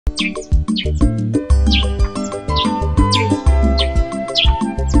Hey,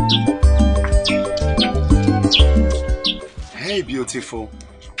 beautiful.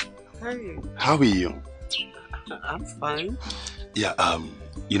 Hi. How are you? I'm fine. Yeah,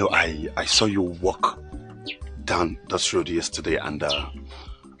 you know, I saw you walk down this road yesterday, and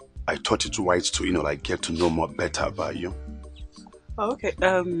I thought it wise to, you know, like get to know more better about you. Oh, okay.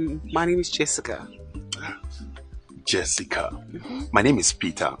 My name is Jessica. Jessica. My name is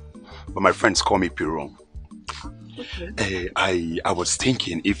Peter, but my friends call me Piron. Okay. I was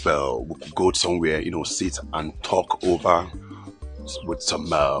thinking if we could go somewhere, you know, sit and talk over with some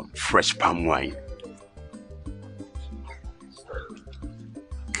fresh palm wine.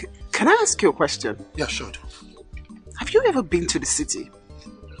 Can I ask you a question? Yeah, sure. Have you ever been to the city?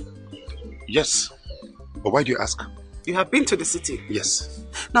 Yes. But why do you ask? You have been to the city? Yes.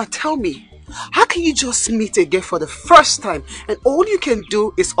 Now tell me, how can you just meet a girl for the first time and all you can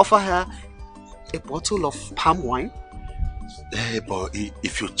do is offer her a bottle of palm wine? Hey, but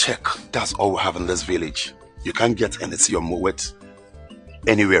if you check, that's all we have in this village. You can't get anything or moet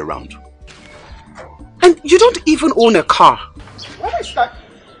anywhere around. And you don't even own a car. What is that?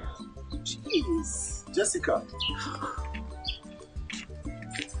 Jeez. Jessica.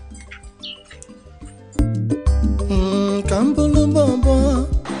 Kambulo bobo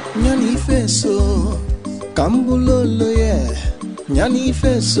nyani feso kambulo loye nyani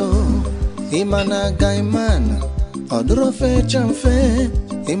feso imana gaimana odro fe chamfe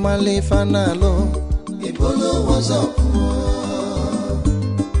imale fanalo ibolo ozokwo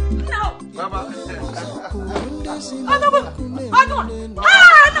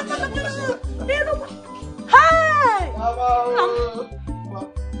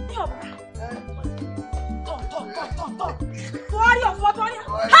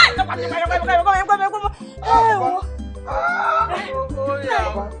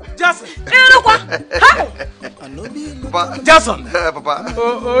Baba. Jason! Papa.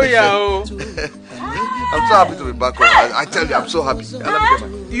 Oh, yeah. Oh. I'm so happy to be back home. I tell you, I'm so happy.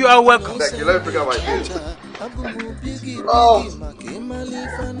 You are welcome. Thank you. Let me pick up my things. Oh.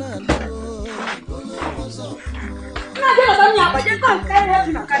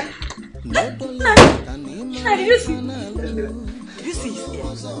 You see?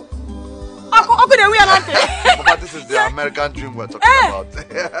 Papa, this is the American dream we're talking about.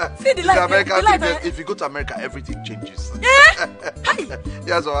 See the light. The American the dream. light. If you go to America, everything changes. Yeah?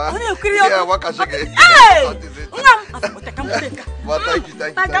 Yes, sir. Yeah, what can she get? Hey! What is it? But thank you.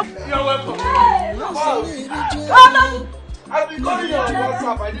 You're welcome. I've been calling you on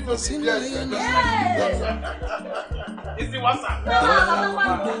WhatsApp. I didn't know CBS. It's the WhatsApp.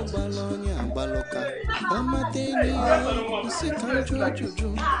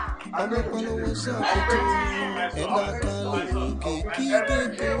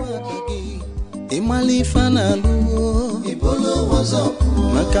 Imali fanalo ibolo ozokwo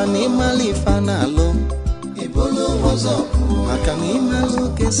makani imali fanalo ibolo ozokwo makani imalo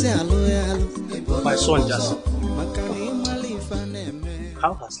kese alo yalo. My son Jason,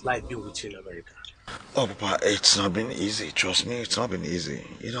 how has life been with you in America? Oh, Papa, it's not been easy. Trust me, it's not been easy.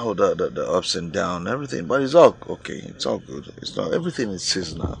 You know, the ups and downs, everything. But it's all okay. It's all good. It's not everything is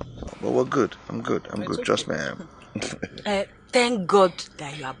seasonal. But we're good. I'm good. I'm good. Trust me, I am. Thank God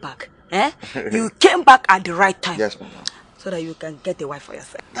that you are back. You came back at the right time. Yes, Mama. So that you can get a wife for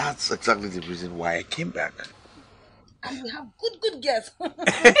yourself. That's exactly the reason why I came back. And we have good girls.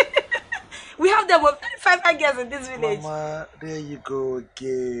 We have them with 5 girls in this village. Mama, there you go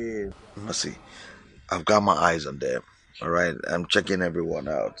again. Mercy, I've got my eyes on them. All right, I'm checking everyone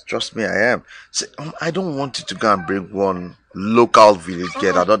out. Trust me, I am. See, I don't want you to go and bring one local village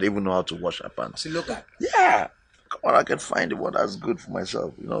girl that don't even know how to wash her pants. See, local? Yeah. Come on, I can find the one that's good for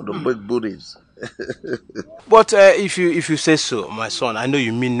myself. You know, the big booties. But if you say so, my son, I know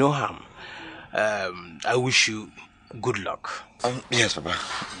you mean no harm. I wish you good luck. Yes, Papa.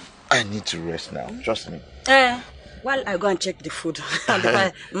 I need to rest now. Trust me. While I go and check the food,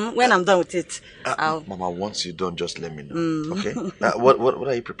 when I'm done with it, I'll... Mama, once you're done, just let me know. Okay? What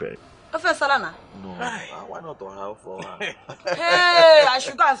are you preparing? Salana. No. Why not to have for her? Hey, I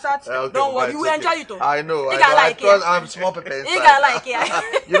should go and start. Okay, Don't worry, you will enjoy it. I know. Like it. I'm small pepper inside. You can like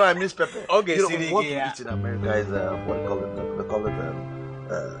it. You know, I miss pepper. Okay, you know, what we eat in America is what they call it. They call it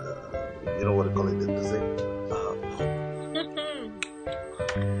you know what they call it? They say.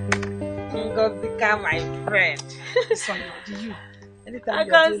 Ngozi, my friend. I I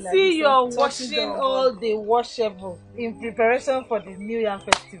can see you're washing all the washable in preparation for the New Year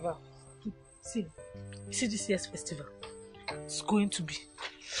festival. See this year's festival. It's going to be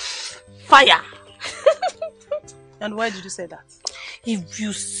fire. And why did you say that? If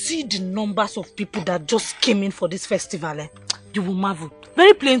you see the numbers of people that just came in for this festival, you will marvel.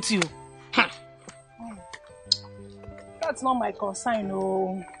 Very plain to you. That's not my concern,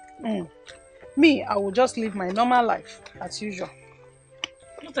 no. Me, I will just live my normal life as usual.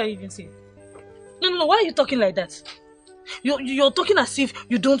 What are you even saying? No, why are you talking like that? You're talking as if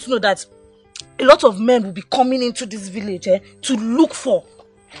you don't know that a lot of men will be coming into this village to look for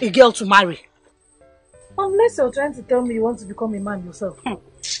a girl to marry. Unless you're trying to tell me you want to become a man yourself.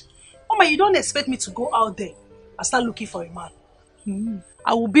 Mama, you don't expect me to go out there and start looking for a man.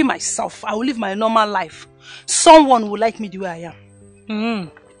 I will be myself. I will live my normal life. Someone will like me the way I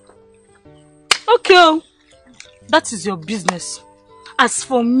am. Okay. That is your business. As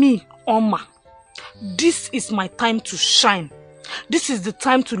for me, Oma, this is my time to shine. This is the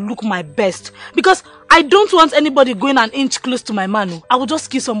time to look my best. Because I don't want anybody going an inch close to my man. I will just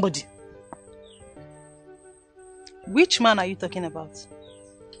kill somebody. Which man are you talking about?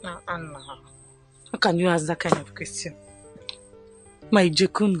 Anna. How can you ask that kind of question? My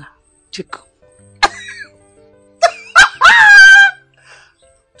Jekuna. Jeku.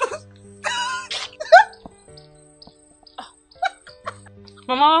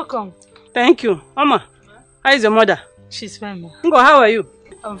 Mama, welcome. Thank you. Mama, how is your mother? She's fine, ma. Ngo, how are you?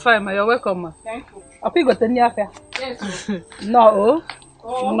 I'm fine, ma. You're welcome, ma. Thank you. Have you got any affair? Yes. No.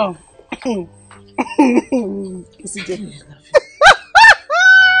 Oh. No.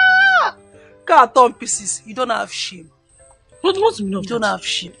 Car torn pieces. You don't have shame. What's the meaning of You don't have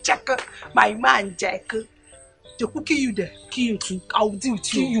shame. Jack, my man, Jack. They will kill you there. Kill you too. I will deal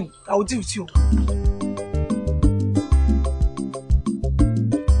with you. Kill you. I will deal with you.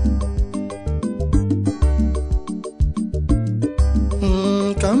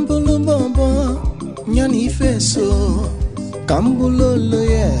 Kambulo bobo, nyani feso. Kambulo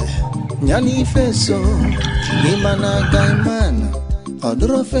loye, nyani feso. Imana gaiman,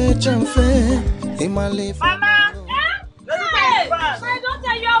 odro fe chamfe. Imali. Mama, hey, my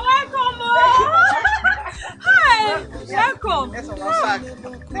daughter, you are welcome. Hi, welcome.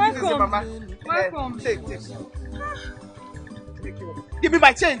 Welcome, Mama. welcome. Take. Give me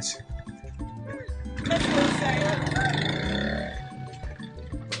my change.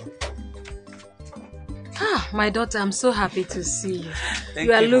 My daughter, I'm so happy to see you. Thank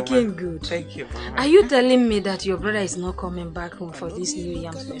you are you, looking Mama. good. Thank you, Mama. Are you telling me that your brother is not coming back home for this New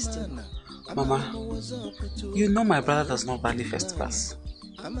Yam festival? Mama, you know my brother does not value festivals.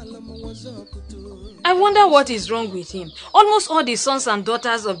 I wonder what is wrong with him. Almost all the sons and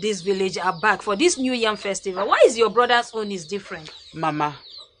daughters of this village are back for this New Yam festival. Why is your brother's own is different? Mama,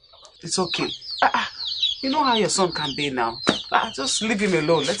 it's okay. You know how your son can be now. Just leave him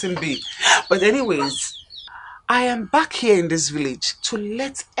alone. Let him be. But anyways, I am back here in this village to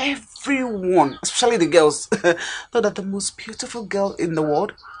let everyone, especially the girls, know that the most beautiful girl in the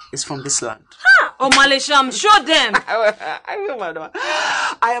world is from this land. Oh, Malesham, show them. I will, madam.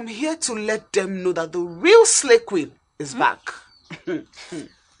 I am here to let them know that the real slay queen is back.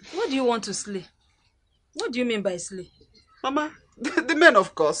 What do you want to slay? What do you mean by slay? Mama, the men,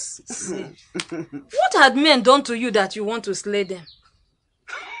 of course. Slay. What had men done to you that you want to slay them?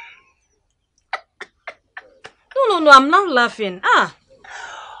 No, I'm now laughing.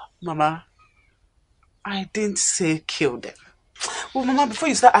 Mama, I didn't say kill them. Well, Mama, before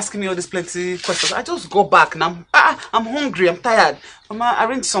you start asking me all these plenty questions, I just go back and I'm hungry, I'm tired. Mama,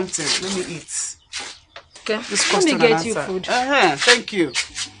 arrange something. Let me eat. Okay, This let me question get and you answer. food. Thank you.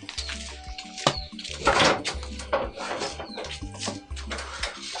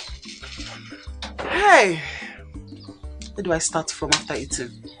 Hey, where do I start from after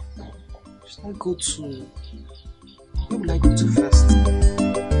eating? Should I go to... Where will I go to first?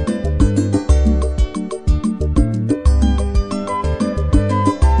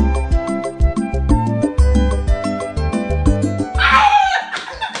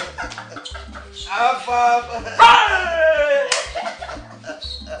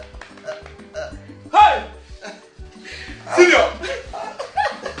 Hey! Senior!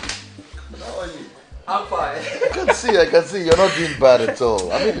 How are you? I'm fine. I can see you're not doing bad at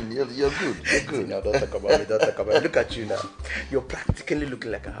all. I mean, you're good. You're good. Now, don't talk about me. Don't talk about me. Look at you now. You're practically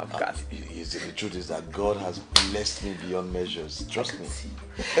looking like a half-caste. The truth is that God has blessed me beyond measures. Trust me.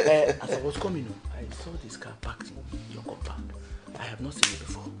 As I was coming, I saw this car parked in your compound. I have not seen it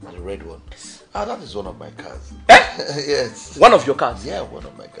before. The red one? That is one of my cars. Yes. One of your cars? Yeah, one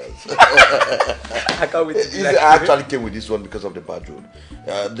of my cars. I can't wait to be like I actually came with this one because of the bad road.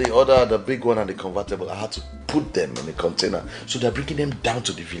 The big one and the convertible, I had to put them in a container. So they're bringing them down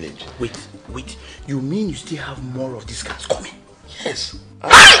to the village. Wait. You mean you still have more of these cars coming? Yes.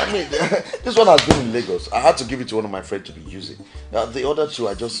 I mean, this one has been in Lagos. I had to give it to one of my friends to be using. Now, the other two,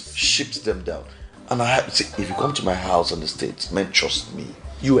 I just shipped them down. And see, if you come to my house in the States, man, trust me.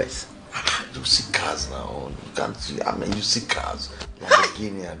 US. You see cars now. You can't see. I mean, you see cars.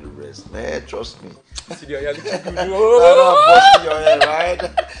 Lamborghini and the rest. Man, trust me. See, you're looking good. I know, I'm busting your head, right?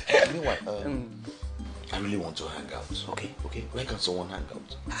 Meanwhile, I really want to hang out. Okay. Where can someone hang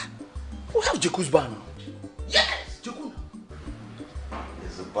out? We have Jeku's bar now. Yes, Jeku.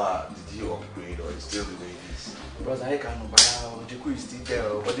 There's a bar. Did he upgrade or is still the way it is? Brother, I can't know. Jeku is still there,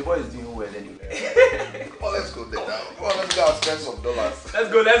 but the boy is doing well anyway. Come on, let's go there now. Come on, let's go and spend some dollars. Let's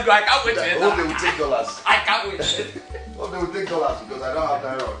go. I can't wait. I hope they will take dollars. I can't wait. Hope they will take dollars because I don't have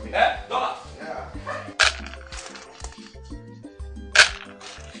that on me. Dollars? Yeah.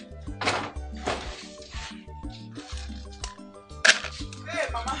 Hey,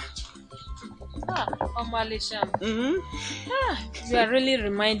 Mama. Omalisha. You are really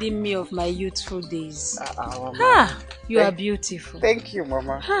reminding me of my youthful days. You are beautiful. Thank you,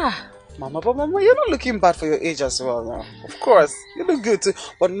 Mama. Mama, but Mama, you're not looking bad for your age as well now. Of course, you look good too,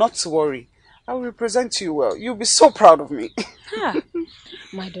 but not to worry. I will represent you well. You'll be so proud of me.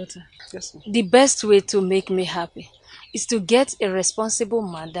 My daughter. Yes, ma'am. The best way to make me happy is to get a responsible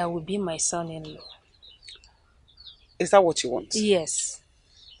man that will be my son-in-law. Is that what you want? Yes.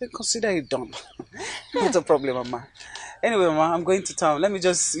 Then consider it done. Not a problem, Mama. Anyway, Mama, I'm going to town. Let me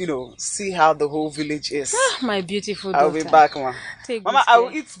just, see how the whole village is. My beautiful daughter. I'll be back, Mama. Mama, I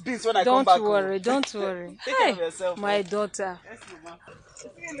will eat beans when I come back. Don't worry. Take care of yourself. My daughter. Yes, Mama. See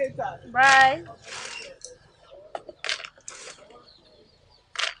you later. Bye.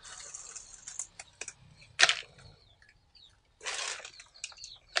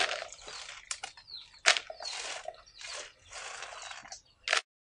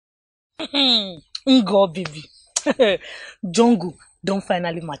 Ngo, baby. Jungle don't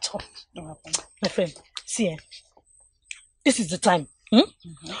finally match up. My friend, see, this is the time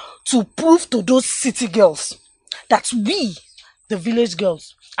to prove to those city girls that we, the village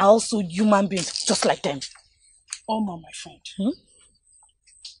girls, are also human beings just like them. Oma, my friend.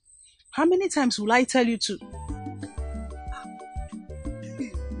 How many times will I tell you to?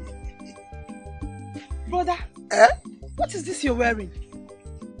 Brother, what is this you're wearing?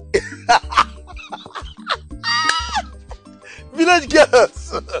 Village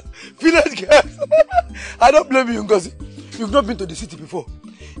girls! Village girls! I don't blame you, Ngozi. You've not been to the city before.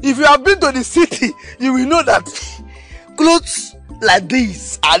 If you have been to the city, you will know that clothes like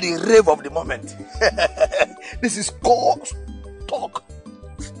these are the rave of the moment. This is called stock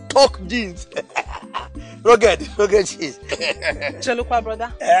jeans. Rugged jeans. Chelukwa,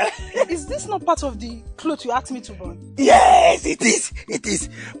 brother. Is this not part of the clothes you asked me to burn? Yes, it is.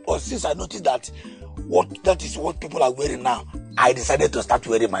 But since I noticed that that is what people are wearing now, I decided to start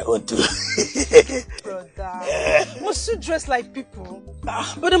wearing my own too. Brother, must you dress like people?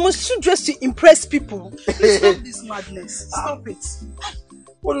 But must you dress to impress people? Please stop this madness. Stop it.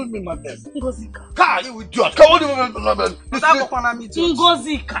 What do you mean madness? Ngozika. Car, you idiot. What do you mean madness?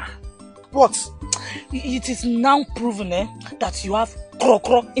 Ngozika. What? It is now proven that you have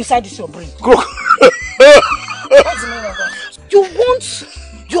krokro inside your brain. What's the meaning of that? You want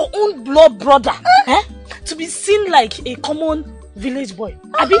your own blood brother to be seen like a common village boy.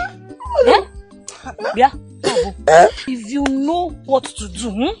 Abi? Yeah? If you know what to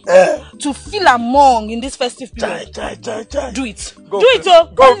do to feel among in this festive period, do it. Do it,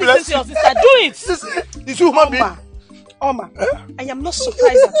 oh! Don't listen to your sister. Do it! This human being. Oma, I am not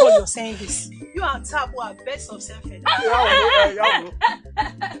surprised at all you're saying this. You and Tabu are best of self-help.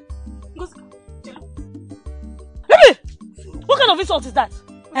 Baby, what kind of insult is that?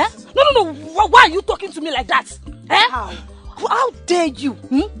 No. Why are you talking to me like that? How dare you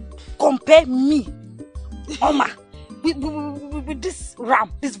compare me, Oma, with this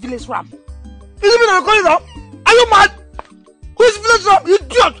ram, this village ram? Is it me that you're calling ram? Are you mad? Who is village ram? You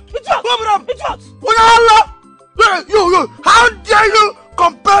idiot! Idiot! You! How dare you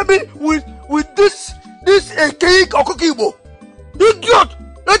compare me with this Ekene Umenwa? Idiot!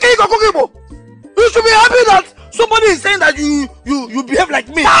 Ekene Umenwa! You should be happy that somebody is saying that you behave like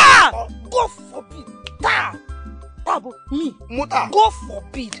me. God forbid! Tabo, me. Muta. God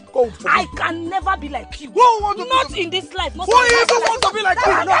forbid. I can never be like you. Not in this life. Who even wants to be like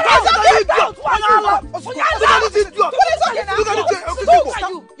you? Look at this idiot. Look at this.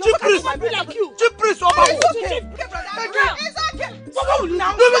 Cheap priest. Cheap priest. Don't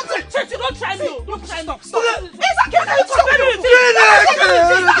try me. Don't try me. Stop.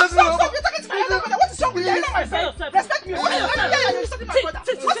 What is wrong with you? You're not my friend. Respect me. What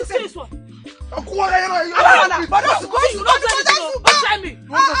is this one? Don't try me.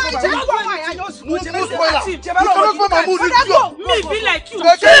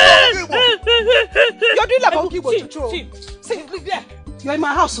 You're doing like Uncle Chucho. See, look there. You're in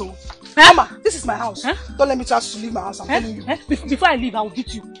my house, oh. Mama, this is my house. Don't let me try to leave my house. I'm telling you. Before I leave, I will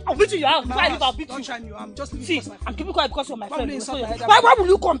beat you. I will beat you in your house. Before I leave, I will beat you. Don't try me. I'm just leaving. See, I'm keeping quiet because you're my friend. Why will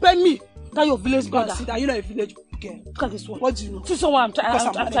you compare me? That your village brother. See that you're not a village girl. Look at this one. What do you know? See someone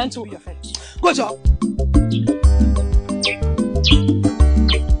I'm trying to be your friend. Go job.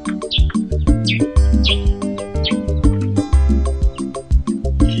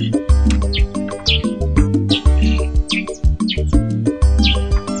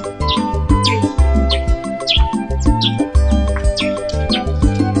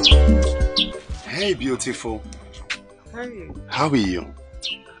 Hey, beautiful. Hey. How are you?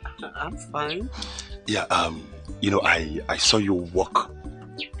 I'm fine. Yeah, you know, I saw you walk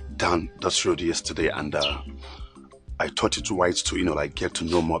down this road yesterday, and I thought it right to, you know, like get to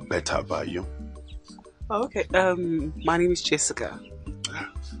know more better about you. Oh, okay. My name is Jessica.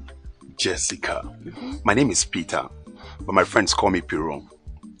 Jessica. My name is Peter, but my friends call me Piron.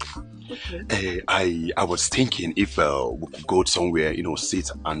 Okay. I was thinking if we could go somewhere, you know, sit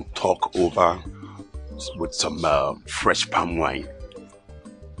and talk over with some fresh palm wine.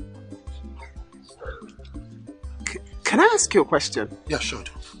 Can I ask you a question? Yeah, sure.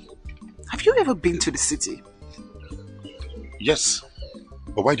 Have you ever been to the city? Yes.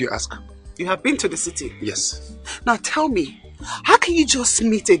 But why do you ask? You have been to the city? Yes. Now tell me, how can you just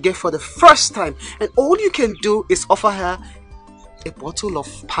meet a girl for the first time and all you can do is offer her a bottle of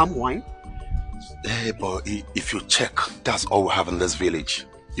palm wine? Hey, but if you check, that's all we have in this village.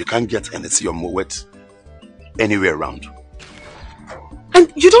 You can't get anything or moet anywhere around. And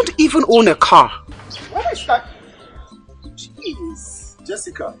you don't even own a car. What is that? Jeez.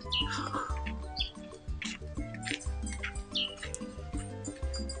 Jessica.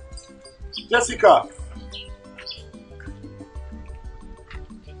 Jessica.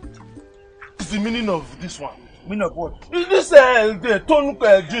 What's the meaning of this one? Meaning of what? Is this the tone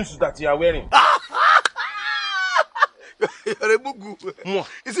jeans that you are wearing? You're a mugu.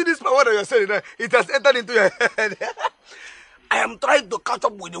 You see this power that you're saying, it has entered into your head. I am trying to catch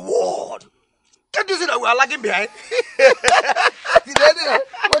up with the world. Can't you see that we are lagging behind?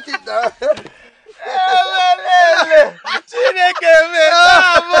 What is that?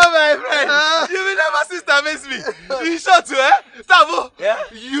 My friend, you will never sister miss me. You shot to Tabo. Yeah?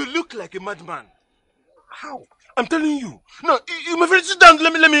 You look like a madman. How? I'm telling you. No, my friend, sit down.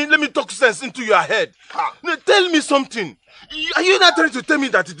 Let me talk sense into your head. No, tell me something. Are you not trying to tell me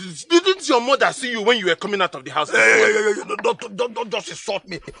that didn't your mother see you when you were coming out of the house? Don't just insult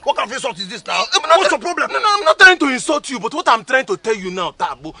me. What kind of insult is this now? What's the problem? No, I'm not trying to insult you, but what I'm trying to tell you now,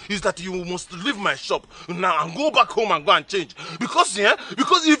 Tabu, is that you must leave my shop now and go back home and go and change. Because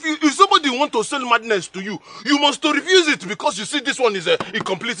if somebody want to sell madness to you, you must refuse it because you see this one is a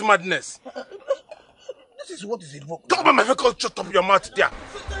complete madness. This is what is involved. Talk about my record, shut up your mouth there.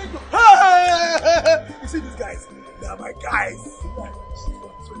 Hey! You see these guys? They are my guys.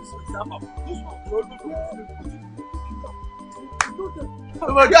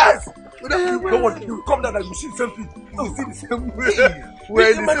 Oh my guys! Don't worry, you come down and you see the same thing. You see the same way.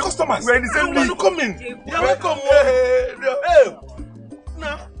 We're my customers. We're in the same league. You come in. You're welcome. Hey!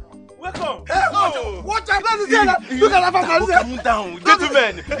 Now, welcome. Hey, watch out! Look at that. Calm down,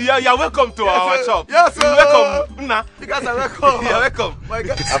 gentlemen. You're welcome to our shop. Yes, sir. You're welcome. Nah. You guys are welcome. You're welcome. My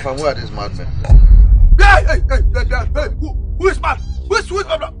God. Afam, who are these madmen? Hey! Who is mad? Who is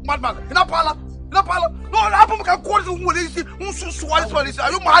madman? In that parlor? No, I can call this.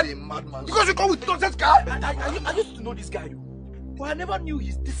 Are you mad? Because you come with nonsense guy? I used to know this guy. But I never knew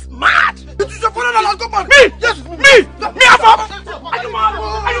he's this mad. It is your father that has man. Me! Yes, me, Afam! Are you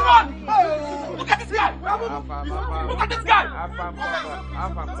mad? Look at this guy! Look at this guy!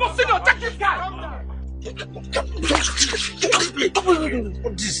 No, senior, check this guy!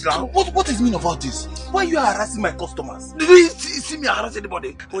 What is the meaning of all this? Why are you harassing my customers? Did you see me harass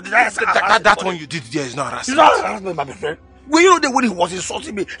anybody? Or did I that one you did there is not harassing. It's not harassment, my friend. When you know that when he was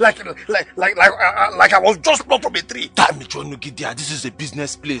insulting me like I was just plucked from a tree. This is a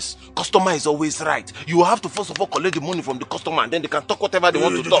business place. Customer is always right. You have to first of all collect the money from the customer and then they can talk whatever they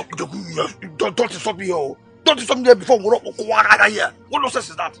want to talk. Don't insult me, yo. Don't insult me before we walk here. What nonsense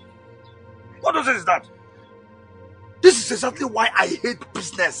is that? What nonsense is that? This is exactly why I hate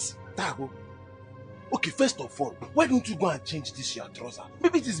business. Tago. Okay, first of all, why don't you go and change this your trouser?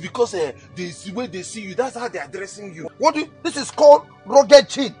 Maybe it is because the way they see you, that's how they are dressing you. This is called rugged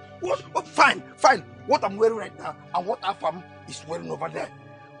chin. What? Fine. What I'm wearing right now and what Afam is wearing over there.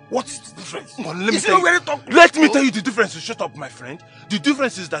 What is the difference? Well, let me tell you the difference. Shut up, my friend. The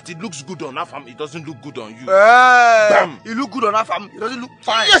difference is that it looks good on Afam, it doesn't look good on you. Bam! It look good on Afam, it doesn't look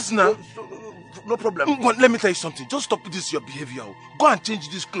fine. Yes, now. No problem. Well, let me tell you something. Just stop this your behavior. Go and change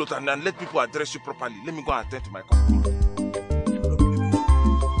this clothes and let people address you properly. Let me go and attend to my customer.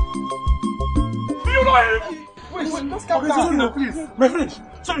 You know him? Wait, please. My friend.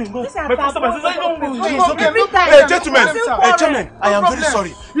 Sorry, no. My customer says, it's okay. Gentlemen, I am very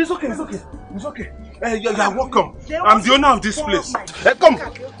sorry. It's okay. You are welcome. I'm the owner of this place. Come.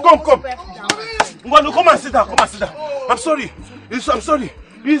 Come and sit down. I'm sorry. I'm sorry.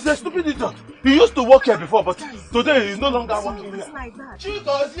 He's a stupid idiot. He used to work here before, but today he's no longer working here.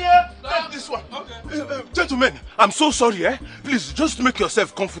 Chicos, here, take this one. Okay. Gentlemen, I'm so sorry, eh? Please, just make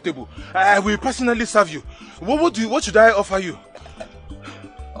yourself comfortable. I will personally serve you. What should I offer you?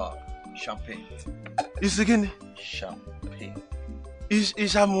 Champagne. Is again? Champagne.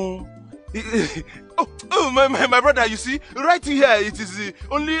 My brother, you see, right here, it is the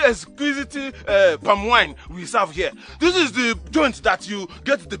only exquisite palm wine we serve here. This is the joint that you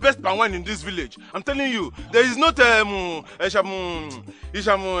get the best palm wine in this village. I'm telling you, there is not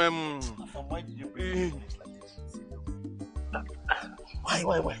Why?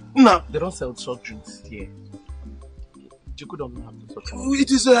 No. They don't sell soft drinks here. You don't have the soft drinks.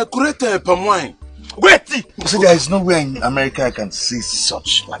 It is a correct palm wine. Wait! See, there is nowhere in America I can see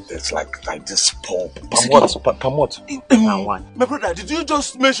such like this, like this pulp. Palm what? My brother, did you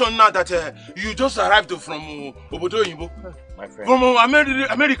just mention now that you just arrived from Omotola? My friend. From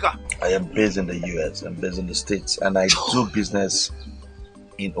America? I am based in the US, I'm based in the States, and I do business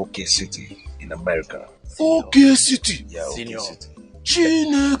in OK City, in America. OK City? Yeah, OK City.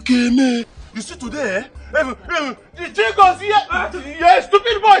 Chineke. You see today, the Chicos here, yeah,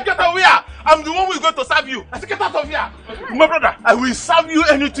 stupid boy, get away. I'm the one who is going to serve you. I said, get out of here. My brother, I will serve you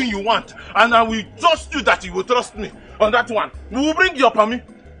anything you want. And I will trust you that you will trust me on that one. We will bring your permit.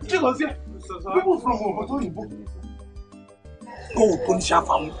 Chicos here, people from Omotola. Go punish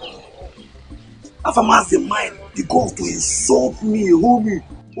Afam. Afam has the mind, the goal to insult me, homie.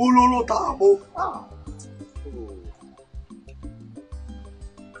 Ololo tabo.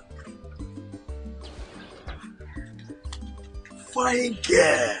 Fine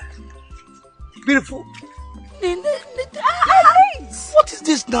girl. Beautiful. What is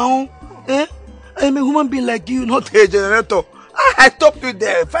this now? Eh? I'm a human being like you, not a generator. I stopped you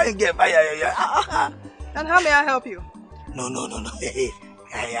there. Fine girl. And how may I help you? No.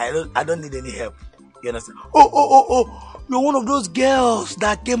 I don't need any help. You understand? Oh. You're one of those girls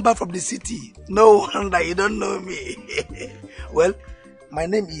that came back from the city. No wonder you don't know me. Well, my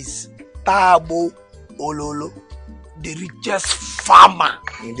name is Tabo Ololo, the richest farmer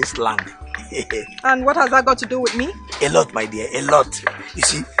in this land. And what has that got to do with me? A lot, my dear, a lot. You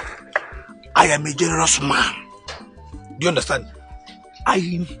see, I am a generous man. Do you understand? I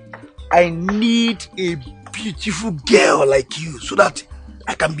need a beautiful girl like you so that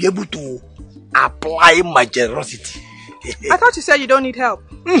I can be able to apply my generosity. I thought you said you don't need help.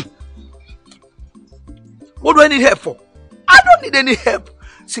 What do I need help for? I don't need any help.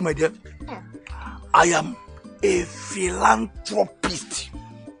 See, my dear, I am a philanthropist.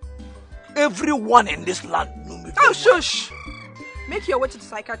 Everyone in this land knows me. Oh, shush! Make your way to the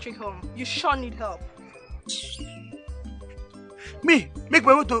psychiatric home. You sure need help. Me? Make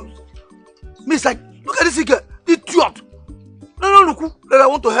my way to... Me, it's like, look at this girl, idiot. No, look, that I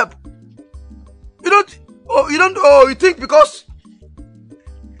want to help. You think because...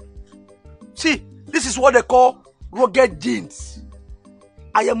 See, this is what they call rugged genes.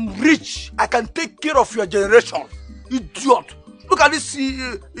 I am rich. I can take care of your generation. Idiot. Look at this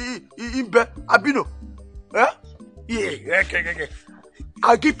Imbe Abino. Yeah. Okay.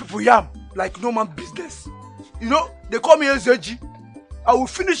 I give people yam like no man business. You know, they call me Ezeji. I will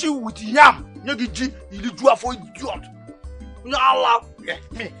finish you with yam. For idiot. Yeah,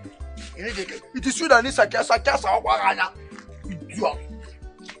 me. It is you that needs idiot.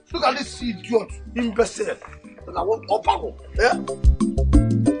 Look at this idiot. Imbecile. And I want Opago. Yeah?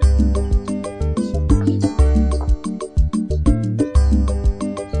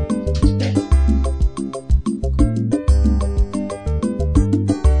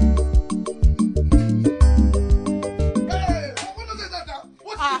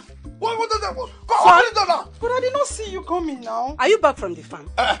 But I did not see you coming now. Are you back from the farm?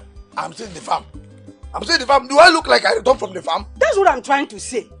 I'm still in the farm. Do I look like I returned from the farm? That's what I'm trying to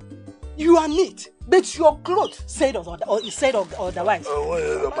say. You are neat, but your clothes said otherwise.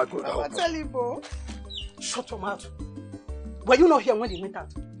 My clothes. Tell you, Bo. Shut your mouth. Were you not here when he went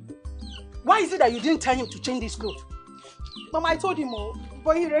out? Why is it that you didn't tell him to change his clothes? Mama, I told him, oh,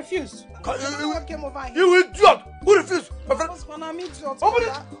 But he refused. What came over here? You idiot! Who refused? My friend. Open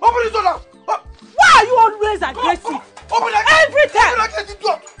it! Open it door now! Why are you always aggressive? Open it! Every time!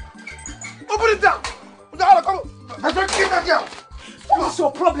 Open it down! I don't keep that girl! What's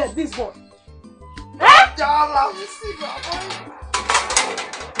your problem, this boy?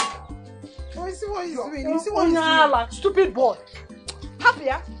 You see what he's doing? You see what he's doing? Stupid boy. Happy,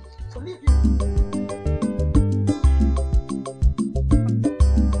 yeah? So leave you.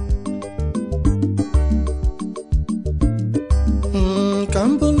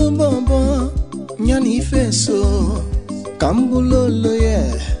 Kambulu bobo nyani feso kambulo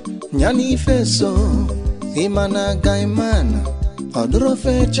loye nyani feso imana gaimana odro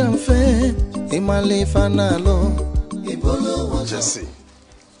fe chamfe imale fanalo ibolo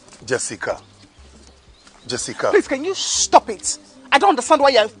Jessica. Please, can you stop it? I don't understand why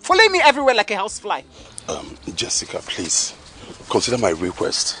you're following me everywhere like a housefly. Jessica, please consider my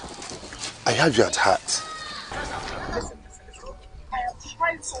request. I have you at heart. Listen. I am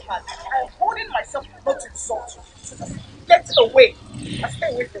trying so hard. I am holding myself not to insult you. So just get away. I stay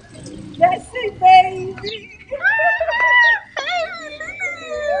away from you. Jessie, baby.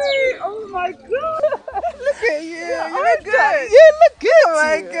 Oh my God. Look at you. Yeah, You look good. You look good. Oh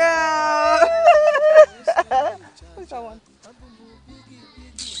my God. What's that one?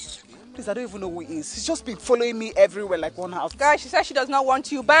 Please, I don't even know who he is. She's just been following me everywhere like one house. Guys, she said she does not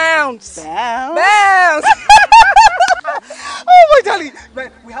want you. Bounce. Bounce. Oh my darling.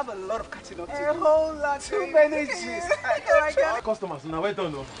 Man, we have a lot of catching up to do. A whole lot. Too many G's. Oh my God. Customers, now wait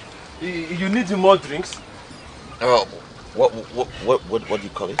on. You need more drinks? Oh, what do you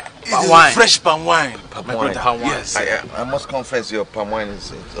call it? Palm wine. Fresh palm wine. Palm My wine. brother, palm wine. Yes. I must confess, your palm wine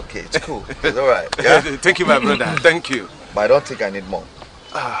is okay. It's cool. It's all right. Yeah. Thank you, my brother. Thank you. But I don't think I need more.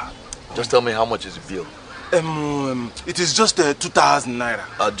 Just tell me how much is the bill. It is just 2,000 naira.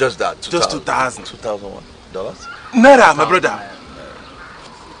 Just that. 2,000. Just 2,000. $2,000? Naira, my brother.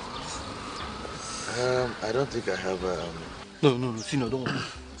 I don't think I have. No, Sino, don't worry.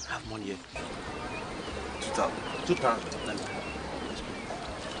 I have money here. 2,000.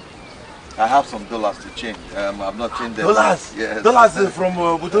 I have some dollars to change. I've not changed them. Dollars? Yes. Dollars from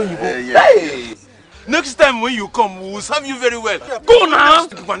Budonibo. Yeah. Hey! Next time when you come, we will serve you very well. Go now!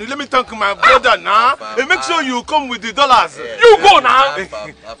 Let me thank my brother now. And make sure you come with the dollars. You go now! We need to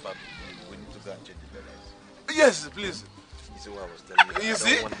go and change the dollars. Yes, please. You see what I was telling you? You I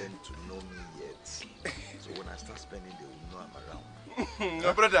see? don't want them to know me yet. So when I start spending, they will know I'm around.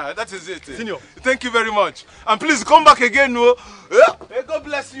 My brother, that is it. Senior. Thank you very much. And please come back again. No? Hey, God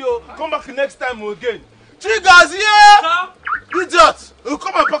bless you. Come back next time again. Triggers, yeah! Idiot!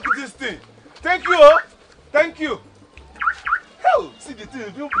 Come and pack this thing. Thank you. Thank you. Hell, see the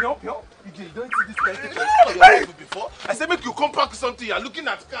thing. You don't see this kind of thing before. I said make you come pack something. You're looking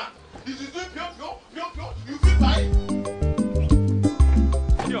at car. Did you do you feel buy?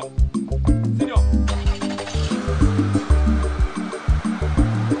 Senior.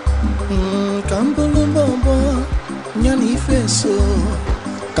 Kambulu bobo nyani feso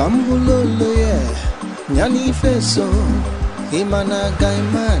kambulo loye nyani feso imana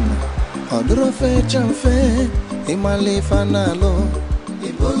gaimana odro fe chamfe imale fanalo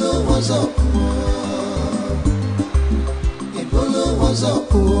ibolo was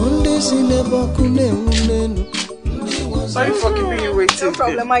up unde sine bokune unenu. Sorry for keeping you waiting. No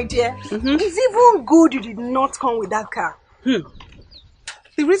problem, my dear. It's even good you did not come with that car.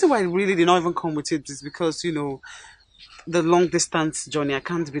 The reason why I really did not even come with it is because, you know, the long distance journey, I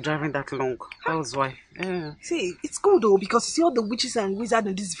can't be driving that long. That was why. Yeah. See, it's good though, because you see all the witches and wizards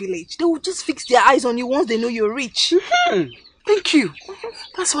in this village. They will just fix their eyes on you once they know you're rich. Thank you.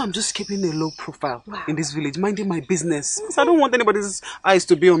 That's why I'm just keeping a low profile in this village, minding my business. So I don't want anybody's eyes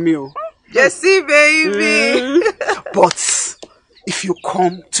to be on me. Jessie, baby. But if you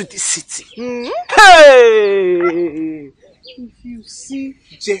come to the city, hey! If you see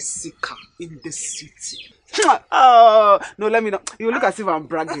Jessica in the city, oh no, let me know. You look as if I'm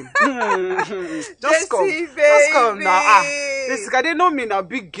bragging. Just come, baby. Just come now. Jessica, they know me now,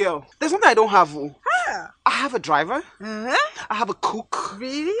 big girl. There's something I don't have. I have a driver. I have a cook.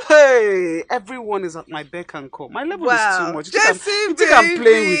 Really? Hey, everyone is at my beck and call. My level is too much. You think I'm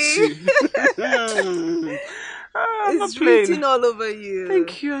playing with you? It's written all over you.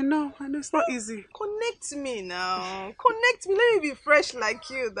 Thank you. I know it's not easy. Connect me now. Connect me. Let me be fresh like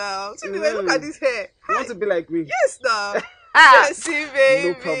you now. See, look at this hair. You want to be like me? Yes, now. Jessie, baby.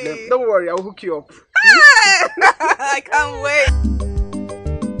 No problem. Don't worry. I'll hook you up. I can't wait.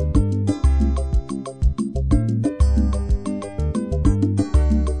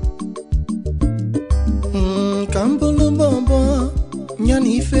 Kambulu bobo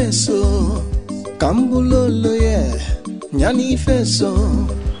nyani feso kambulolo ye nyani feso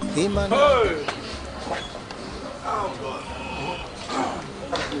imana. Oh God.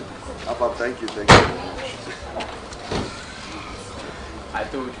 Papa, thank you very much. I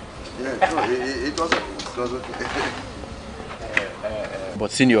told you. Yeah, no, it was okay.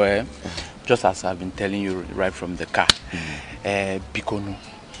 But senior, just as I've been telling you right from the car, Bikono,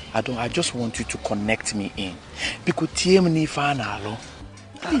 I just want you to connect me in. Because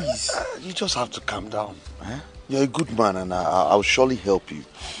please, you just have to calm down. You're a good man, and I'll surely help you.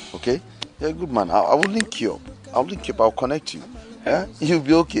 Okay? You're a good man. I will link you up. I'll connect you. You'll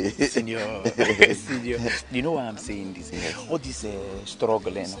be okay. Senior, you know why I'm saying this? Yes. All this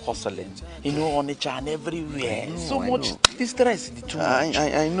struggling, hustling, on each and everywhere. So much distress.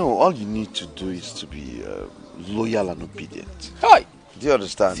 I know. All you need to do is to be loyal and obedient. Hi. Do you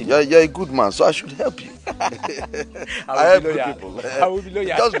understand? You're a good man, so I should help you. I help good people. I will be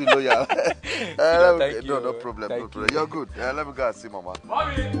loyal. Just be loyal. No problem. No problem. You're good. Let me go and see Mama.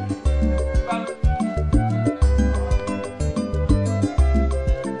 Mommy!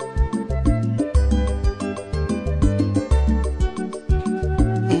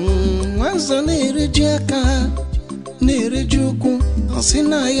 Wanza na-ereji aka na-ereji ukwu ọsị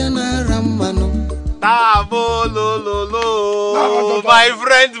na ya na-ara mmanụ. My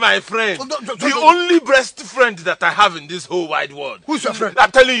friend. The only best friend that I have in this whole wide world. Who's your friend?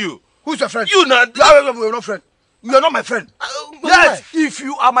 I'm telling you. Who's your friend? You not. You're not friend. You are not my friend. Yes, if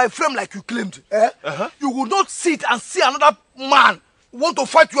you are my friend like you claimed, you will not sit and see another man want to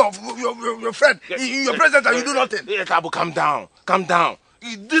fight your friend in your presence and you do nothing. Yeah, Tabu, calm down. Calm down.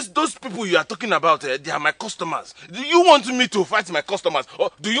 Those people you are talking about, they are my customers. Do you want me to fight my customers,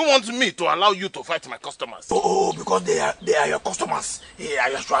 or do you want me to allow you to fight my customers? Oh, because they are your customers. Yeah,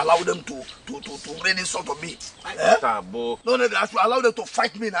 I should allow them to rain insult on me. No, I should allow them to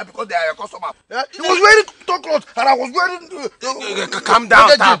fight me now because they are your customers. He was wearing top clothes and I was wearing. Calm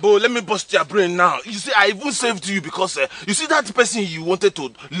down, Tabo. Let me bust your brain now. You see, I even saved you because you see that person you wanted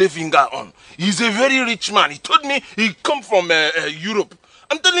to lay finger on. He's a very rich man. He told me he come from Europe.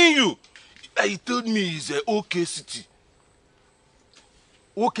 I'm telling you, he told me he's a OK city.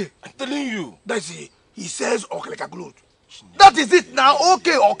 Okay. I'm telling you. That's it. He says Okeleka clothes. That is it now.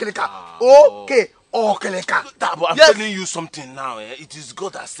 Okay, Okeleka. Okay, Okeleka. I'm telling you something now. It is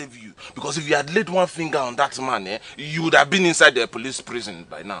God that saved you. Because if you had laid one finger on that man, you would have been inside the police prison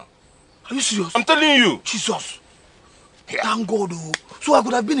by now. Are you serious? I'm telling you. Jesus. Yeah. Thank God. So I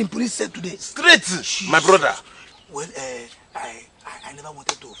could have been in police cell today. Straight, Jesus. My brother. Well, I never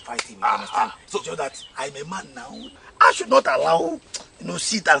wanted to fight him, you understand? So that I'm a man now. I should not allow,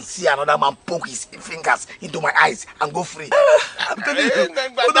 sit and see another man poke his fingers into my eyes and go free. I'm telling you.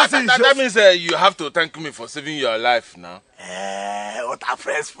 That means you have to thank me for saving your life now. What are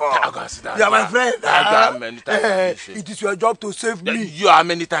friends for? You are my friend. It is your job to save me. How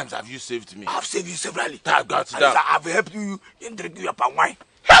many times have you saved me? I've saved you severally. I've helped you in drinking your palm wine.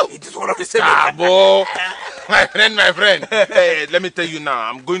 It is one of the same. My friend. Hey, let me tell you now,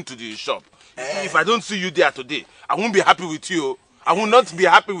 I'm going to the shop. If I don't see you there today, I won't be happy with you. I will not be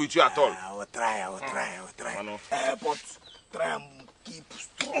happy with you at all. I will try. But try and keep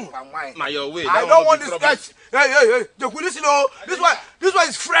strong my mind. Your way. I don't want this fresh. Hey. Listen, this one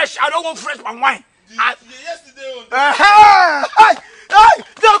is fresh. I don't want fresh palm wine. Yesterday. Hey,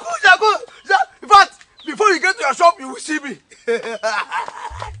 in fact, before you get to your shop, you will see me.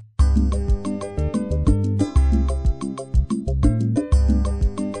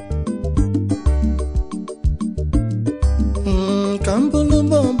 Kambulu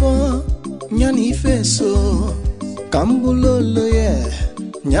bombo nyani feso kambulolo ye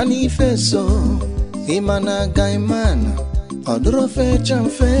nyani feso imana gaimana odro fe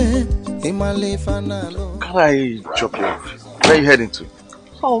chamfe imale fanalo. Can I drop you off? Where are you heading to?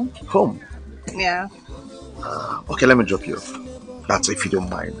 Home. Home? Yeah. Okay, let me drop you off. That's if you don't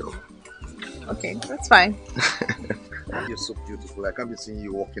mind, though. Okay, that's fine. You're so beautiful. I can't be seeing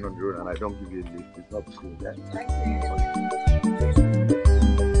you walking on the road and I don't give you a lift. It's not cool, yeah? Thank you.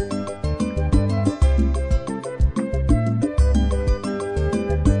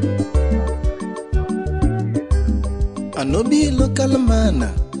 I no be local man.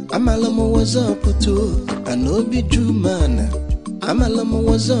 I'm a lama was up to. I no be Jew man. I'm a lama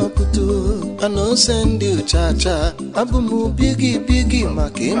was up to. I no send you Chacha. Abumu biggie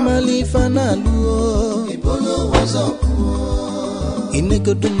makimali fanalu. Ibolo was up.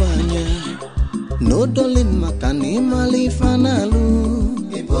 Inego dumanya. No dolin makani mali fanalu.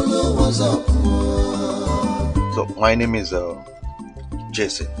 Ibolo was up. So my name is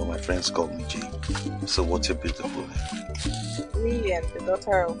Jason, but my friends call me Jay. So what's your beautiful name? We and the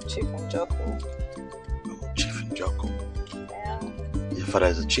daughter of Chief Njoko. Oh, Chief Njoko. Yeah. Your father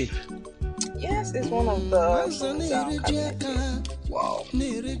is a chief? Yes, it's one of the cabinet. Wow.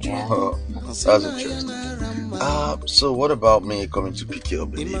 Oh, that's interesting. So what about me coming to pick you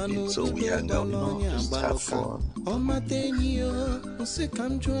up in the evening so we hang out, just have fun? That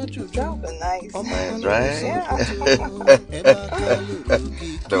would be nice. Nice, right? Yeah.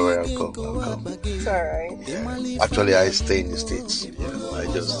 Don't worry, I'll come. It's alright. Actually, I stay in the States. I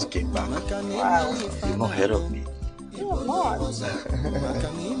just came back. Wow. You've not heard of me. No, I'm not.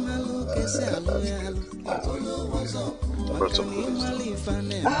 I brought some good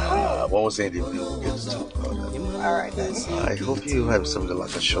stuff. What was saying, we'll get to talk about that. Alright then. I hope you have something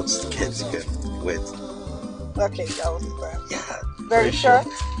like a short skirt you can wear. Okay, that was bad. Yeah. Very short?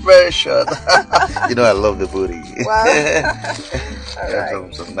 Very short. You know I love the booty. Wow.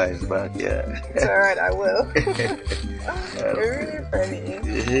 Alright. Some nice back, yeah. It's alright, I will. You're really funny.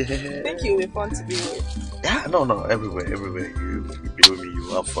 I think you'll be fun to be with. Yeah, no, everywhere. You be with me, you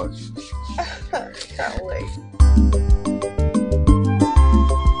have fun. Can't wait.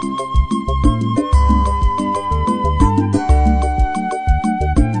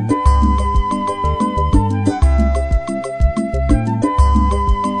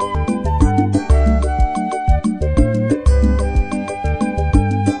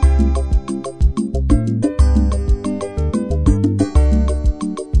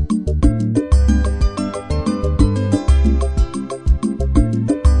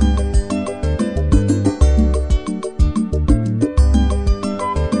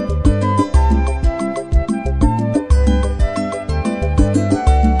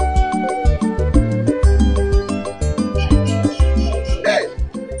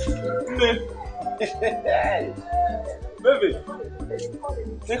 Baby,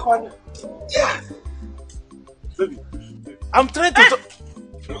 take one. Yeah. Baby, I'm trying to talk.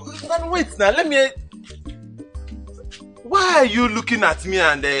 Wait now, let me. Why are you looking at me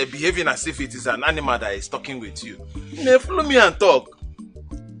and behaving as if it is an animal that is talking with you? Follow me and talk.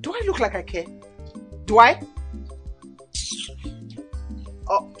 Do I look like I care? Do I?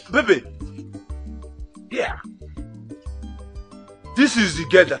 Oh, baby. Yeah. This is the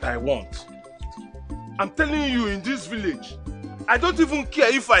girl that I want. I'm telling you, in this village, I don't even care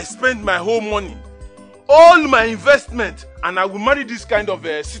if I spend my whole money, all my investment, and I will marry this kind of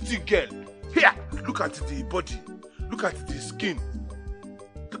a city girl. Here, look at the body, look at the skin,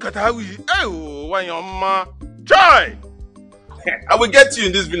 look at how we. Oh, why your ma? Try. I will get you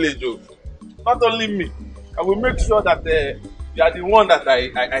in this village, oh. Not only me. I will make sure that you are the one that I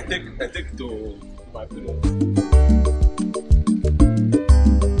take to my village.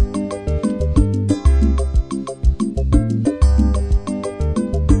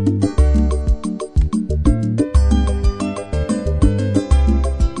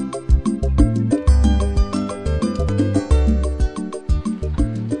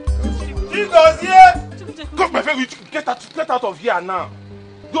 Get out of here now.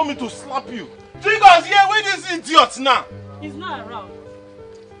 You want me to slap you? Jiggles here, where is this idiot now? He's not around.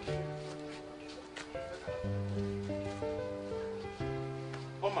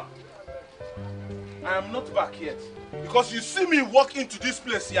 Mama, I am not back yet. Because you see me walk into this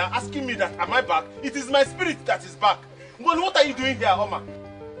place here asking me that am I back? It is my spirit that is back. Well, what are you doing here, Oma?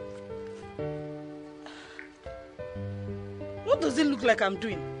 What does it look like I'm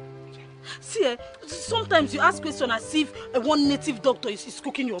doing? See, sometimes you ask questions as if one native doctor is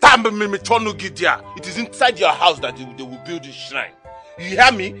cooking your food. It is inside your house that they will build this shrine. You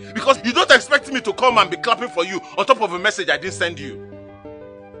hear me? Because you don't expect me to come and be clapping for you on top of a message I didn't send you.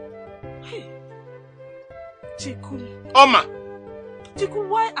 Hey, Chiku. Oma! Chiku,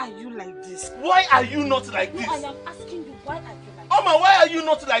 why are you like this? Why are you not like this? No, I am asking you, why are you like this? Oma, why are you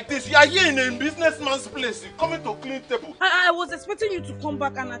not like this? You are here in a businessman's place. You're coming to clean table. I was expecting you to come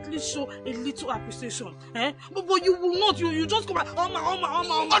back and at least show a little appreciation. Eh? But you will not. You just come back. Oma.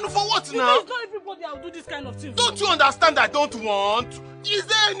 And for what now? It's not everybody that will do this kind of thing. Don't you understand I don't want? Is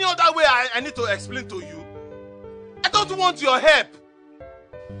there any other way I need to explain to you? I don't want your help.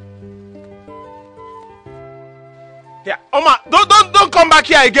 Yeah, Oma, don't come back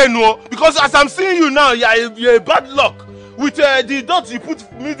here again, no. Because as I'm seeing you now, you're a bad luck. With the dots you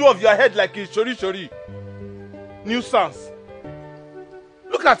put middle of your head like a shori. Nuisance.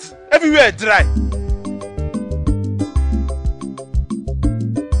 Look at everywhere dry.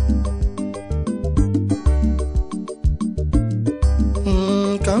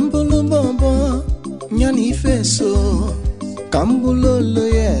 Kambulo bobo nyani feso Kambulo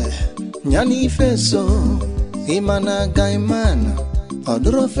loye nyani feso Imana gaimana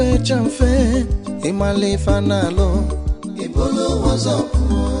Odoro fecha mfe Imali fanalo Ibolo was up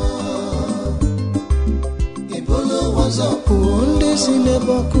Ibolo was up Unde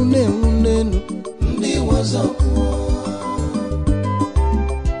sineba kune unenu Ndi was up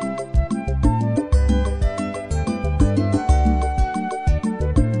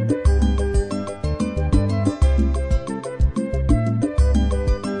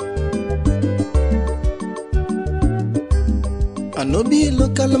Anobi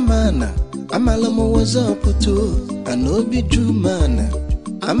local mana, Amalamu was up to Anobi Jew mana,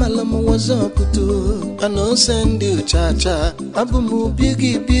 Amalamu was up to Ano send you Chacha, Abumu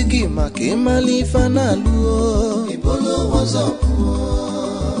Biggie, Makimali Fanalu, Ibolo was up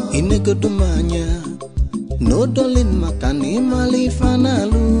Inegodumanya, no dolin Makani Mali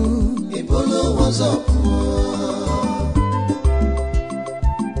Fanalu, Ibolo was up.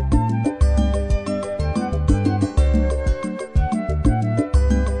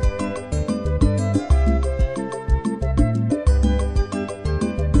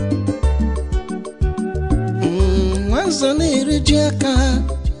 Na-ereji aka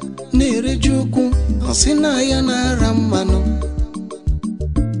na-ereji ukwu osina ya na ramanu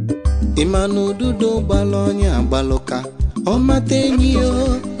imanu dudo balonya agbaloka o mate enyi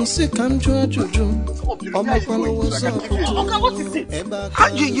yo nsi kam ju ajuju o makwalo was up. What is it?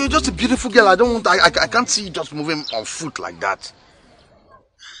 You're just a beautiful girl. I can't see you just moving on foot like that.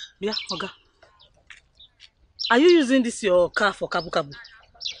 Yeah, Oga. Are you using this your car for kabu kabu?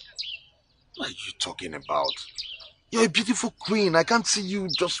 What are you talking about? You're a beautiful queen. I can't see you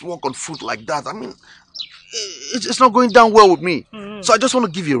just walk on foot like that. I mean, it's not going down well with me. So I just want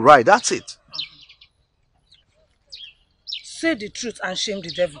to give you a ride. That's it. Say the truth and shame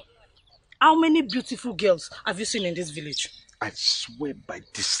the devil. How many beautiful girls have you seen in this village? I swear by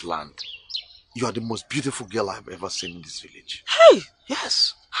this land, you are the most beautiful girl I've ever seen in this village. Hey!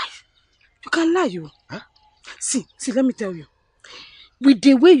 Yes. You can lie, you. Huh? See, let me tell you. With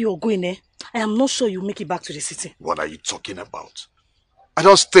the way you're going, I am not sure you'll make it back to the city. What are you talking about? I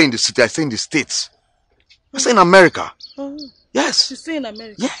don't stay in the city, I stay in the States. I stay in America. Oh. Yes. You stay in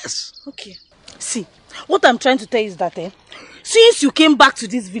America? Yes. Okay. See, what I'm trying to tell you is that since you came back to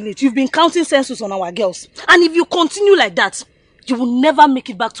this village, you've been counting census on our girls. And if you continue like that, you will never make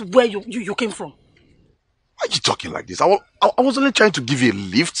it back to where you came from. Why are you talking like this? I was only trying to give you a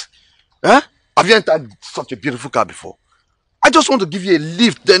lift. Huh? Have you entered such a beautiful car before? I just want to give you a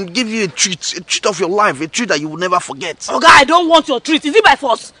lift, then give you a treat of your life, a treat that you will never forget. Oh God, I don't want your treat. Is it by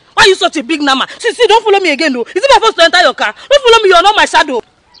force? Why are you such a big nama? See, don't follow me again though. Is it by force to enter your car? Don't follow me, you're not my shadow.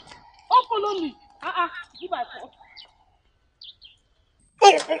 Don't follow me. Is it by force?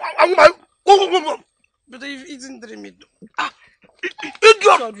 But if you eating 3 meat.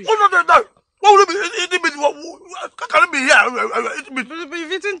 Idiot! No. What would it be? Eating meat? Can it be here? But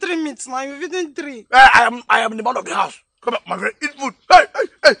you've eaten 3 meats now. You've eaten 3. I am the man of the house. Come on, my friend. Eat food. Hey,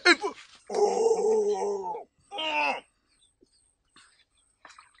 eat food. Oh.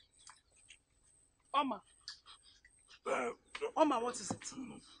 Oma, what is it?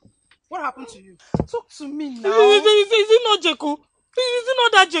 What happened to you? Talk to me now. Is it not Jeku? Is it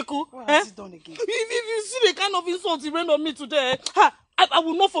not that Jeku? What has he done again? If you see the kind of insult he rained on me today, I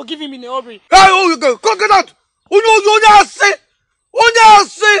will not forgive him in a hurry. Hey, you go get out! You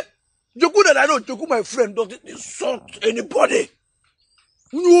say, Jeku that I know, Jeku my friend doesn't insult anybody.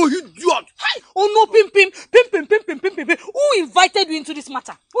 You idiot! Hey! Oh no, pim. Who invited you into this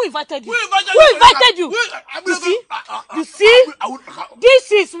matter? Who invited you? Who invited you? You see?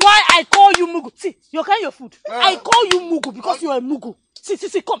 This is why I call you Mugu. See, you're carrying your food. I call you Mugu because you are a Mugu. See,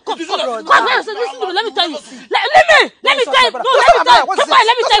 come. Listen to me, let me tell you. Let me tell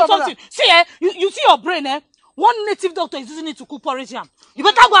you something. See, you see your brain, One native doctor is using it to cook porridge yam. You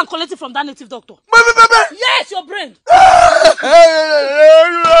better go and collect it from that native doctor. Yes, your brain.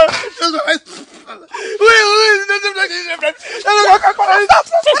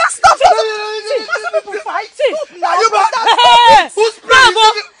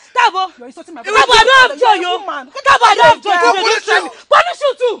 Tabo, you're insulting my brain. Tabo, I don't have joy, yo. Tabo, I don't have joy. Punish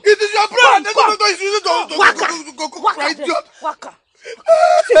you too. It is your brain. The doctor is using it to Waka.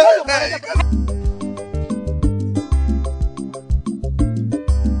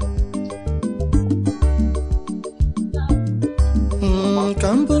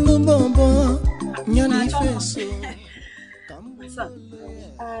 Kambolo Bobo, Nyani Feso.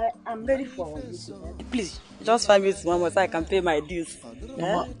 I'm ready for you. Please, just 5 minutes, Mama, so I can pay my dues.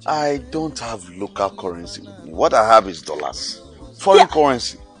 Mama, I don't have local currency. What I have is dollars. Foreign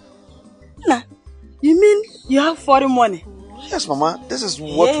currency. Nah, you mean you have foreign money? Yes, Mama. This is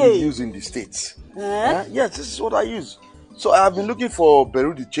what we use in the States. Yes, this is what I use. So I have been looking for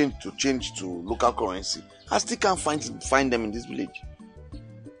Bureau change to local currency. I still can't find them in this village.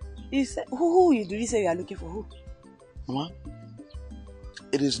 You said, who do you say you are looking for? Who? Mama,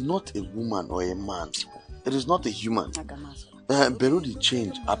 it is not a woman or a man. It is not a human. Bureau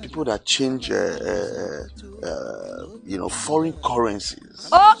change are people that change, foreign currencies.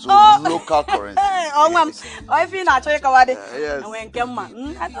 Local currencies. I feel naturally covered. Yes.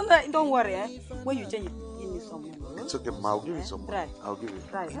 Don't worry. When you change it, give me some money. It's okay, Mama. I'll give you some money. Try. I'll give you.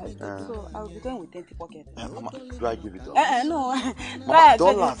 Try. So I'll be going with 20 pockets. Mama, do I give it up? No. Mama,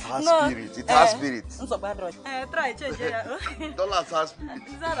 dollars has spirit. It has spirit. Try change it. Dollars has spirit.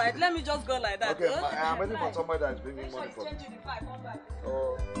 It's alright. Let me just go like that. Okay, I'm waiting for somebody that is bringing money for me.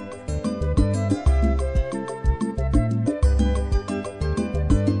 Oh.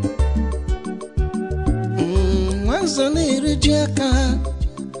 Nwanzo na-ereji aka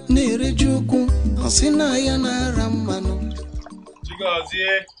na-ereji ụkwụ ọsị na ya na-ara mmanụ.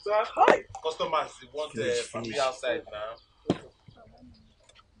 Chigozie, customers want from the outside now.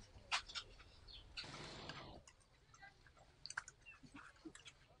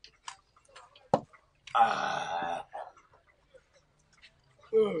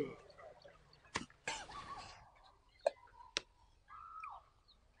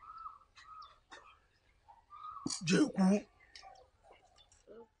 Jeku.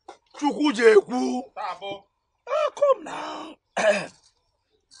 Chuku Jeku. Come now.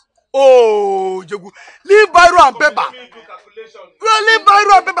 Oh, Jeku. Leave Biro and paper. Well, leave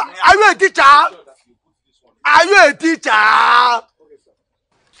Biro and paper. Are you a teacher? Are you a teacher?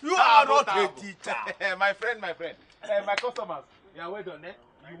 You are not a teacher. My friend. My customers. Yeah, well done, eh?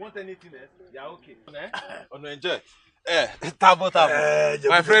 You want anything else? Yeah, okay. Oh, no, enjoy. Tabo.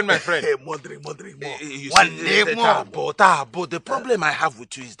 My friend. Modering. Tabo. The problem I have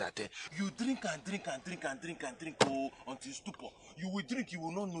with you is that you drink and drink until stupor. You will drink, you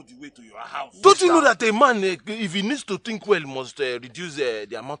will not know the way to your house. Don't you know that a man, if he needs to think well, must reduce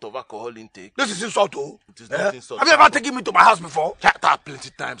the amount of alcohol intake? This is insult, oh. It is not insult. Have you ever taken me to my house before? Shut up plenty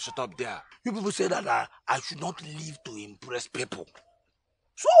times. Shut up there. You people say that I should not live to impress people.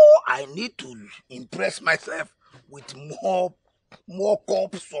 So I need to impress myself with more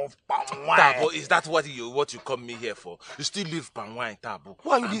cups of palm wine. Tabo, is that what you come me here for? You still leave palm wine, Tabo.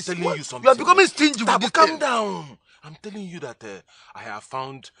 Why are I'm telling you something. You are becoming stingy Tabo, with this. Calm down. I'm telling you that I have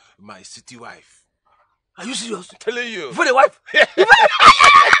found my city wife. Are you serious? I'm telling you. For the wife?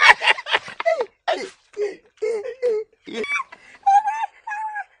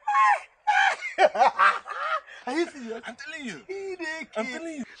 Are you serious? I'm telling you.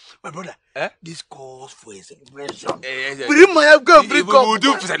 My brother, this calls for a celebration. Bring my go, bring up. We'll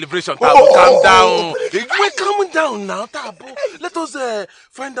do celebration, Tabo. Calm down. We're calming down now, Tabo. Let us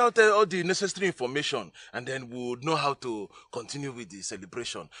find out all the necessary information, and then we'll know how to continue with the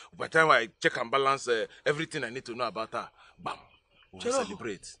celebration. By the time I check and balance everything I need to know about her, bam, we'll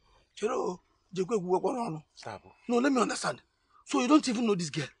celebrate. Chero, Tabo. No, let me understand. So you don't even know this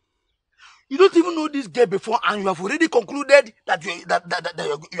girl? You don't even know this girl before, and you have already concluded that you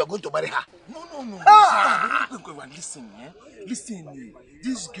are going to marry her. No. Listen,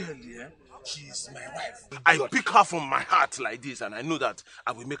 this girl, she is my wife. I pick her from my heart like this, and I know that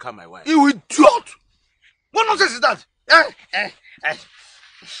I will make her my wife. You idiot! What nonsense is that?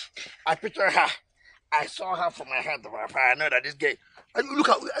 I picture her. I saw her from my heart. I know that this girl. Are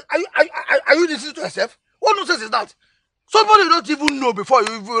you listening to yourself? What nonsense is that? Somebody you don't even know before,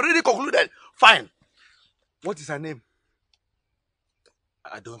 you've already concluded. Fine. What is her name?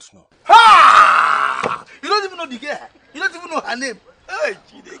 I don't know. Ha! You don't even know the girl. You don't even know her name. Hey,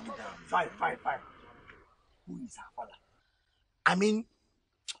 fine. Who is her father? I mean,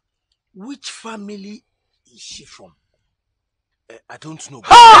 which family is she from? I don't know.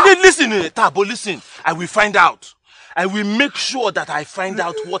 Listen, Tabo, listen. I will find out. I will make sure that I find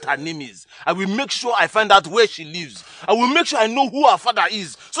out what her name is. I will make sure I find out where she lives. I will make sure I know who her father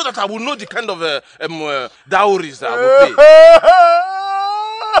is, so that I will know the kind of dowries that I will pay.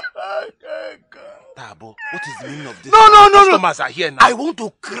 Tabo, what is the meaning of this? No. Customers are here now. I want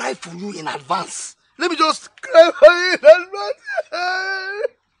to cry for you in advance. Let me just cry for you in advance.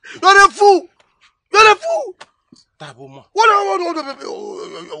 You're a fool. Tabo, moi.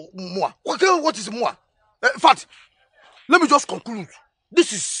 What is moi? In fact, let me just conclude.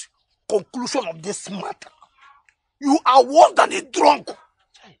 This is conclusion of this matter. You are worse than a drunk.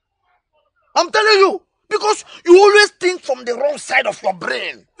 I'm telling you, because you always think from the wrong side of your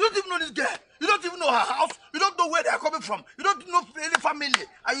brain. You don't even know this girl. You don't even know her house. You don't know where they are coming from. You don't know any family.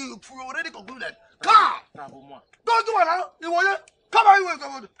 And you already concluded. Come! Don't do it now. Come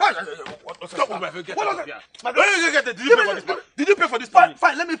on, Stop with my face. Get out of here. Did you pay for this? Fine,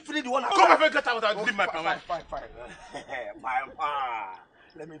 let me finish the one. Come my face, get out. I'll leave my power. Fine.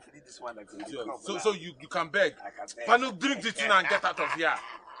 Let me finish this one. So you can beg. I can beg. Fanu, drink this thing and get out of here.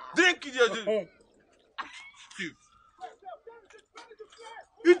 Drink it.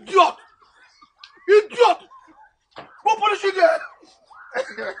 Idiot! What polish you get?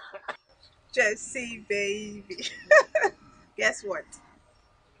 Jessie, baby. Guess what?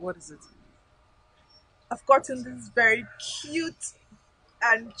 What is it? I've gotten this very cute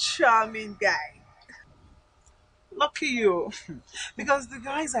and charming guy. Lucky you. Because the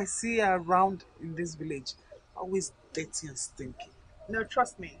guys I see around in this village are always dirty and stinky. No,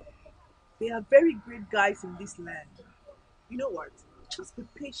 trust me. They are very great guys in this land. You know what? Just be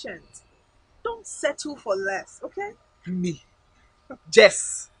patient. Don't settle for less, okay? Me?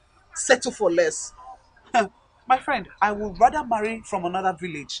 Jess, settle for less. My friend, I would rather marry from another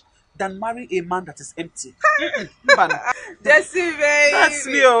village than marry a man that is empty. Jessie, baby. That's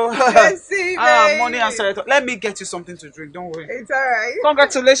me, Jessie, baby. Money and sorrow. Let me get you something to drink. Don't worry. It's alright.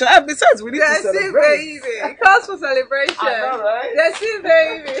 Congratulations. Besides, we need to celebrate. Jessie, baby. Cause for celebration. I know, right? Jessie,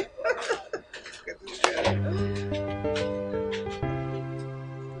 baby.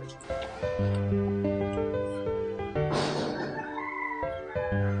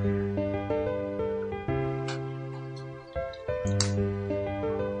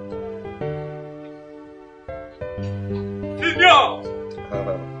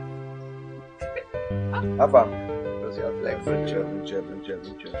 Have fun. Like French.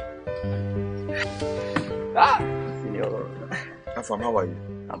 Senior. Afam, how are you?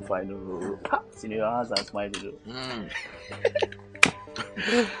 I'm fine. Senior, your hands are smiling.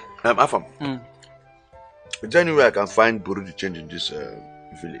 Afam. Is there any way I can find Burundi change in this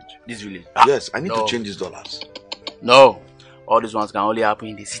village? This village? Yes, I need to change these dollars. No. All these ones can only happen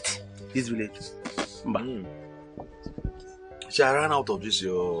in the city. This village. See, I ran out of this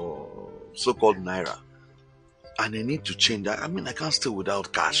your so-called naira. And I need to change that. I mean, I can't stay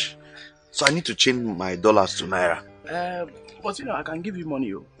without cash. So I need to change my dollars to naira. But you know, I can give you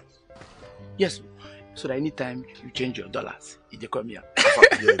money. Yes. So that anytime you change your dollars, you come here.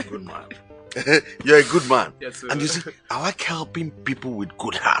 You're a good man. You're a good man. Yes, sir. And you see, I like helping people with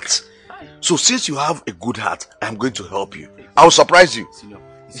good hearts. So since you have a good heart, I'm going to help you. I'll surprise you. You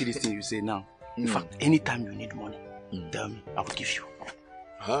see this thing you say now? In fact, anytime you need money, tell me, I will give you.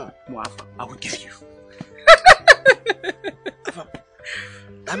 I will give you.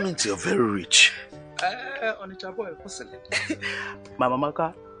 That means you're very rich. My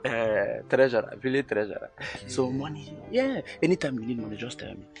mama, treasurer, village treasurer. So money, anytime you need money, just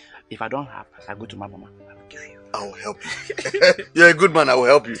tell me. If I don't have, I go to my mama. I will give you. I will help you. You're a good man. I will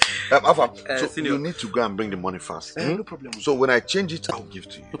help you. So you need to go and bring the money fast. No problem. So when I change it, I'll give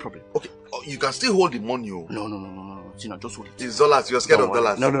to you. No problem. Okay. Oh, you can still hold the money. No. Just hold it. It's dollars. You're scared of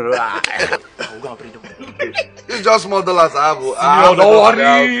dollars. No. It's just small dollars. Don't worry.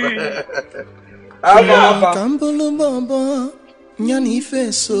 Kambulu baba, nyani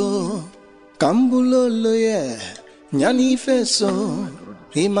feso. Kambulo loye, nyani feso.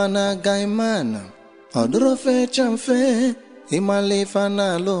 Himana gaimana, odro fe chamfe. Himale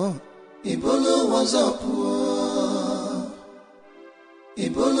fanalo, ibolo was up.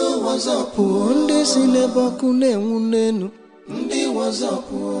 Ibolo was up. Nde sile bakune unenu. Ndi was up.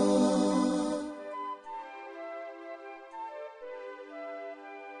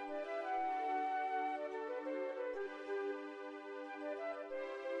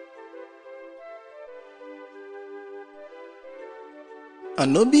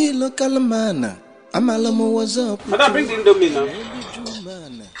 Anobi local man, Amalamo was up. Madam, bring the Indomie now.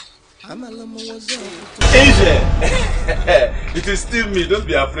 It is still me, don't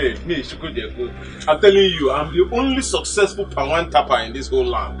be afraid. Me, Shuku. I'm telling you, I'm the only successful Pawan tapper in this whole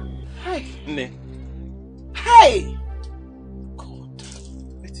land. Hey! Ne. Hey! God,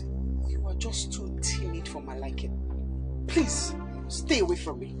 you are just too timid for my liking. Please, stay away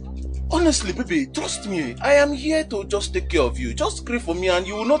from me. Honestly, baby, trust me. I am here to just take care of you. Just pray for me and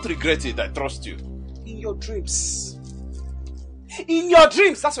you will not regret it. I trust you. In your dreams. In your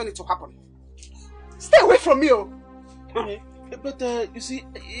dreams, that's when it will happen. Stay away from me, But you see,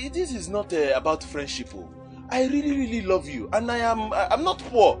 this is not about friendship. I really love you, and I'm not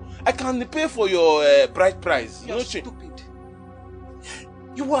poor. I can pay for your bride price. You're stupid.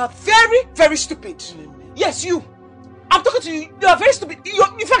 You are very stupid. Yes, you. I'm talking to you. You are very stupid.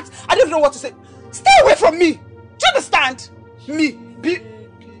 In fact, I don't know what to say. Stay away from me. Do you understand? Me.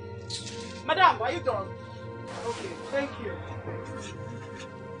 Madam, are you done? Okay, thank you.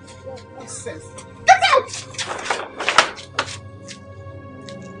 Nonsense. Get out!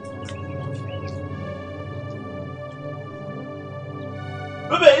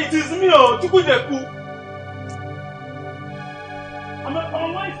 Baby, it is me, Chukwujeku. I'm a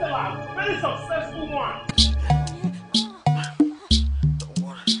wine seller, very successful one.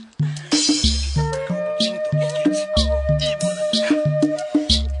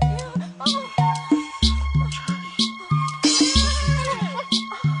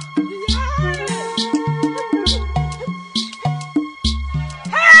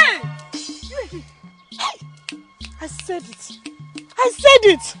 I said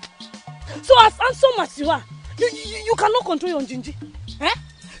it. So as handsome as you are, you cannot control your gingy. Eh?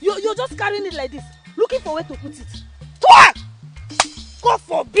 You're just carrying it like this, looking for where to put it. Twa! God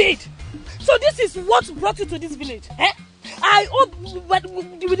forbid. So this is what brought you to this village. Eh? I hope with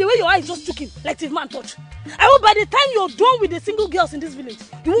the way your eyes just took him, like the man touch. I hope by the time you're done with the single girls in this village,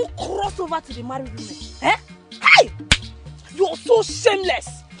 you won't cross over to the married women. Eh? Hey! You're so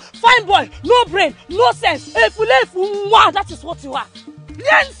shameless. Fine boy, no brain, no sense. That is what you are.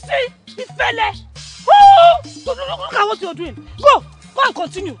 Nancy, Ifele. Look at what you're doing. Go and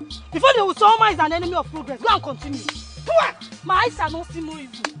continue. Before they will say Oma is an enemy of progress, go and continue. My eyes are not seeing no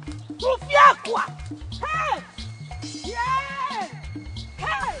evil. Hey! Yeah!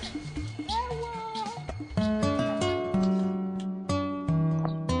 Hey!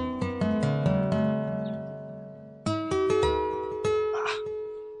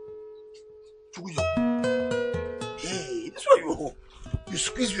 Hey, this one you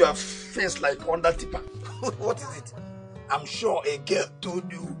squeeze your face like under tipper. What is it? I'm sure a girl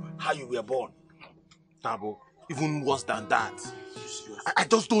told you how you were born. Tabo, even worse than that. I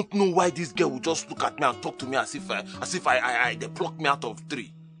just don't know why this girl would just look at me and talk to me as if they plucked me out of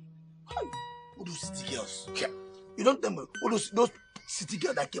tree. All those city girls. Yeah. You don't tell me all those city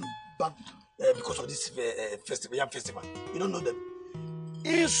girls that came back because of this festival, festival. You don't know them.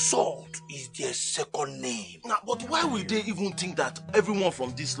 Insult is their second name. Nah, but why would they even think that everyone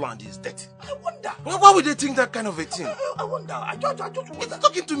from this land is dirty? I wonder. Why would they think that kind of a thing? I wonder. I just wonder. It's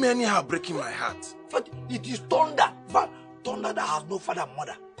talking to me anyhow, breaking my heart. But it is thunder. Thunder that has no father and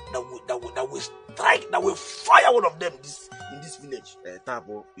mother. That will strike, that will fire one of them in this village.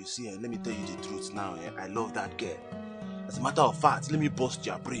 Tabo, you see, let me tell you the truth now. I love that girl. As a matter of fact, let me bust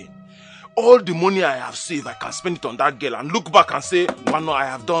your brain. All the money I have saved, I can spend it on that girl and look back and say, well, no, I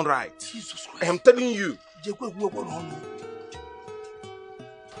have done right. Jesus Christ. I am telling you.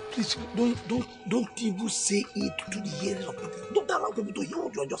 Please, don't even say it to the hearing of people. Don't allow people to hear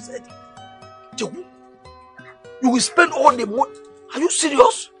what you just said. Jeku, you will spend all the money. Are you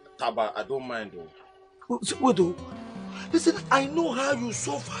serious? Taba, I don't mind though. Wait though. Listen, I know how you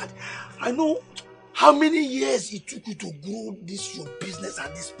suffered. I know how many years it took you to grow this your business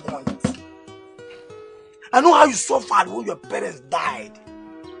at this point. I know how you suffered when your parents died.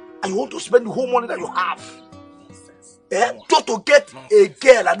 And you want to spend the whole money that you have. Just to get a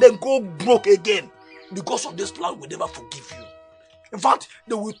girl and then go broke again. Because of this land will never forgive you. In fact,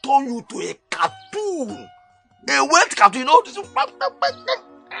 they will turn you to a cartoon. A wet cartoon, you know?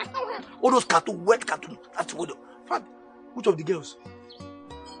 All those cartoon, wet cartoon. That's what. In fact, which of the girls?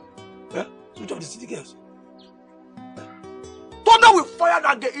 Which of the city girls? Thunder will fire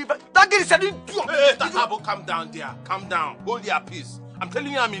that girl. That girl is an idiot. Hey, Tabo, calm down there. Calm down. Hold your peace. I'm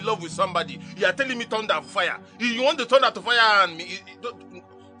telling you I'm in love with somebody. You are telling me thunder will fire. You want the thunder to fire on me?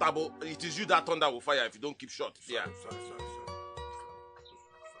 Tabo, it is you that thunder will fire if you don't keep short. Yeah. Sorry.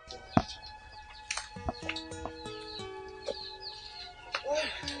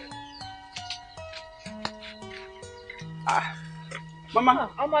 Mama,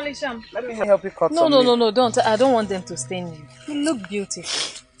 let me help you cut some No, don't. I don't want them to stain you. You look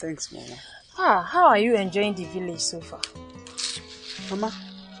beautiful. Thanks, Mama. How are you enjoying the village so far? Mama,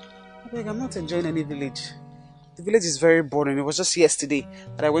 I'm not enjoying any village. The village is very boring. It was just yesterday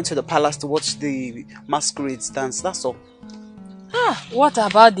that I went to the palace to watch the masquerades dance. That's all. What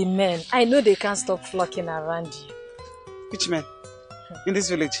about the men? I know they can't stop flocking around you. Which men? In this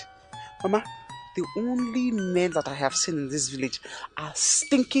village? Mama, the only men that I have seen in this village are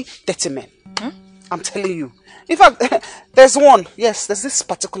stinky, dirty men. I'm telling you. In fact, there's one. Yes, there's this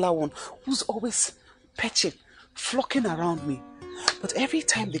particular one who's always petching, flocking around me. But every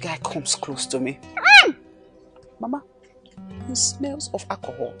time the guy comes close to me, Mama, he smells of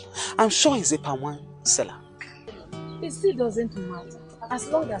alcohol. I'm sure he's a palm wine seller. It still doesn't matter, as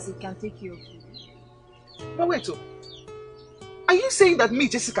long as he can take you. But wait, are you saying that me,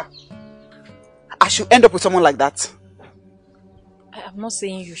 Jessica, I should end up with someone like that? I am not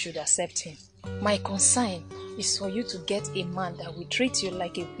saying you should accept him. My concern is for you to get a man that will treat you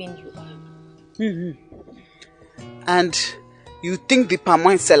like a queen you are. And you think the palm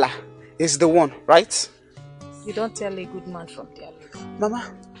wine seller is the one, right? You don't tell a good man from their leaf.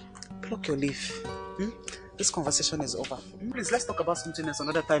 Mama, pluck your leaf. This conversation is over. Please, let's talk about something else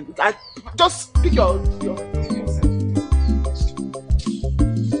another time. Just pick your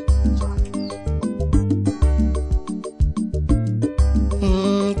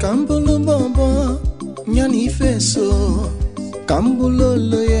Kambulo bobo, nyani feso. Kambulo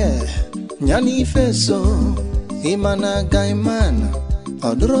loye, nyani feso. Imana gaimana,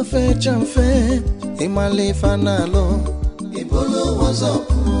 odro fe chamfe. Imale fanalo, Ibolo was up.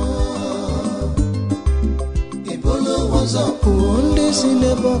 Ibolo was up. Unde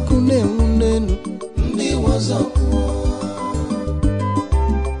sile bakune unenu, Ndi was up.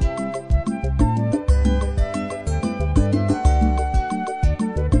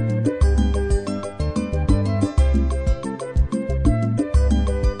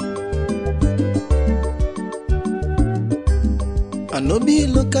 Anobi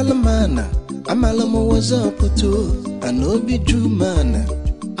local mana, Amalamu was up to Anobi Jew mana,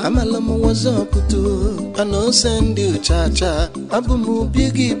 Amalamu was up to Ano send you Chacha, Abumu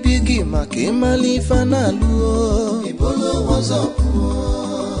biggie, Makimali fanalu. Ibolo was up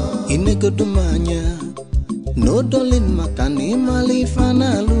Inegodumanya, no dolin makani mali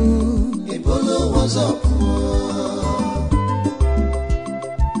fanalu. Ibolo was up.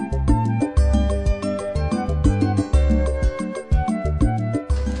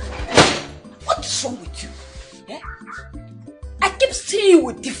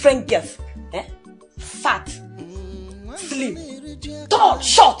 With different girls, fat, slim, tall,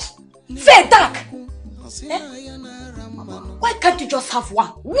 short, fair, dark. Why can't you just have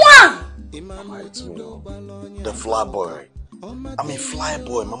one? Mama, it's me, the fly boy. I'm a fly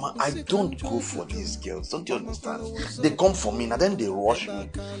boy, Mama. I don't go for these girls. Don't you understand? They come for me and then they rush me.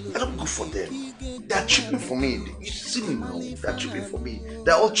 I don't go for them. They're cheaping for me. You see me now. They're cheaping for me.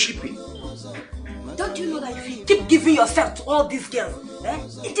 They're all cheaping. Don't you know that if you keep giving yourself to all these girls,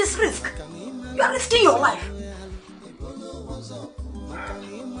 it is risk. You are risking your life.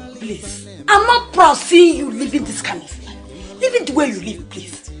 Please, I'm not proud seeing you living this kind of life. Live it the way you live,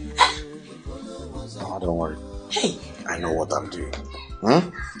 please. No, don't worry. Hey, I know what I'm doing.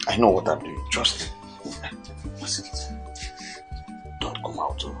 I know what I'm doing. Trust me. Listen, don't come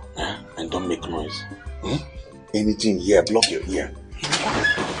out, and don't make noise. Anything here, block your ear.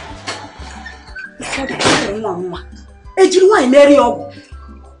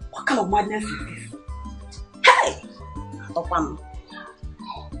 What kind of madness is this? Hey!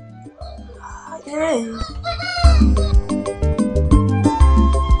 Hey!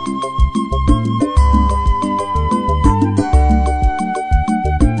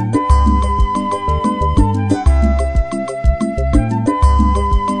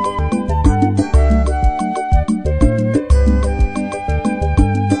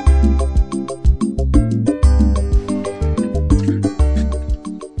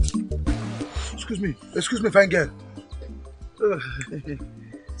 Excuse me, fine girl.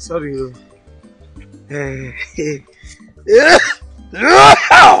 Sorry.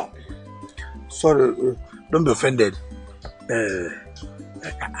 Sorry, don't be offended.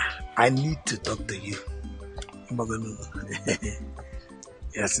 I need to talk to you.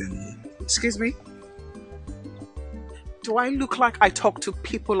 Yes. Excuse me? Do I look like I talk to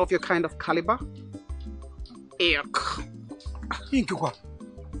people of your kind of caliber? Yuck.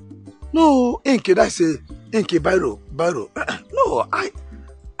 No, Inke, that's a Inke Biro. No, I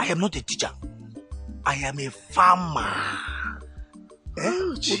am not a teacher. I am a farmer.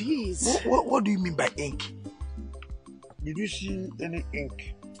 Oh, jeez. What do you mean by ink? Did you see any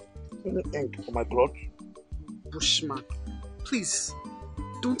ink? Any ink on my cloth? Bushman, please,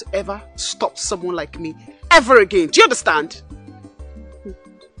 don't ever stop someone like me ever again. Do you understand?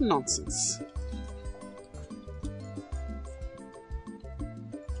 Nonsense.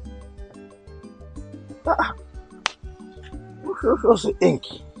 What's the ink?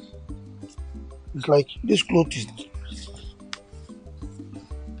 It's like this cloth is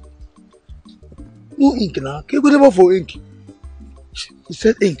no ink now. Can't go never for ink. He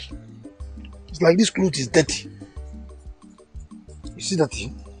said ink. It's like this cloth is dirty. You see that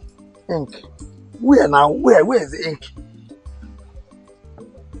thing? Ink. Where now? Where is the ink?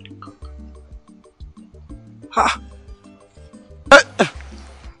 Ha!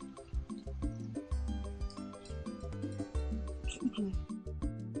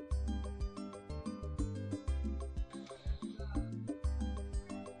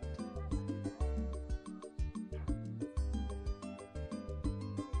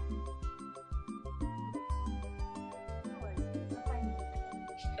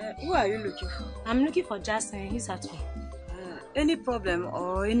 Who are you looking for? I'm looking for Justin. He's at home. Any problem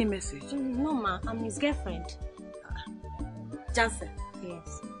or any message? No, ma. I'm his girlfriend. Jansen.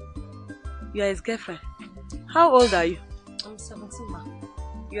 Yes. You are his girlfriend. How old are you? I'm 17, ma.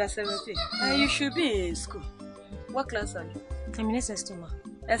 You are 17. You should be in school. What class are you? I'm in SS2, ma.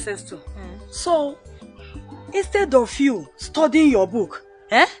 SS2. So, instead of you studying your book,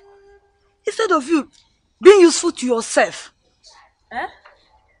 instead of you being useful to yourself,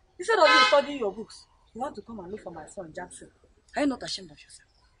 instead of you studying your books, you want to come and look for my son Jackson. Are you not ashamed of yourself?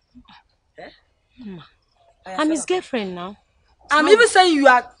 Ma, I'm his girlfriend now. I'm even saying you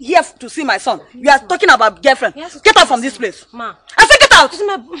are here to see my son. You are talking about girlfriend. Get out from this place. Ma. I said get out! Get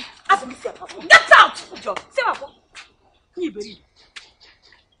out! Say my phone.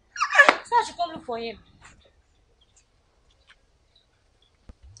 So I should come look for him.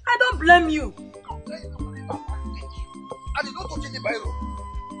 I don't blame you. And you don't touch any Bible.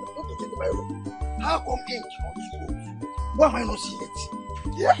 Don't touch any Bible. How come ink on this book? Why am I not seeing it?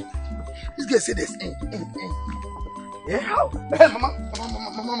 Yeah? This guy said there's ink. Yeah, how? Hey,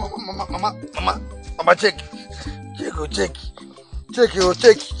 Mama, check. Check. Check.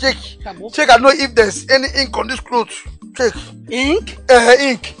 Check, I know if there's any ink on this clothes. Check. Ink?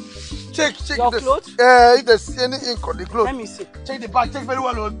 Ink. Check. Your clothes? If there's any ink on the clothes. Let me see. Check the back, check very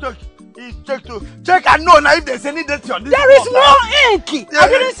well. Check too. Check, I know now if there's any dent on this. There is no ink. Yeah. I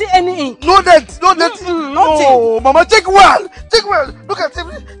didn't see any ink. No dent. Nothing. Oh, Mama, check well. Look at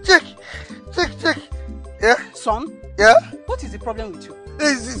it. Check. Yeah? Son? Yeah? What is the problem with you?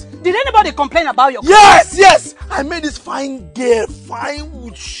 This. Did anybody complain about your Yes! I made this fine girl, fine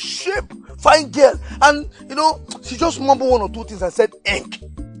with shape, fine girl. And, she just mumbled one or two things and said ink.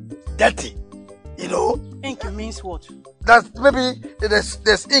 Dirty. Ink means what? That maybe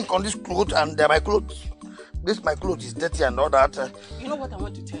there's ink on this clothes and my clothes. My clothes is dirty and all that. You know what I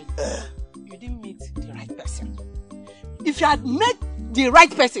want to tell you? You didn't meet the right person. If you had met the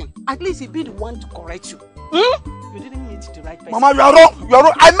right person, at least he'd be the one to correct you. You didn't meet the right person. Mama, you are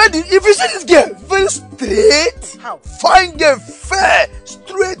wrong. I made it. If you see this girl, very straight. How? Fine girl, fair,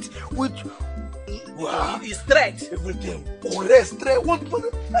 straight, with... Wow. It's straight. Everything. Correct, straight.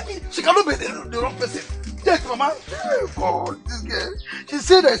 She cannot be the wrong person. Yes, Mama. Oh, God, this girl. She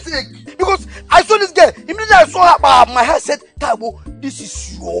said I sick. Because I saw this girl. Immediately I saw her, my head said, Taiwo, this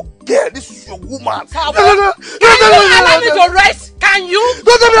is your girl. This is your woman. Taiwo, can you allow me to rest? Can you?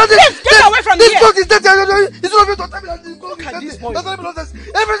 Don't tell me that. Please, get away from here. This clothes is dirty. It's not me to tell me that. Look at this boy. Don't tell me nonsense.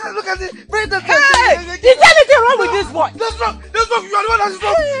 Everything, look at it. Very dirty. Hey! Is there anything wrong with this boy? That's wrong. You are the one that's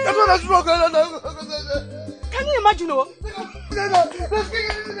wrong. That's the one that's wrong. Can you imagine?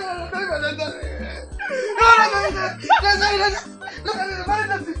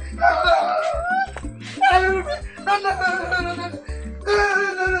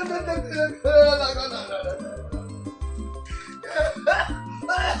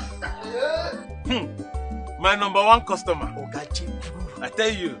 My number one customer. I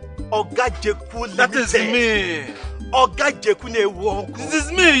tell you. That is me. This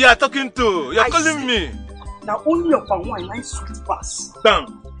is me you are talking to. You are calling me. Now only your palm wine nice sweet pass. Damn.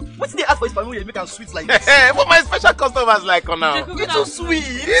 What's the ask for his palm wine you make them sweet like this? What my special customers like now? It's so sweet.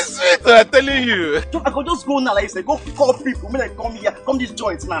 It's sweet, I'm telling you. I could just go now like say, go call people, me like come here, come this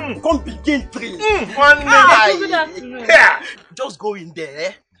joint now, come begin train. Just go in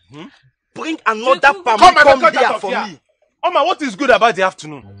there, bring another palm come here for me. Oma, what is good about the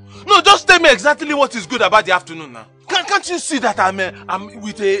afternoon? No, just tell me exactly what is good about the afternoon now. Can't you see that I'm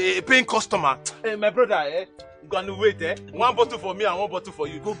with a paying customer? My brother, you gonna wait, one bottle for me and one bottle for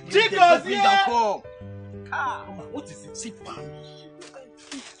you. Go bring them, come. What is it? See, palm.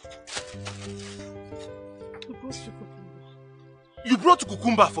 You brought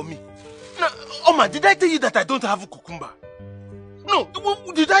cucumber for me. Now, Oma, did I tell you that I don't have a cucumber? No,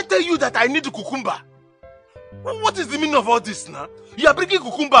 did I tell you that I need a cucumber? What is the meaning of all this now? You are bringing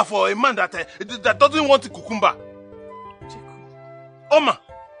cucumber for a man that doesn't want a cucumber. Oma!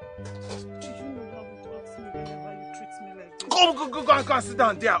 Do you know how it hurts me whenever you treat me like this? Go and sit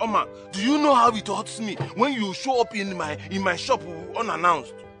down there, Oma. Do you know how it hurts me when you show up in my shop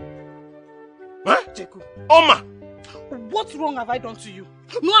unannounced? Huh? Jacob. Oma! What wrong have I done to you?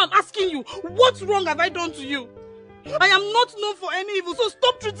 No, I'm asking you. What wrong have I done to you? I am not known for any evil, so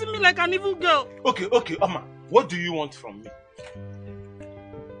stop treating me like an evil girl. Okay, Oma. What do you want from me?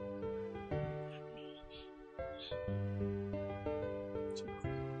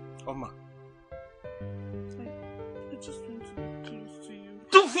 Oma. I just want to be close to you.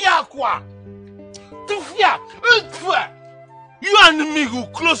 Tufia quoi? Tufia! You and me go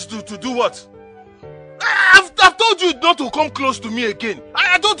close to do what? I've told you not to come close to me again.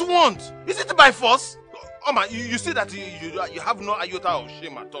 I don't want. Is it by force? Oma, you see that you have no iota of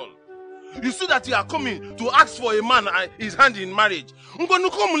shame at all. You see that you are coming to ask for a man his hand in marriage. I'm going to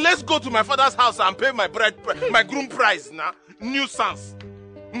come, let's go to my father's house and pay my groom price now. Nuisance.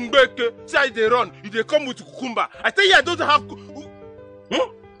 Mbeke, see how they run. If they come with cucumber. I tell you, I don't have...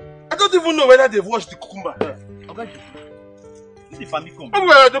 I don't even know whether they've washed the cucumber. Okay. This is family come. I'm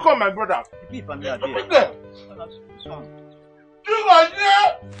going to call my brother.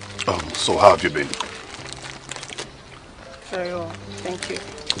 So how have you been? Very well, thank you.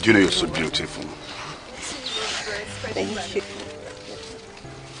 Do you know you're so beautiful? Thank you.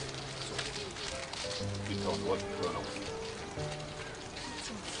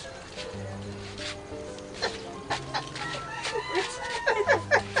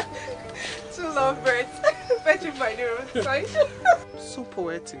 Two lovebirds fetching by the roadside. So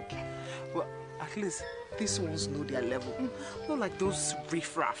poetic. Well, at least these ones know their level. Not like those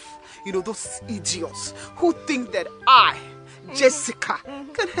riffraff, those idiots who think that I, Jessica,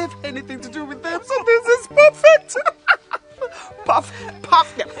 can have anything to do with them. So this is perfect.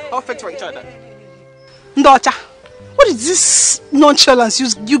 Perfect for each other. Ndocha, what is this nonchalance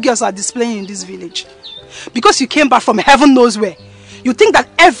you girls are displaying in this village? Because you came back from heaven knows where, you think that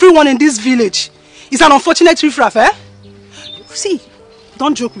everyone in this village is an unfortunate riffraff, eh? See,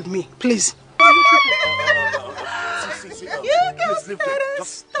 don't joke with me, please. No.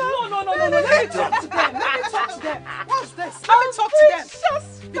 Let me talk to them. What's this? Let me talk to them.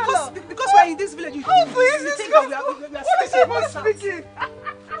 Because we're in this village, you think that we are speaking.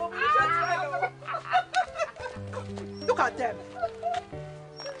 Look at them.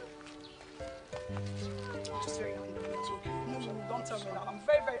 Just very angry. No, don't tell me that. I'm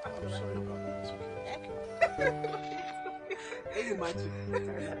very, very angry. Can you imagine?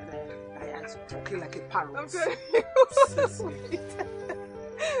 I am talking like a parrot. I'm very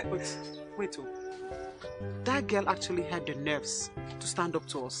Wait, that girl actually had the nerves to stand up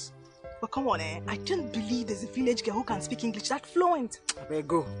to us. But come on, I don't believe there's a village girl who can speak English that fluent. I better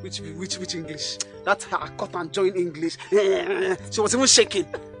go. Which English? That's her cut and join English. She was even shaking.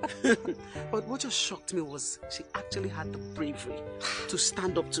 But what just shocked me was she actually had the bravery to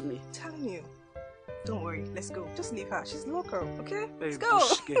stand up to me. I'm telling you. Don't worry, let's go. Just leave her. She's local, okay? Hey, let's go.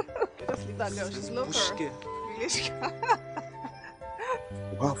 Just leave that girl. She's local. Village girl.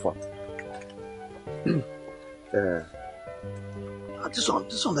 How far? This one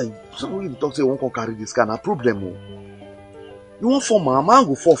that somebody talk say won't come carry this kind of problem. You want for man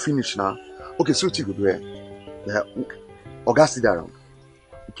go for finish now. Okay, so what you go do here? August sit around.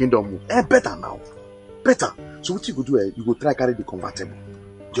 Kingdom move. Better now. Better. So what you go do here? You go try carry the convertible.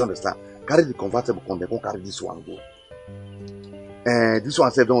 Do you understand? Carry the convertible, come carry this one go. This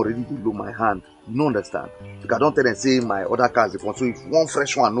one said don't already below my hand. You don't understand? Because I don't tell them say my other cars if so if one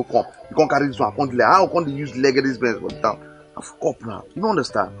fresh one no come, you can't carry this one. How can they use leg of this place for down? I forgot now. You don't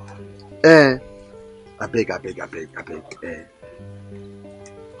understand? I beg.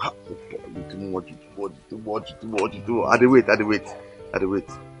 Too much. I wait.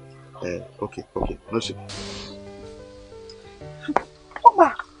 Okay. No shit.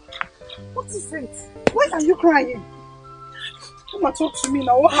 Oma, what is it? Why are you crying? Oma, talk to me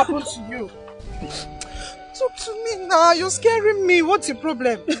now. What happened to you? Talk to me now. You're scaring me. What's your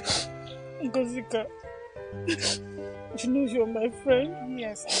problem? Ngozika, you know you're my friend.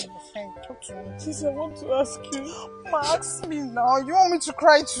 Yes, I'm your friend. Talk to me. Please, I want to ask you. Oma, ask me now. You want me to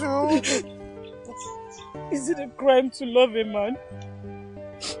cry too? Is it a crime to love a man?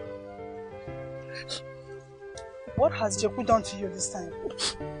 What has Jeku done to you this time?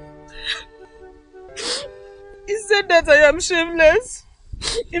 He said that I am shameless.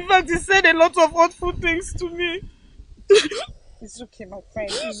 In fact, he said a lot of hurtful things to me. It's okay, my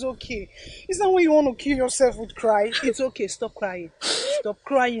friend. It's okay. Is that when you want to kill yourself with cry? It's okay. Stop crying. Stop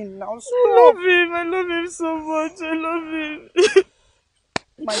crying now. Stop. I love him. I love him so much. I love him.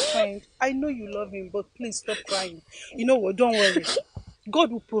 My friend, I know you love him, but please stop crying. You know what? Don't worry.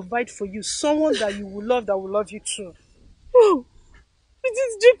 God will provide for you someone that you will love that will love you too. Oh, it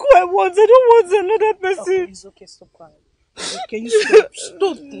is Jeku I want. I don't want another person. Okay, it's okay. Stop crying. Can you stop?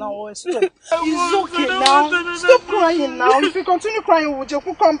 Stop now. Stop. It's okay now. Stop crying now. If you continue crying, will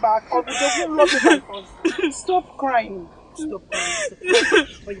Jeku come back or will Jeku love you back? Stop crying. Stop crying.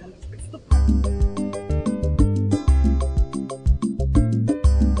 Oh, yeah, stop crying.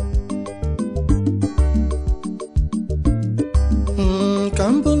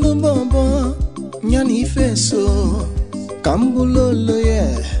 Kambulu bobo nyani feso kambulo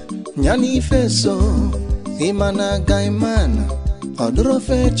loye nyani feso imana gaimana odro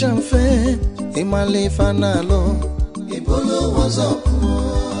fe chamfe imale fanalo ibolo was up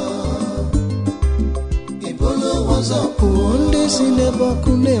wazọpụ ndị si n'ebe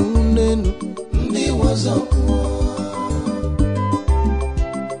ọkụ na-enwu n'elu ndị wazọpụ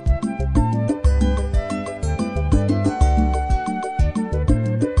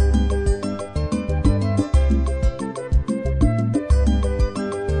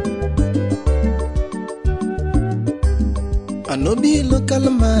I no be local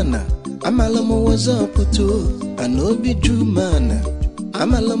man, I'm a lamo was up to. I no be Jew man,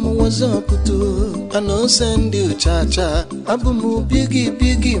 I'm a lamo was up to. I no send you Chacha, Abumu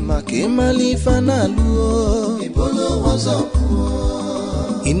biggie, Maki Mali Fanalu. Ebele was up.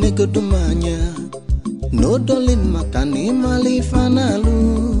 Inego dumanya, no dolin Makani Mali Fanalu.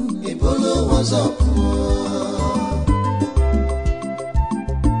 Ebele was up.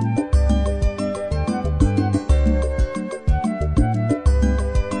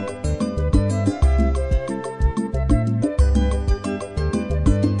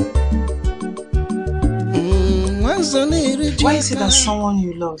 Why is it that someone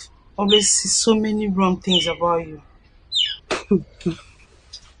you love always sees so many wrong things about you?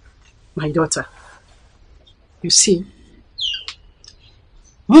 My daughter, you see,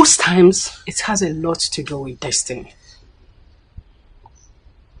 most times it has a lot to do with destiny.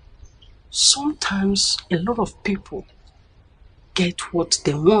 Sometimes a lot of people get what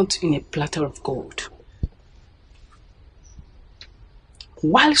they want in a platter of gold,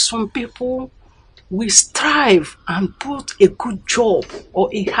 while some people we strive and put a good job or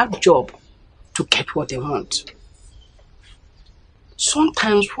a hard job to get what they want.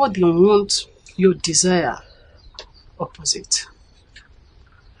 Sometimes what they want, you desire opposite.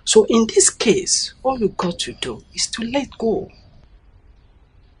 So in this case, all you got to do is to let go.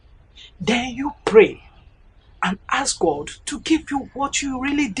 Then you pray and ask God to give you what you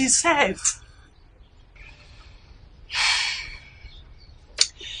really deserve.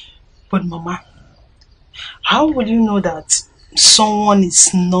 But Mama, how will you know that someone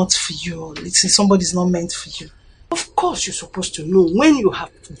is not for you? Somebody is not meant for you? Of course you're supposed to know when you have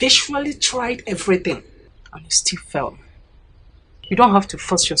visually tried everything and you still fail. You don't have to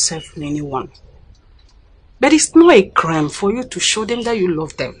force yourself on anyone. But it's not a crime for you to show them that you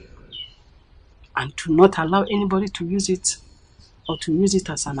love them and to not allow anybody to use it or to use it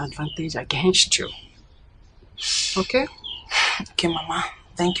as an advantage against you. Okay? Okay, Mama.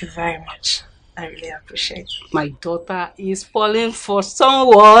 Thank you very much. I really appreciate it. My daughter is falling for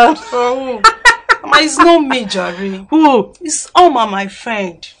someone. Oh, Mama, it's not me, Jerry. Who? It's Oma, my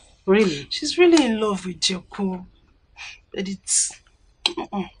friend. Really? She's really in love with Jeku. But it's...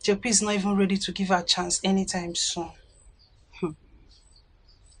 Jeku is not even ready to give her a chance anytime soon. Do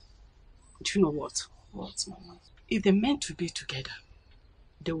you know what? What, Mama? If they're meant to be together,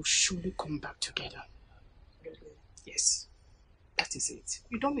 they will surely come back together. Really? Yes. That is it.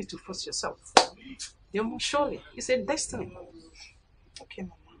 You don't need to force yourself. They must surely. It's a destiny. Okay,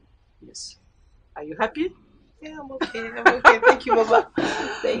 Mama. Yes. Are you happy? Yeah, I'm okay. I'm okay. Thank you, Mama.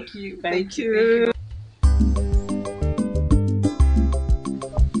 Thank you. Thank you.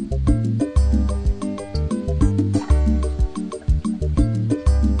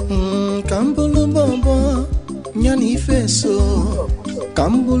 Kambulu bobo, nyani feso.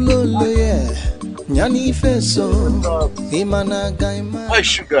 Kambulu leye. Nyani feso, imana gaima. Hi,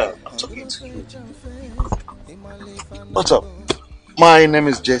 Sugar. I'm talking to you. What's up? My name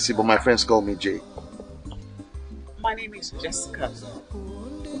is Jesse, but my friends call me Jay. My name is Jessica.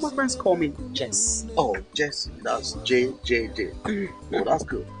 My friends call me Jess. Oh, Jesse. That's J. Oh, that's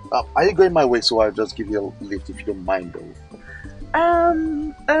good. Are you going my way? So I'll just give you a lift if you don't mind, though.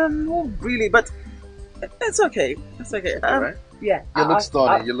 Not really, but it's okay. It's okay. Right? Yeah. You look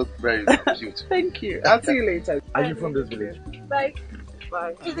stunning. You look very cute. Thank you. I'll see you later. Are you from this village? Bye.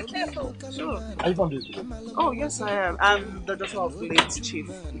 Bye. Be careful. Sure. Are you from this village? Oh, yes, I am. I'm the daughter of late Chief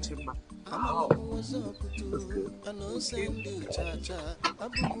Ichimba. Oh, that's good.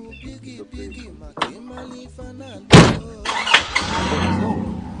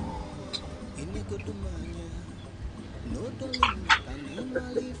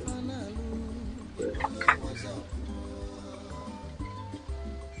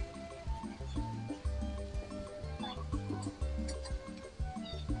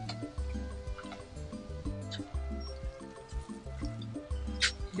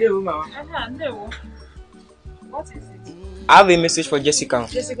 What is it? I have a message for Jessica.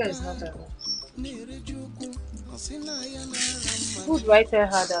 Jessica is not at home. Who do I tell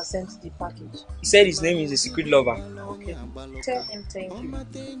her that sent the package? He said his name is a secret lover. Okay. Tell him thank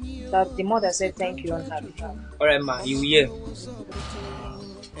you. That the mother said thank you on her behalf. Alright, ma, you will hear.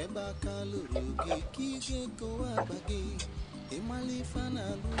 So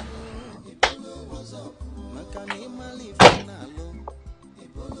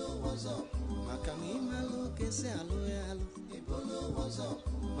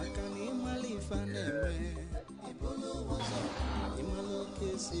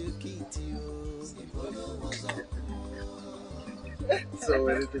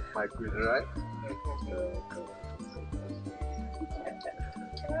anything my queen, right?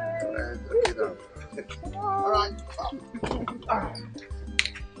 Alright.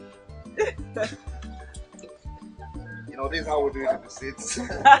 You know, this is how we do it in the States.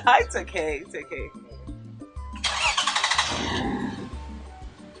 It's okay, it's okay.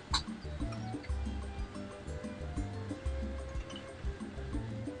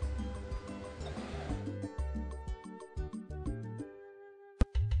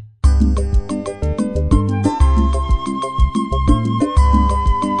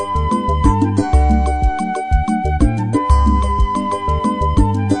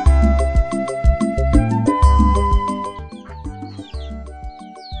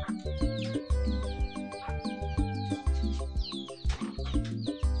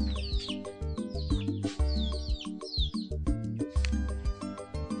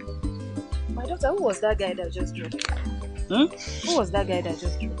 Who was that guy that just dropped? Who was that guy that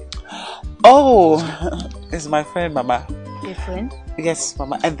just dropped? Oh, it's my friend, Mama. Your friend? Yes,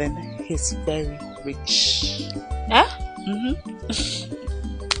 Mama. And then he's very rich. Huh?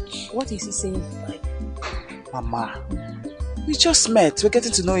 What is he saying? Mama, we just met. We're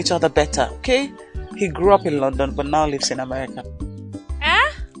getting to know each other better, okay? He grew up in London, but now lives in America.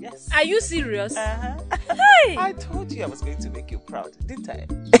 Huh? Yes. Are you serious? Hey! I told you I was going to make you proud, didn't I?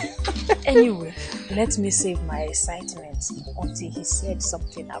 Anyway, let me save my excitement until he said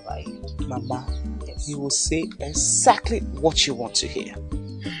something about you. Mama, yes. He will say exactly what you want to hear.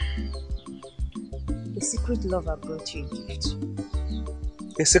 The secret lover brought you a gift.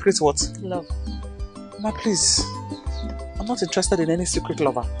 A secret what? Love. Mama, please. I'm not interested in any secret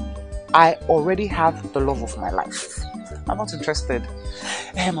lover. I already have the love of my life. I'm not interested.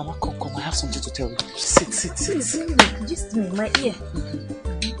 Hey, Mama, come. I have something to tell you. Sit. Just me, my ear.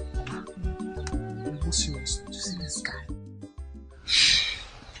 I'm serious. You see this guy?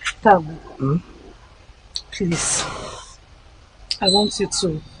 Tabu, please. I want you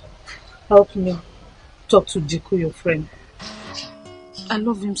to help me talk to Jiku, your friend. I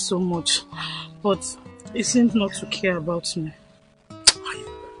love him so much, but he seems not to care about me.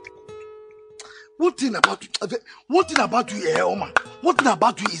 One thing about you, Oma. One thing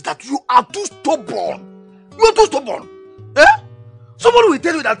about you is that you are too stubborn. You are too stubborn. Eh? Somebody will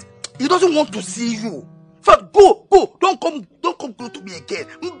tell you that he doesn't want to see you. In fact, go. Don't come close to me again.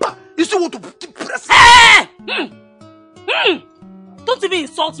 You still want to keep pressing. Don't even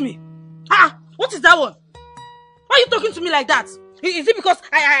insult me. What is that one? Why are you talking to me like that? Is it because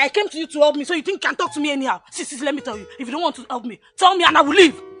I came to you to help me, so you think you can talk to me anyhow? Sis, let me tell you. If you don't want to help me, tell me and I will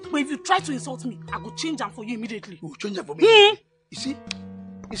leave. But if you try to insult me, I will change them for you immediately. You will change them for me? You see?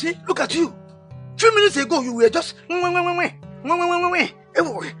 Look at you. 3 minutes ago, you were just everywhere.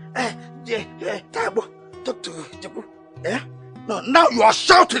 Talk to Jabu. No, now you are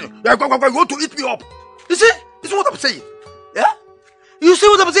shouting. You want to eat me up. You see? This is what I'm saying. Yeah? You see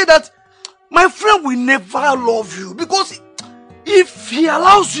what I'm saying? That my friend will never love you because if he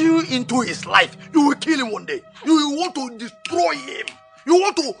allows you into his life, you will kill him one day. You will want to destroy him. You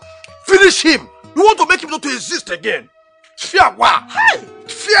want to finish him. You want to make him not to exist again. Fiagwa. Hey!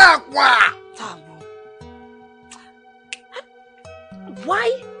 Fiagwa.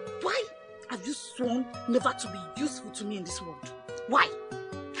 Why have you sworn never to be useful to me in this world? Why?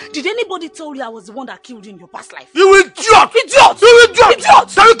 Did anybody tell you I was the one that killed you in your past life? You idiot! Idiot! You idiot!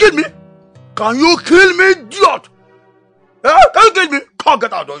 Idiot! Can you kill me? Can you kill me, idiot? Can you kill me? Can't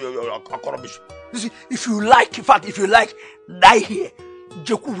get out of your rubbish. You see, if you like, die here,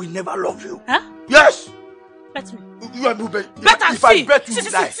 Jeku will never love you. Huh? Yes! Bet me. You are better. If I bet you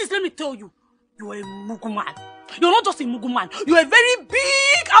die. Sis, let me tell you. You are a Mugu man. You're not just a Mugu man. You're a very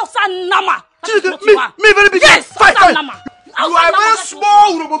big outside Nama. Me very big? Yes, fight. Nama. You are a very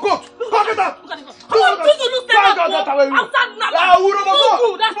small Urobogoat. Come get out. Outside Nama.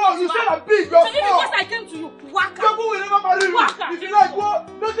 Urobogoat. You said I'm big. You're small. Because I came to you. Waka. Jeku will never marry you. If you like, go.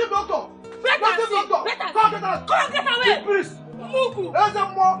 Nothing doctor. Come get out. Come get away. Please. Mugu. There's a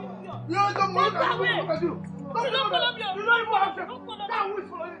more. You're the more. Get away. Look at you. You don't follow me. You don't even have to. Don't follow me. Now who is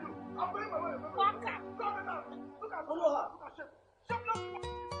following you? I'm going my way. Waka.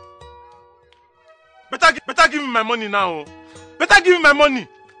 Better give me my money now. Better give me my money.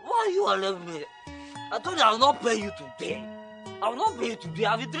 Why are you allowing me? I told you I will not pay you today. I will not pay you today.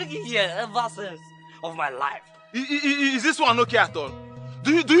 I've been drinking here ever since of my life. Is this one okay at all?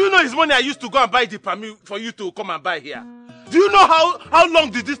 Do you know his money I used to go and buy the permit for you to come and buy here? Do you know how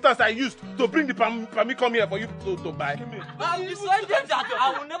long the distance I used to bring the permit come here for you to buy? I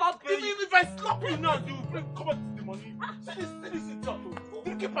will never pay you. If I slap you now, you will come out the money. Say this is just.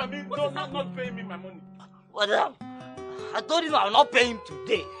 You keep permit not paying me my money. Madam, I told you I will not pay him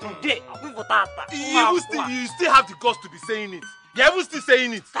today. Today, I'll pay for that. You still have the guts to be saying it. You're even still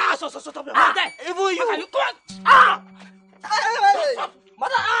saying it. Shut up. Even you. Come on.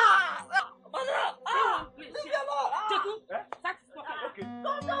 Mother, leave me alone. Okay.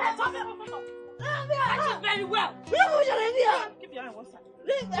 That's it very well. Keep your hand one side.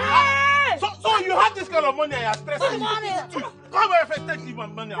 So you have this kind of money and you're stressing me. Come here, take the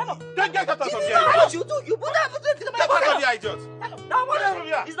money. Get out of here. What you do? You put that in my Get out of here, idiot. That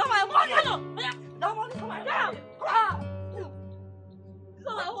money. It's not my money. That money is my dad. It's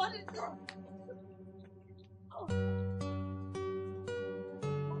not my money.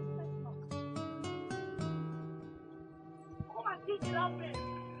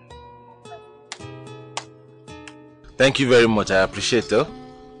 Thank you very much. I appreciate it.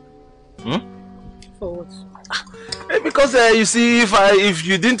 For what? Because you see, if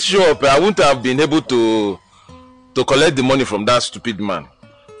you didn't show up, I wouldn't have been able to collect the money from that stupid man.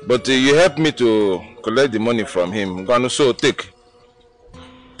 But you helped me to collect the money from him. So take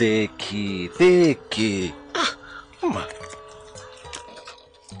it. Come on.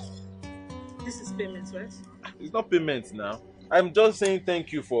 This is payment, right? It's not payment now. I'm just saying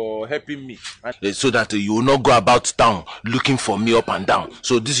thank you for helping me. So that you will not go about town looking for me up and down.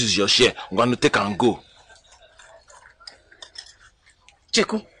 So this is your share. I'm going to take and go.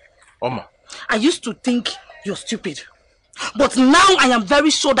 Cheku. Oma. I used to think you're stupid. But now I am very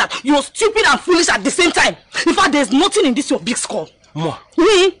sure that you're stupid and foolish at the same time. In fact, there's nothing in this your big skull. Ma.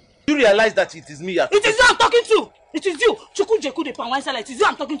 Me? You realize that it is me you're It is you I'm talking to. It is you. Chuku Jeku de Panwaisala. It is you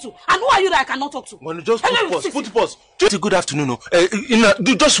I'm talking to. And who are you that I cannot talk to? Well, just put pause. Good afternoon. No.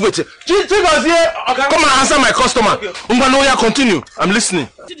 Just wait. Take us here. Okay. Come and answer my customer. Okay. Continue. I'm listening.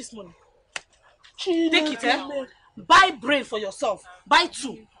 See this money. Take it, Buy brain for yourself. Buy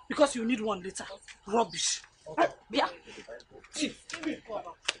 2. Because you need 1 later. Rubbish. Yeah.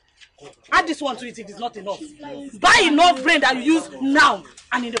 Add this one to it if it's not enough. Buy enough brain that you use now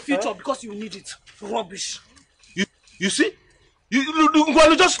and in the future because you need it. Rubbish. You see?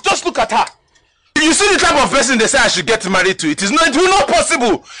 Just look at her. You see the type of person they say I should get married to. It will not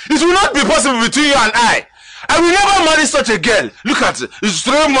possible. It will not be possible between you and I. I will never marry such a girl. Look at it. It's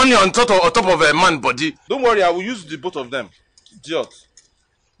throwing money on top of a man's body. Don't worry, I will use the both of them. Idiot.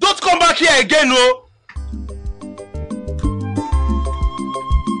 Don't come back here again, no.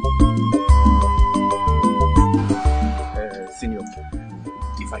 Senior,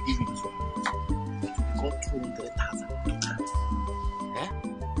 if I give you this one, it will become 200,000.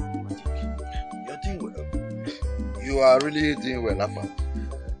 You're doing well. You are really doing well, Afa.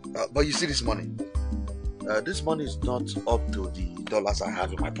 But you see this money? This money is not up to the dollars I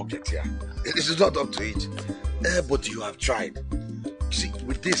have in my pocket here. It is not up to it. But you have tried. You see,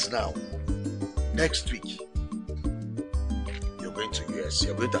 with this now, next week, you're going to US,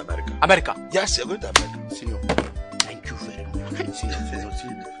 you're going to America. America? Yes, you're going to America. Senior, thank you very much.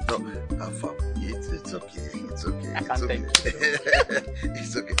 Senior. No, Afa, it's okay. It's okay. I can't thank you.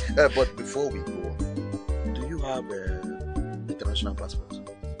 It's okay. But before we go, do you have an international passport?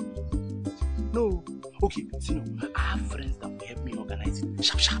 No. Okay, Sino, I have friends that will help me organize it.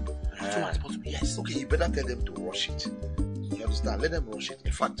 Sharp. As soon as possible, yes. Okay, you better tell them to rush it. You understand? Let them rush it.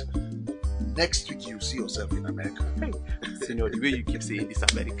 In fact, next week you see yourself in America. Hey, Sino, the way you keep saying this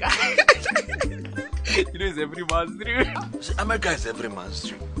America. You know it's every man's dream. See, America is every man's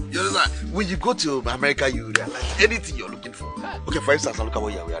dream. You understand? When you go to America, you realize anything you're looking for. Okay, for instance, look at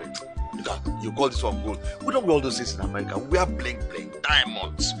what you're wearing. Look at, you call this one gold. We don't wear all those things in America. We are bling,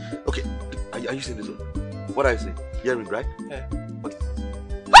 diamonds. Okay, are you saying this one? What are you saying? Hearing, right? Yeah. What?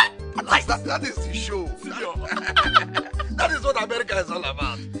 That is the show. That is what America is all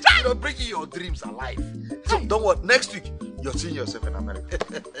about. You know, bringing your dreams alive. So don't worry. Next week, you're seeing yourself in America.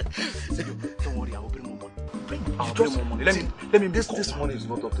 Don't worry, I will bring more money. I'll bring more money. Let me. This money is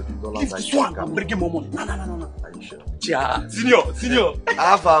not up to the dollars. Leave this one. I'm bringing more money. No. Are you sure? Yeah. Senior.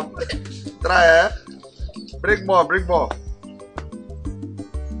 Try, Bring more.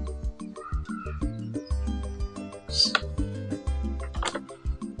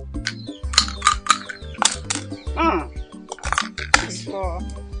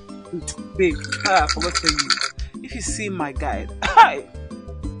 Babe, I forgot to tell you. If you see my guide,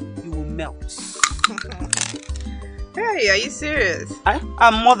 you will melt. Hey, are you serious?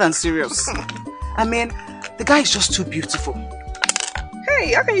 I'm more than serious. I mean, The guy is just too beautiful.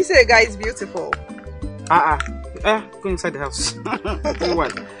 Hey, how can you say a guy is beautiful? Go inside the house.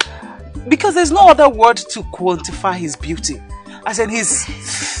 Why? Because there's no other word to quantify his beauty. As in his...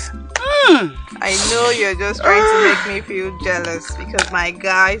 I know you're just trying to make me feel jealous because my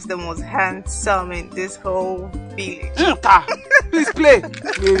guy is the most handsome in this whole village. Please play.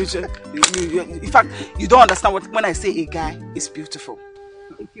 In fact, you don't understand when I say a guy is beautiful.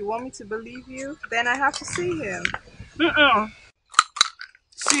 If you want me to believe you, then I have to see him.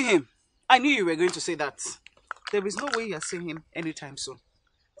 See him? I knew you were going to say that. There is no way you're seeing him anytime soon.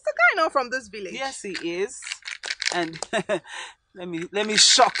 It's a guy not from this village. Yes, he is. And let me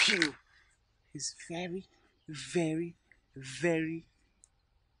shock you. He's very, very, very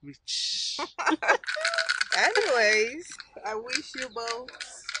rich. Anyways, I wish you both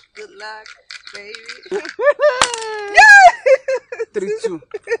good luck, baby. 3-2.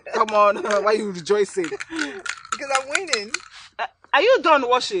 Come on, why are you rejoicing? Because I'm winning. Are you done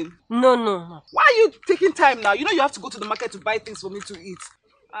washing? No. Why are you taking time now? You know you have to go to the market to buy things for me to eat.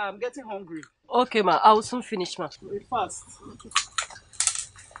 I'm getting hungry. Okay, ma. I will soon finish, ma. Wait fast.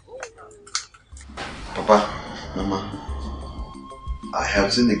 Papa, Mama, I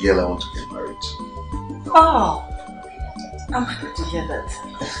have seen the girl I want to get married to. Oh, I'm happy to hear that.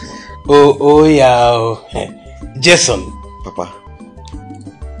 Oh yeah. Jason. Papa.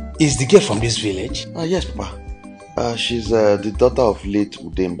 Is the girl from this village? Yes, Papa. She's the daughter of late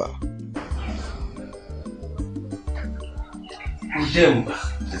Udemba. Udemba?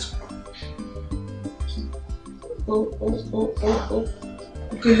 Yes, Papa.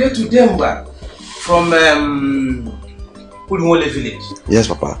 Okay, late Udemba. From Udemole village? Yes,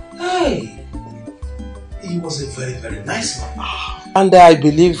 Papa. Hey! He was a very, very nice man. And I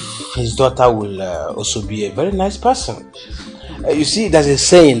believe his daughter will also be a very nice person. You see, there's a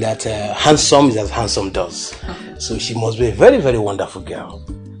saying that handsome is as handsome does. So she must be a very, very wonderful girl.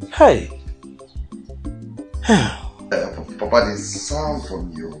 Hey! Papa, the sound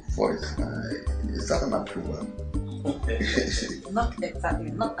from your voice, is that an approval? Not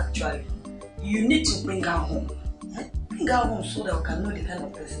exactly, not actually. You need to bring her home. Bring her home so that we can know the kind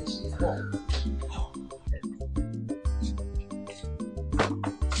of person she is.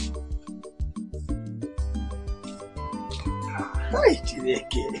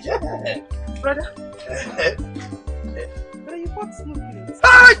 Brother, you bought smoking.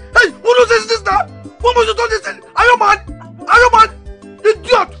 Hey! Who knows this now? Who must you do this? Are you mad?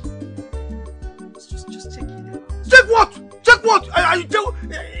 Idiot! Just check it. Check what? Check what? Are you check?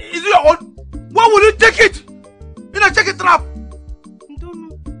 Is it your own? Why would you take it? You know, check it trap. I don't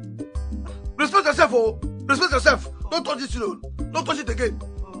know. Respect yourself, oh. Respect yourself. Don't touch it, don't touch it again.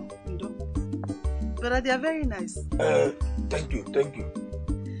 Oh, you don't. But they are very nice. Thank you.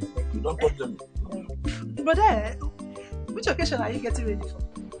 Don't touch them. Brother, which occasion are you getting ready for?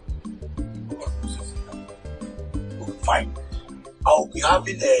 Oh, fine. I'll be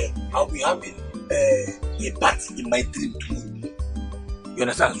having a party in my dream tomorrow. You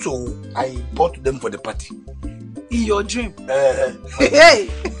understand? So I bought them for the party. In your dream? Hey.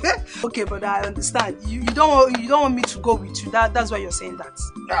 Okay, but I understand. You don't want me to go with you. That's why you're saying that.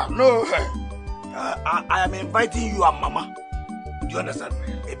 No. I am inviting you and Mama. Do you understand?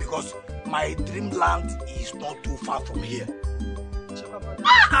 Because my dreamland is not too far from here.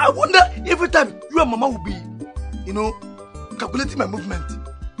 I wonder every time you and Mama will be, calculating my movement.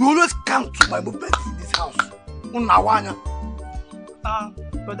 You always count my movement in this house.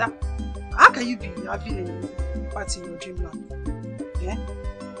 Brother, how can you be having a party in your dreamland? Yeah?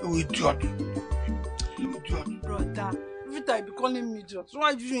 You idiot. Brother, every time you be calling me idiot.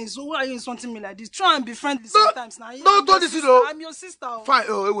 Why are you insulting me like this? Try and be friendly sometimes now. No, don't listen, though. I'm your sister. Fine.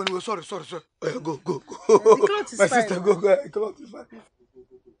 Sorry. Go. The cloth is my fine. sister, go. The cloth is fine.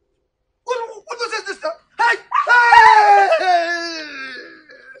 What was this sister? Hey!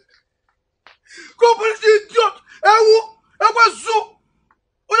 Go, police, idiot!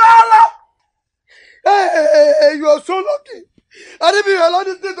 Hey, you are so lucky. I didn't even allow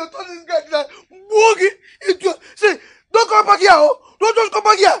this thing to touch this guy. Boogie, idiot. See, don't come back here. Don't just come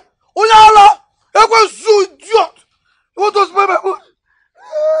back here. I was so idiot. You want to spoil my mood?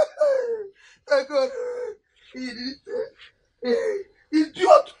 Thank God.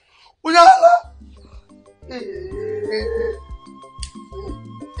 Idiot.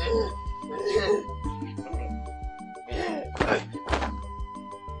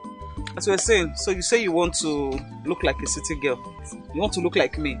 As we were saying, so you say you want to look like a city girl. You want to look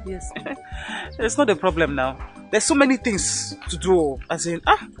like me. Yes. It's not a problem now. There's so many things to do. As in,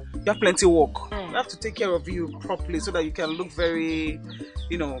 you have plenty of work. we have to take care of you properly so that you can look very,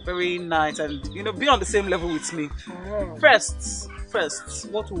 very nice and, be on the same level with me. First,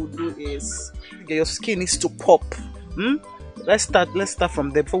 what we'll do is your skin needs to pop. Let's start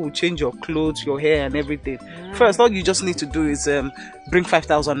from there before we change your clothes, your hair and everything. First, all you just need to do is bring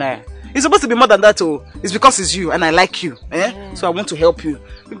 5,000 naira. It's supposed to be more than that, oh. It's because it's you and I like you. So I want to help you.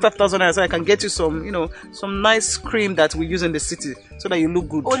 Bring 5,000 naira so I can get you some, some nice cream that we use in the city so that you look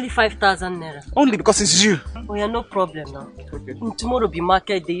good. Only 5,000 naira. Only because it's you. Oh yeah, no problem now. Okay. Tomorrow be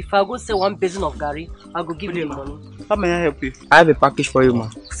market day. If I go say 1 basin of gari, I go give you the money. How may I help you? I have a package for you, ma.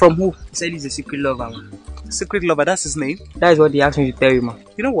 From who? He said he's a secret lover, ma. Secret lover, that's his name? That is what he asked me to tell you, ma.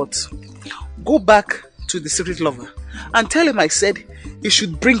 You know what? Go back to the secret lover and tell him I said he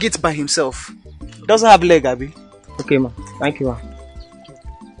should bring it by himself. Doesn't have leg, Abby. Okay, ma. Thank you, ma.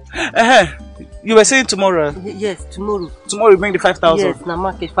 You were saying tomorrow? Yes, tomorrow. Tomorrow you bring the 5,000? Yes, na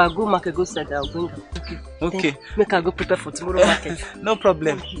market. If I go market, go sell, I'll bring it. Okay. Make I go prepare for tomorrow market. No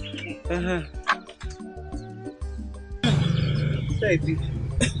problem.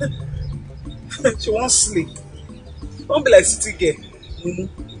 She wants sleep. Don't be like city girl.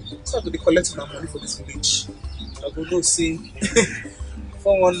 So I go collect my money for this village. I go go see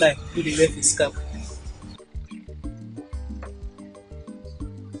 419 do the left his scam.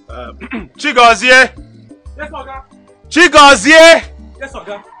 Chigozie! Yes, Oga. Chigozie! Yes,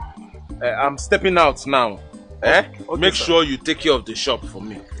 Oga. I'm stepping out now. Okay, Make sir. sure you take care of the shop for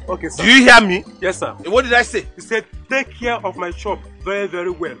me. Okay, sir. Do you hear me? Yes, sir. What did I say? He said, take care of my shop very, very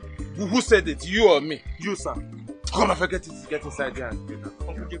well. Who said it? You or me? You, sir. Come and forget it. Get inside there and get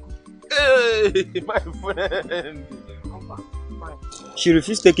it. Hey, my friend. She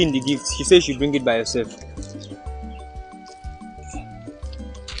refused taking the gift. She said she'll bring it by herself.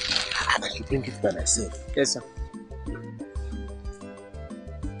 I should bring it by myself. Yes, sir.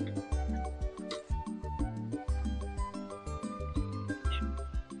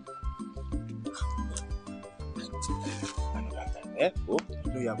 Oh,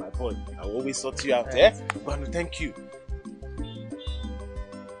 you know you're my boy. I will always sort you out, But thank you.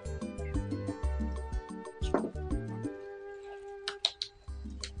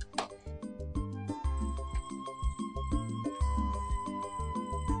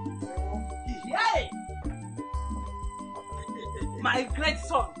 Yay! My great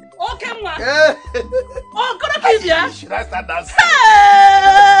son. Okay, man. Oh, God, okay, yeah. Should I start dancing?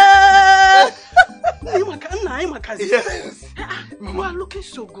 Yes. You are looking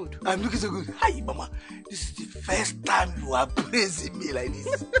so good. I'm looking so good. Hi, Mama. This is the first time you are praising me like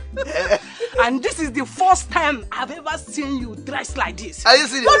this. And this is the first time I've ever seen you dressed like this. Are you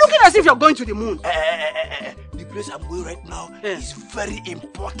serious? You're looking as if you're going to the moon. The place I'm going right now is very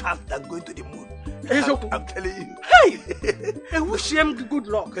important than going to the moon. I'm telling you. Hey! I wish him good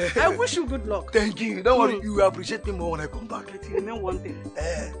luck. I wish you good luck. Thank you. Don't worry. You will appreciate me more when I come back. Let you remember one thing.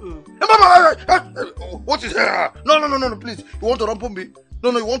 Mama, what is here? No, please. You want to rumple me?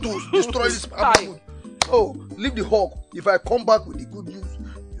 No, you want to destroy this food. Oh, leave the hog. If I come back with the good news,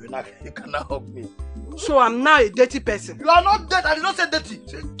 you cannot hug me. So I'm now a dirty person. You are not dirty. I did not say dirty.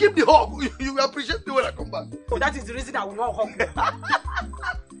 Say, keep the hug. You will appreciate me when I come back. Oh, that is the reason I will not hug you.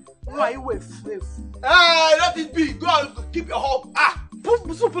 Why you wave? Hey, let it be. Go and keep your hug.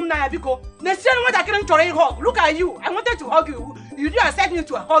 Look at you. I wanted to hug you. You didn't accept me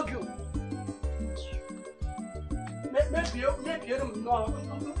to hug you. Maybe you don't know.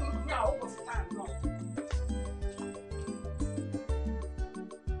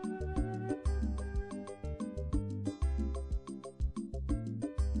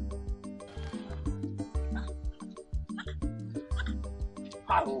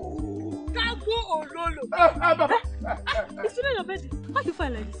 It's not your bed. Why you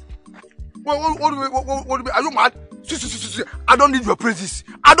find like this? What do you mean? Are you mad? See. I don't need your praises.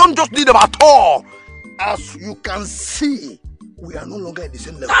 I don't just need them at all. As you can see, we are no longer at the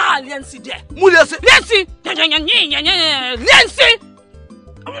same level. Liansi there. Liansi!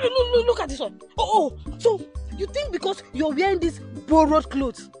 Look at this one. Oh, so you think because you're wearing these borrowed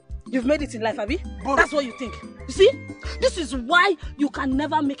clothes, you've made it in life, Abby? That's what you think. You see? This is why you can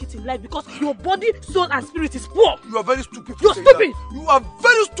never make it in life, because your body, soul, and spirit is poor. You are very stupid. You're stupid. You are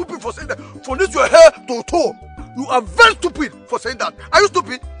very stupid for saying that. From this your hair to toe, you are very stupid for saying that. Are you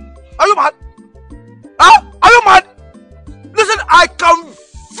stupid? Are you mad? Huh? Are you mad? Listen, I can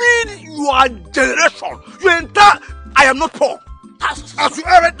feed your generation. Your entire. I am not poor. As you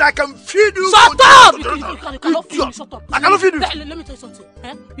are right now, I can feed you. Shut up! You cannot feed me. Shut up. I cannot feed you. Let me tell you something.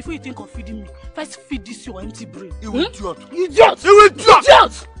 Before you think of feeding me, first feed this your empty brain. You idiot. Idiot! You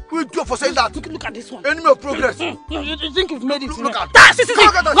idiot! We do for saying that. Look at this one. Enemy of progress. You think you've made it? Look at that. See. Go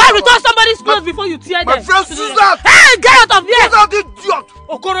and return somebody's clothes before you tear them. My friend Susan. Hey, get out of here. Look at this idiot.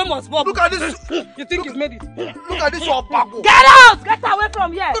 Okoro must bob. Look at this. You think you've made it? Look at this your back. Get out. Get away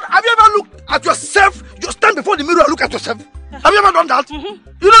from here. Have you ever looked at yourself? You stand before the mirror and look at yourself. Have you ever done that? You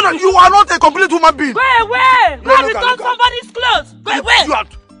know that you are not a complete human being. Go away. Go and return somebody's clothes. Go away.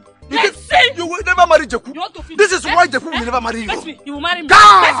 Let's see. You will never marry Jeku. This is why Jeku will never marry you. Bet me, you will marry me.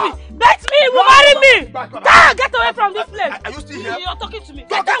 God. Bet me, you will marry me. God, get away from this place. Are you still here? You're talking to me.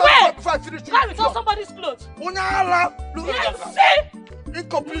 Get away. Before I finish you. Go and return somebody's clothes. Let's see.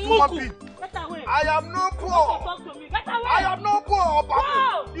 Incomplete human being. Get away. I am no poor. Talk to me. Get away. I am no poor. Go.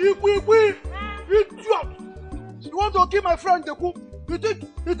 Idiot. You want to kill my friend Jeku? You think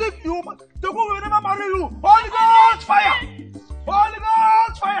Jeku will never marry you? Holy Ghost fire! Holy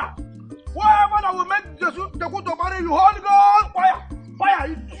Ghost fire! Whoever that will make Jeku to marry you, Holy Ghost fire! Fire,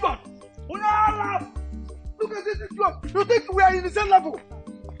 idiot! Look at this idiot! You think we are in the same level?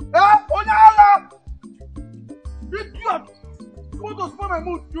 Idiot! You want to spoil my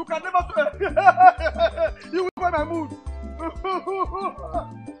mood? You can never spoil. You will spoil my mood.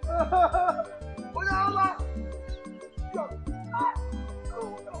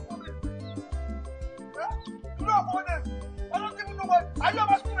 I don't even know why. Are you a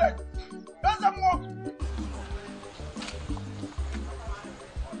student? That's the more.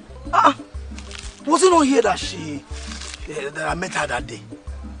 Was it not here that that I met her that day?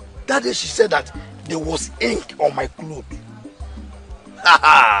 That day she said that there was ink on my clothes.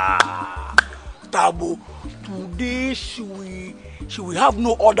 Tabo, today she will have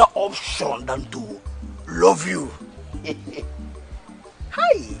no other option than to love you.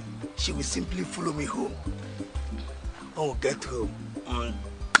 Hi. She will simply follow me home. Oh, get home.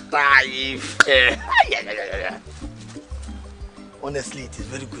 Honestly, it is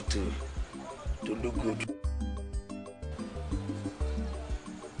very good to look good.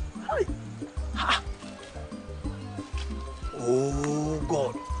 Hi. Ha. Oh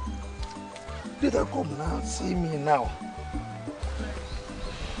God. Did I come now? See me now.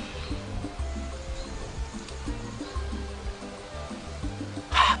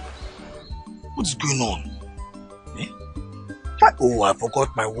 What's going on? Eh? Oh, I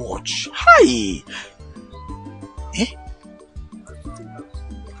forgot my watch. Hi. Eh?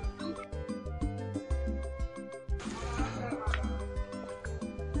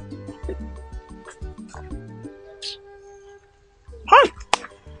 Hi.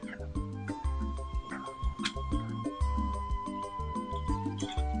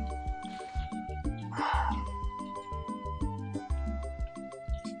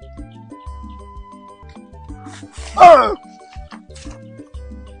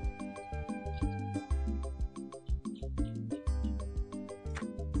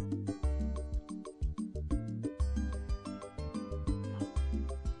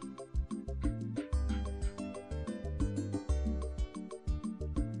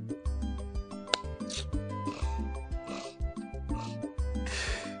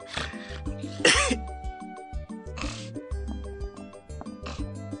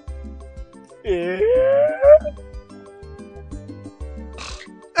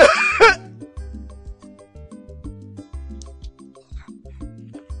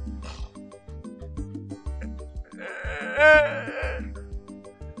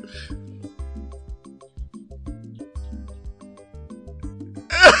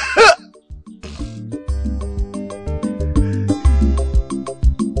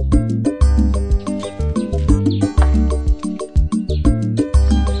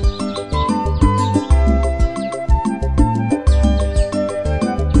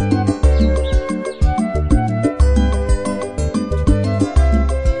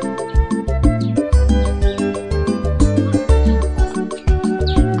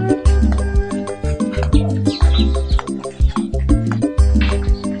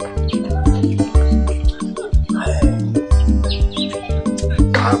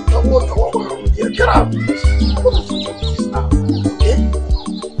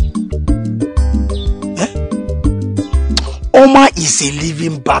 Oma is a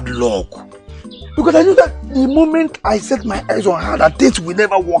living bad luck. Because I knew that the moment I set my eyes on her, that things will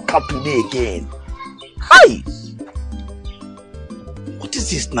never work out today again. Hi! What is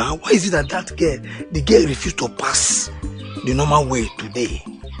this now? Why is it that the girl refused to pass the normal way today?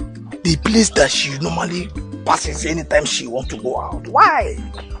 The place that she normally passes anytime she wants to go out. Why?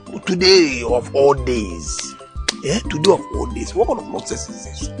 Today of all days. Yeah? Today of all days. What kind of nonsense is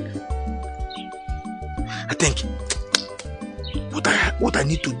this? I think what I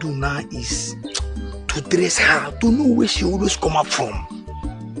need to do now is to trace her, to know where she always come up from.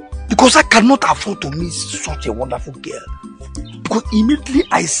 Because I cannot afford to miss such a wonderful girl. Because immediately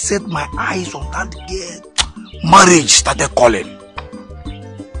I set my eyes on that girl, marriage started calling.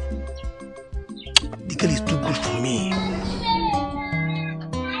 The girl is too good for me.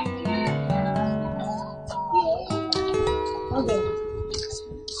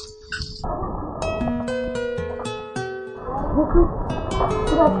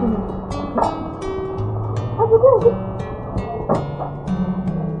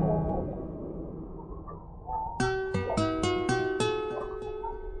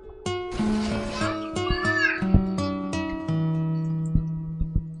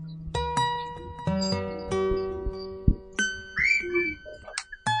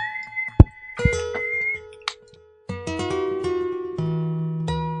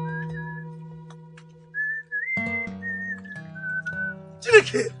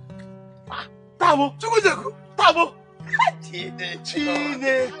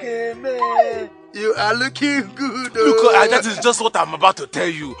 You are looking good. Look, that is just what I'm about to tell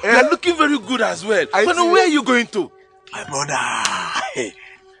you. You are looking very good as well. But where are you going to? My brother,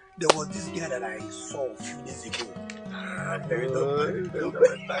 there was this girl that I saw a few days ago.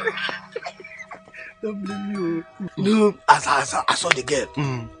 Don't blame you. No, as I saw the girl.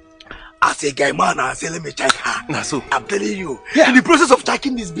 As a guy man, I said, let me check her. Nah, so I'm telling you, in the process of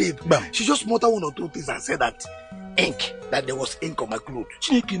checking this babe, she just muttered one or two things and said that there was ink on my clothes.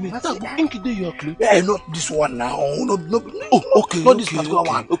 Ink in your clothes? Yeah, not this one now. No, okay. Not this particular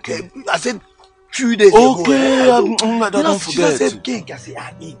one. Okay. I said 2 days ago. Don't She forget. said ink. I said,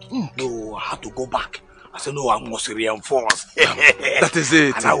 ink. No, I had to go back. I said, no, I must reinforce. That is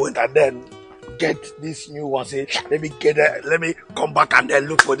it. And I went and then get this new one. Say, let me come back and then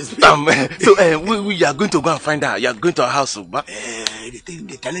look for this babe. So we are going to go and find her. You are going to our house,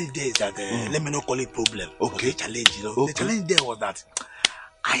 the challenge there is that let me not call it problem. Okay. The challenge, the challenge there was that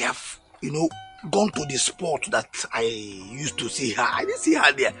I have, gone to the spot that I used to see her. I didn't see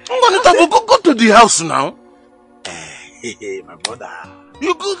her there. Go to the house now. My brother.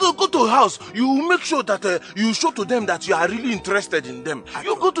 You go to the house. You make sure that you show to them that you are really interested in them.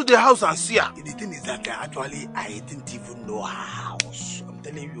 You go to the house and see her. The thing is that actually I didn't even know her house. I'm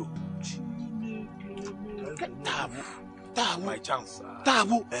telling you. My chance.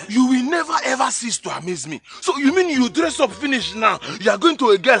 Tabu, you will never ever cease to amaze me. So you mean you dress up finish now? You are going to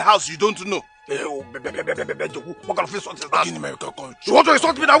a girl house you don't know? What kind of insult is that? You want to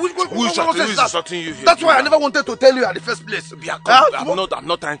insult me now? Who is insulting you here? That's why I never wanted to tell you at the first place. I'm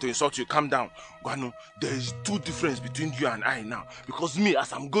not trying to insult you. Calm down. Guano, there is two difference between you and I now. Because me,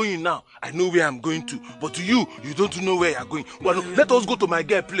 as I'm going now, I know where I'm going to. But to you, you don't know where you're going. Guano, let us go to my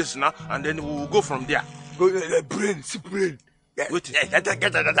girl place now, and then we'll go from there. Brain. Yeah, you think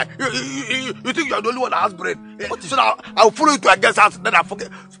you're the only one that has brain? So now I'll follow you to a guest house, then I forget.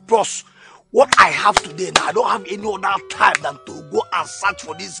 Plus, what I have today now, I don't have any other time than to go and search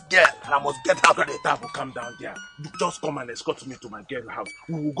for this girl, and I must get her today. Tabu, come down there. Just come and escort me to my girl house.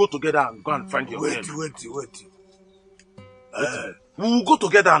 We will go together and go and find your girl. Wait. We will go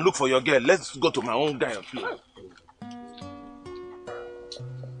together and look for your girl. Let's go to my own guy place.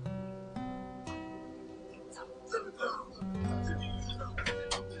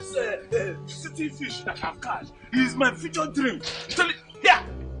 City fish that I've caught is my future dream. Tell it, yeah.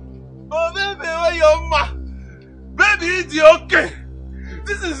 Oh baby, where your ma? Baby, it's okay.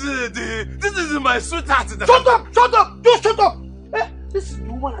 This is my sweetheart. Shut up! Just shut up! This is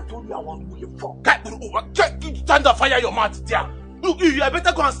the one I told you I want to look for. Stand up, fire your mouth there. Look, you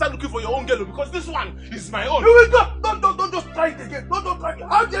better go and start looking for your own girl because this one is my own. You will go. Don't just try it again. Don't try it.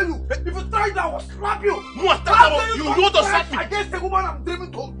 How dare you? If you try it, I will slap you. You want to slap me? Against the woman I'm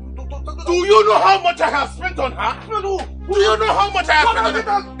dreaming to. Do you know how much I have spent on her? No. Do you know how much I have spent on her?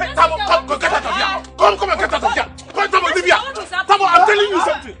 Hey, Tabo, come get out of here. Come and get out of here. Come, Tabo, leave here. Tabo, I'm telling you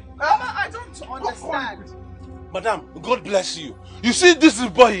something. Mama, I don't understand. Madam, God bless you. You see this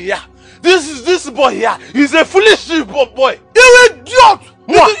boy here? This boy here. He's a foolish boy. You idiot!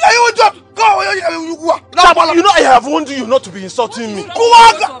 What? You idiot! Go! You know I have warned you not to be insulting me.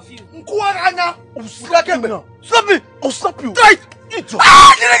 Slap me! I'll slap you. Right! Get out of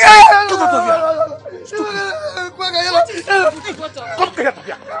Come get out of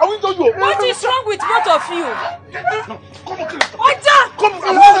here. I will tell you. What is wrong with both of you? Come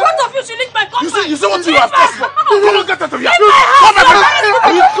on. Both of you should leave my compound. You see what you have done? Come on, get out of here.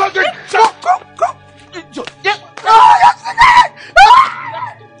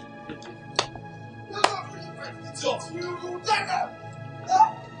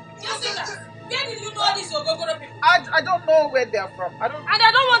 Where did you know these Ogogoro people? I don't know where they are from. And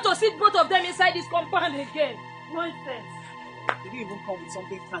I don't want to see both of them inside this compound again. Nonsense. They didn't even come with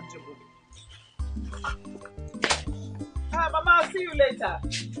something tangible. Mama, I'll see you later.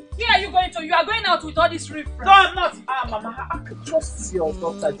 Where are you going to? You are going out with all this riff. No, I'm not. Mama, I can trust your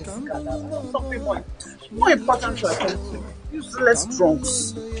daughter, Jessica. There's something more important to attend to. Useless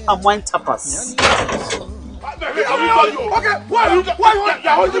drunks and wine tappers. Okay, why are you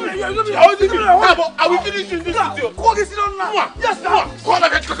holding me? You're holding me. I will finish in this video. Yes, now. Go and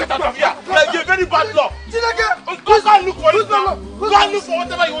get out of here. You're very bad luck. Go and look for it now. Go and look for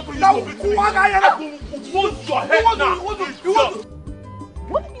whatever you want to use to beat me. Hold your head now.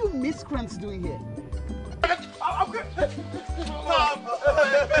 What are you miscreants doing here?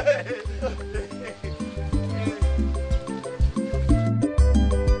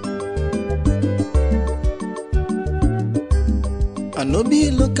 I no be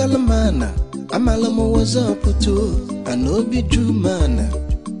local man, I'm a lamo was up to. I no be Jew man,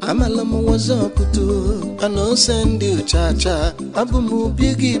 I'm a lamo was up to. I no send you Chacha, Abumu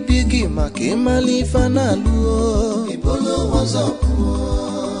biggie, Maki Malifa Nalu. Ebele was up.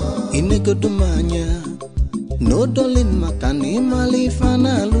 Inego dumanya, no dolin Makani Malifa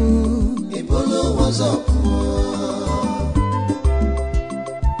Nalu. Ebele was up.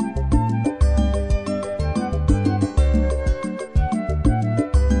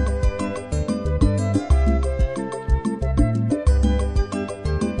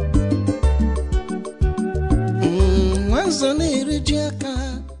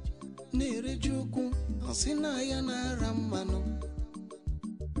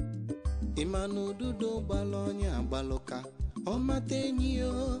 Imanu dudo balonya baloka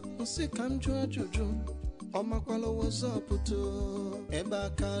Omatenyo Nsikanju ajuju Omakwalo was up to Eba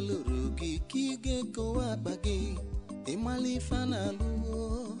kalurugi Kige goa bagi Imali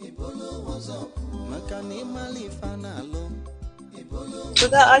fanalu Ebele was up Makani mali fanalo.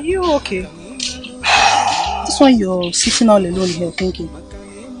 Brother, are you okay? This one you're sitting all alone here thinking.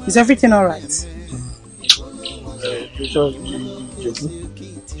 Is everything alright?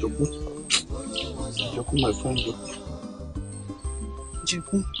 Joku, my friend.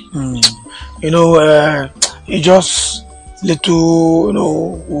 Joku? He just little,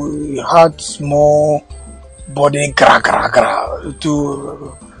 we had small body gra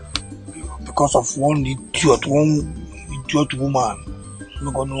because of one idiot woman.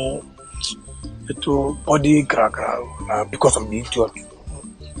 We're gonna little body gra because of the idiot.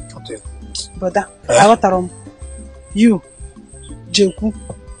 Brother, you, Joku,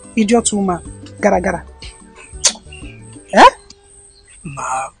 idiot woman, gara. Eh?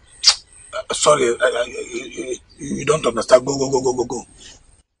 Nah, sorry, you don't understand. Go.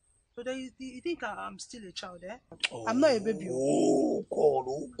 Brother, you think I'm still a child, eh? I'm not a baby. Oh God,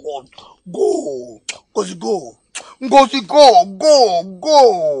 go. Ngozi,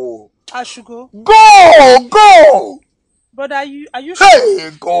 go. I should go. Go. Brother, are you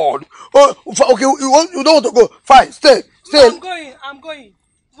Hey, God. Okay, you don't want to go. Fine, stay. No, I'm going.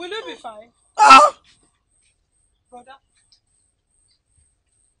 Will you be fine? Brother.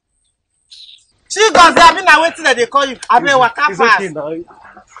 She goes there, I waiting that they call you. I mean, what It's okay now.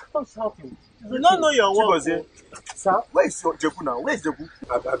 What's happening? You don't know your work. Sir, where is your Jebu now? Where is Jebu?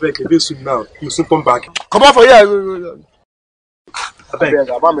 I beg, you soon now. You soon come back. Come on for here. I beg.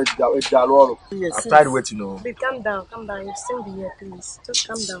 Yes, I've tried waiting. Babe, calm down. You still be here, please. Just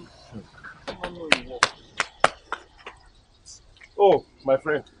calm down. Oh, my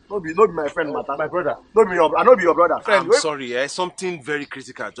friend. No be my friend, my brother. I know be your brother. Friend, I'm sorry, something very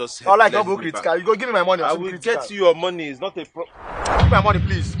critical just happened. Like double critical. You go give me my money. I will get you your money. It's not a problem. Give me my money,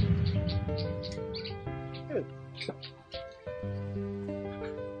 please.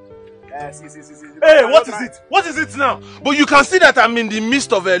 Hey, what is it? What is it now? But you can see that I'm in the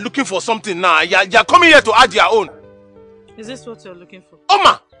midst of looking for something now. You're coming here to add your own. Is this what you're looking for?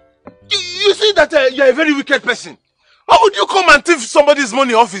 Oma, you see that you're a very wicked person. How would you come and thief somebody's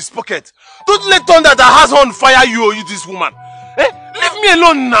money off his pocket? Don't let on that has on fire you or you this woman. Leave me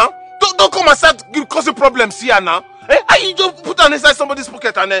alone now. Don't come and start causing problems here now. You just put an inside somebody's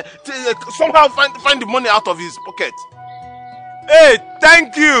pocket and somehow find the money out of his pocket. Hey,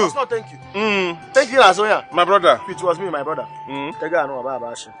 thank you. That's not thank you. Thank you, Azoya. My brother. If it was me, my brother. That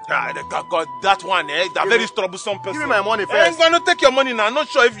one, that very troublesome person. Give me my money first. I'm going to take your money now. I'm not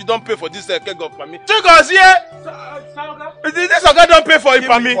sure if you don't pay for this keg of for me. Chicos, yeah? This guy don't pay for it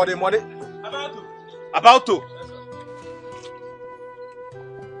for me. For the money. About to.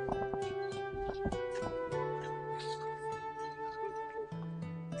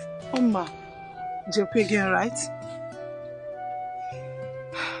 Oma, Joku again, right?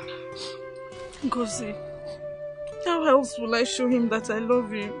 Ngozi, how else will I show him that I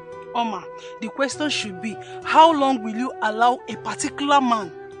love him? Oma, the question should be, how long will you allow a particular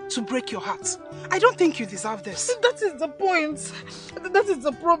man to break your heart? I don't think you deserve this. That is the point. That is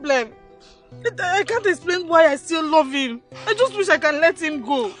the problem. I can't explain why I still love him. I just wish I can let him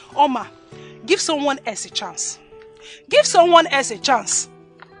go. Oma, give someone else a chance. Give someone else a chance.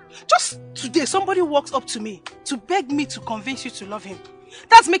 Just today, somebody walks up to me to beg me to convince you to love him.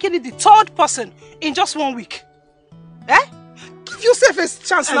 That's making it the third person in just 1 week. Eh? Give yourself a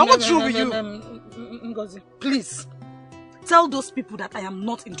chance now. What's wrong with you? Ngozi, please. Tell those people that I am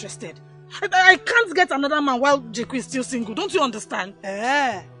not interested. I can't get another man while Jeku is still single. Don't you understand?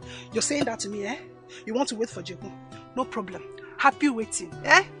 Eh? You're saying that to me, eh? You want to wait for Jeku? No problem. Happy waiting.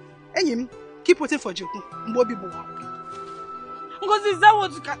 Eh? Enyim, keep waiting for Jeku. Ngozi, is that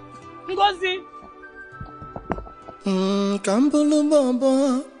what you can... Ngozi! Kambulu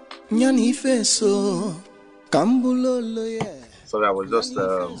bobo, nyani feso, kambulo loye. Sorry, I was just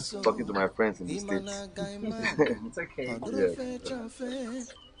talking to my friends in the States. It's okay. Yeah.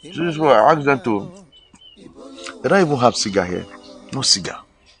 This is what I asked them to. They don't even have cigar here. No cigar.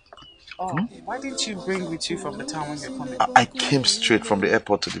 Oh, why didn't you bring with you from the town when you're coming? I came straight from the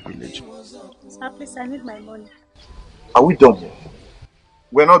airport to the village. Sir, please, I need my money. Are we done?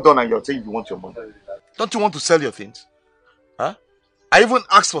 We're not done and you're saying you want your money. Don't you want to sell your things? Huh? I even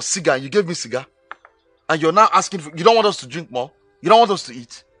asked for cigar and you gave me cigar. And you're now asking for... You don't want us to drink more? You don't want us to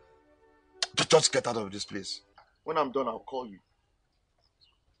eat? Just get out of this place. When I'm done, I'll call you.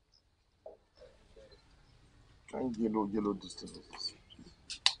 Trying yellow distance.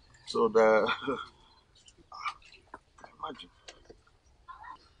 So the... Imagine.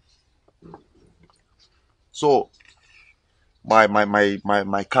 So,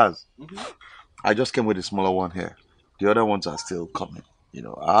 my cars, I just came with a smaller one here. The other ones are still coming. You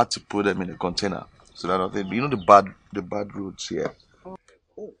know, I had to put them in a container so that nothing. You know the bad roads here. Oh,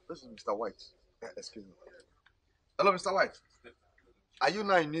 this is Mr. White. Excuse me. Hello, Mr. White. Are you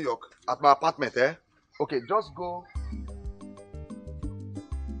now in New York at my apartment? Eh? Okay, just go.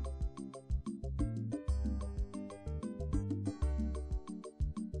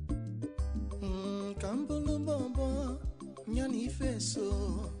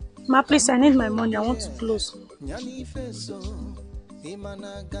 Ma, please, I need my money. I want to close.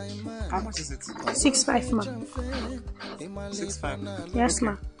 How much is it? 6.5, ma. 6.5? Yes, okay.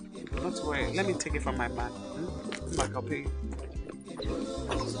 ma. Don't worry. Let me take it from my man. Mark, I'll pay you.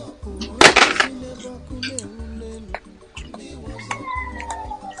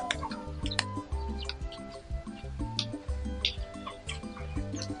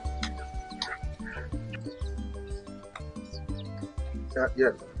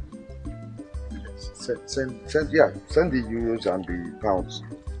 Yeah. Send the euros and the pounds.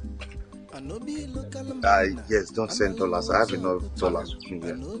 Yes, don't send dollars. I have enough dollars with me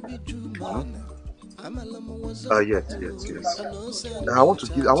here. Yes. I want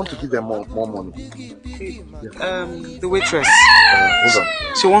to give them more money. Yeah. The waitress. Hold on.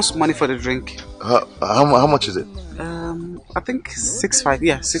 She wants money for the drink. How much is it? I think 6.5.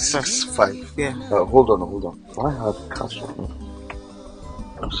 Yeah, 6.5. 6.5. Yeah. Hold on. I have cash on me.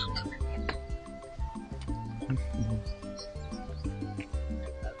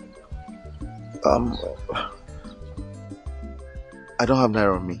 I don't have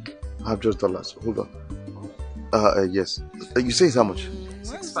naira on me. I have just dollars. Hold on. Yes. You say it's how much?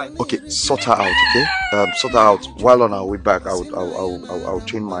 6.5. Okay, sort her out. Okay. Sort her out. While on our way back, I'll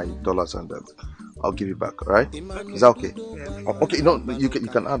change my dollars and I'll give you back. All right? Is that okay? Yeah. Okay. No, you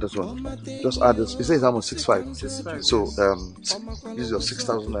can add this one. Just add this. You say it's how much? 6.5. 6.5. So use your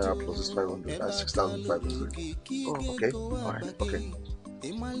 6,000 naira plus this 500. That's 6,500. Oh. Okay. All right. Okay. So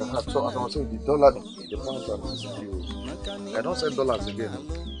as I was saying, the dollar, the pounds and the euros. I don't send dollars again.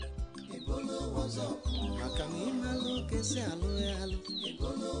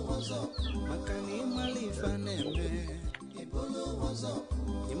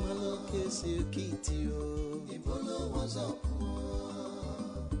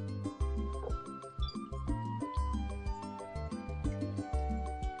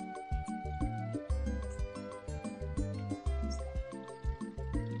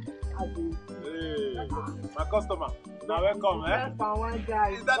 Hey, my customer. Now welcome, eh?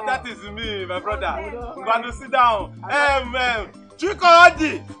 That is me, my brother. I'm going to sit down. Hey, man. Chico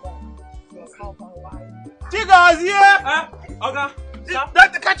Odi. Chico is here. Okay.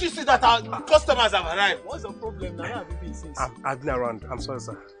 Can't you see that our customers have arrived? What's the problem now? I've been around. I'm sorry,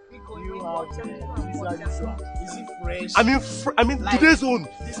 sir. Is it fresh? I mean, like, today's own.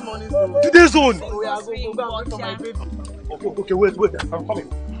 This morning's own. Today's own. Go and wait for my baby. Okay, wait. I'm coming.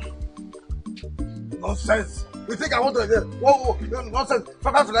 Nonsense. You think I want to get whoa, nonsense.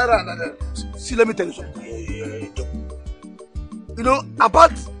 See, let me tell you something. You know,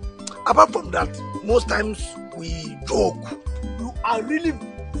 apart from that, most times we joke. You are really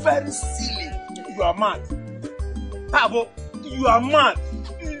very silly. You are mad. Tabo, you are mad.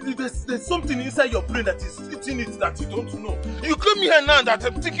 There's something inside your brain that is eating it that you don't know. You came here now that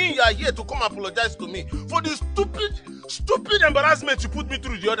I'm thinking you are here to come apologize to me for the stupid embarrassment you put me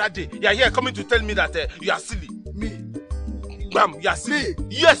through the other day. You are here coming to tell me that you are silly. Me? Bam, you are silly. Me?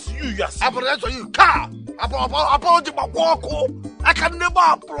 Yes, you are silly. Apologize to you. Apology for walk. I can never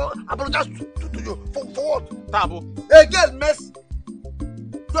apologize to you. For what? Tabo. A girl mess.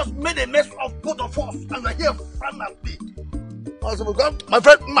 Just made a mess of both of us. And we're here frantically. My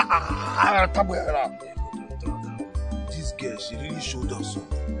friend, this girl, she really showed us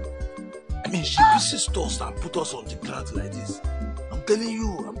something. I mean, she persisted us and put us on the ground like this. I'm telling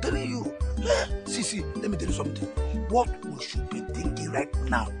you. See, let me tell you something. What we should be thinking right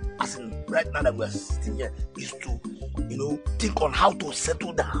now, as in right now that we're sitting here, is to, think on how to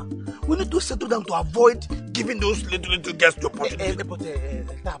settle down. We need to settle down to avoid giving those little girls the opportunity.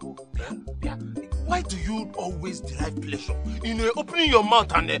 Why do you always derive pleasure in opening your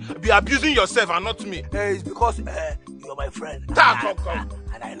mouth and be abusing yourself and not me? It's because you're my friend. Come.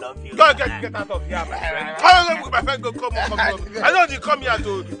 And I love you. Go get out of here, my friend. My friend, go come on. I know you come here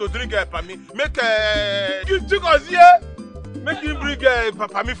to drink Pami. Make you took us here. Make him bring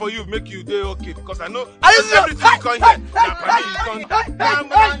Pami for you. Make you do okay because I know everything you come here. Now Pami is going.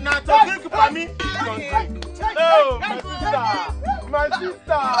 Now to drink Pami is going to drink. Oh, my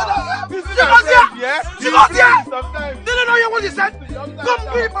sister. This is my friend, yeah? She goes here. Didn't know what you said. Come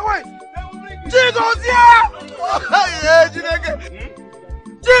be my wife. She goes here. Yeah, Chineke.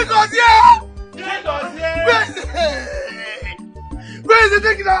 She goes here. Where is the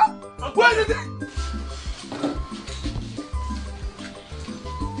thing now? Where is the thing?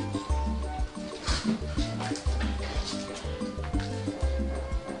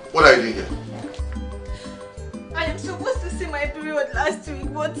 What are you doing here? I am supposed to see my period last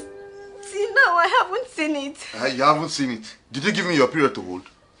week, but see now I haven't seen it. You haven't seen it. Did you give me your period to hold?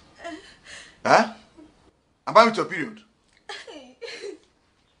 Huh? Am I with your period?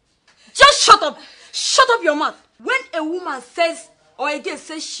 Just shut up! Shut up your mouth! When a woman says or a girl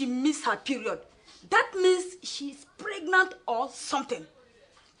says she missed her period, that means she's pregnant or something.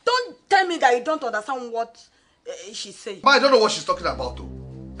 Don't tell me that you don't understand what she's saying. But I don't know what she's talking about though.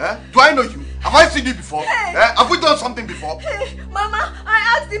 Do I know you? Have I seen you before? Have we done something before? Mama,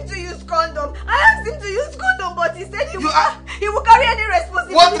 I asked him to use condom. But he said he will carry any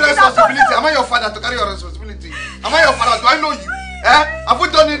responsibility. What responsibility? Am I your father to carry your responsibility? Am I your father? Do I know you? Have we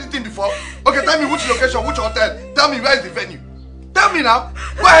done anything before? Okay, tell me which location, which hotel. Tell me where is the venue. Tell me now.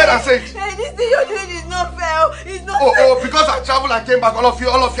 Go ahead and say it. Hey, this thing you're doing is not fair. It's not fair. Oh, because I traveled and came back, all of you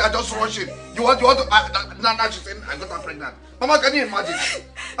are just rushing. You want to now she's saying I got her pregnant. Mama, can you imagine?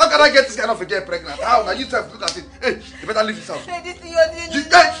 How can I get this kind of a girl pregnant? How? Now you self look at it. Hey, you better leave this house. Hey, this thing you're doing is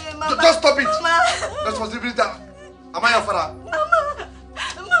not fair, Mama. Just stop it. Mama. Responsibility. Am I your father? Mama.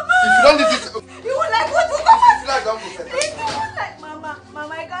 If you don't leave this, you won't like what will come out. Like, don't go. You won't like Mama.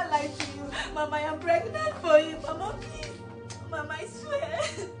 Mama, I can't lie to you. Mama, I am pregnant for you. Mama, please. Mama, I swear.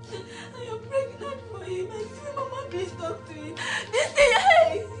 I am pregnant for him. I swear, Mama, please talk to him. This thing,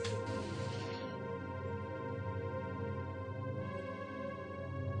 hey.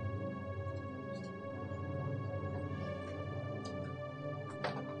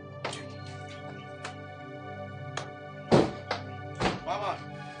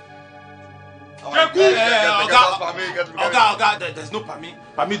 Oga, there's no Pami.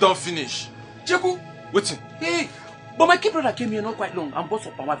 Pami don't finish. Jeku, waiting. Hey, but my kid brother came here not quite long and bought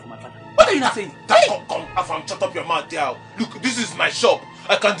some palm wine for my father. What are you not saying? Come, Afam, shut up your mouth there. Look, this is my shop.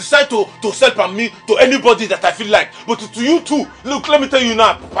 I can decide to sell Pami to anybody that I feel like. But to you too, look, let me tell you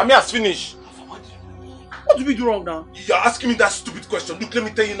now, Pami has finished. What did we do wrong now? You're asking me that stupid question. Look, let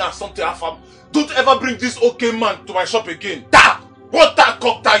me tell you now something, Afam. Don't ever bring this okay man to my shop again. What that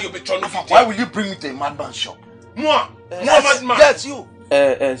cocktail you be trying to do? Why will you bring me to a madman's shop? Moi? Madman? Yes, you.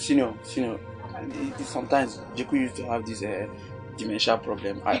 Senior. Sometimes Jeku used to have this dementia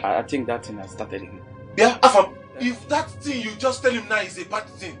problem. I think that thing has started again. Yeah, Afam, if that thing you just tell him now is a bad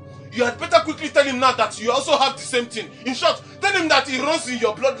thing, you had better quickly tell him now that you also have the same thing. In short, tell him that he runs in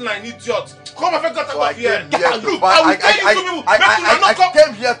your bloodline, idiot. Come and get out of here. Look, I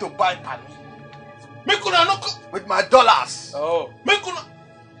came here to buy Pami. Make una no come with my dollars. Oh. Make una.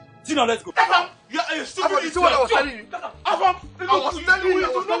 Gina, let's go. You see what I was telling you? I was telling you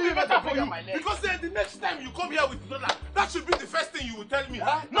it will not be better for you. Because then the next time you come here with dollar, that should be the first thing you will tell me.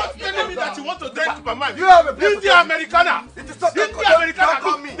 Not telling me that you want to drink Superman. You have a place. India Americana. It is not India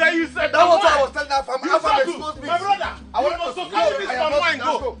Americana. There you said that was what I was telling that family. My brother, you must to carry this from wine and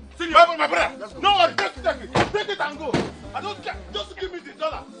go. My brother, no worry, just take it. Take it and go. I don't care. Just give me the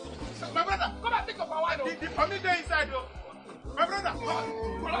dollar. My brother, come and take up my wine. The family there inside though. My brother,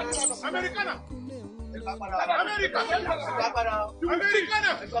 Americana.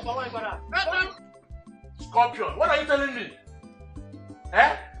 Scorpion, what are you telling me?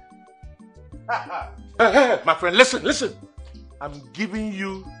 Eh? Hey, my friend, listen. I'm giving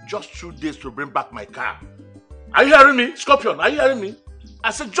you just 2 days to bring back my car. Are you hearing me? Scorpion, are you hearing me?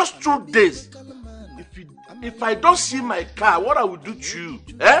 I said just 2 days. If I don't see my car, what I will do to you?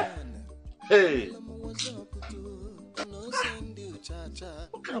 Eh? Hey.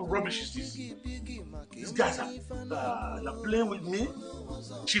 What kind of rubbish is this? These guys are playing with me.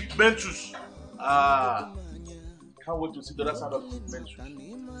 Chief Mentus. Can't wait to see the other side of Chief Mentus.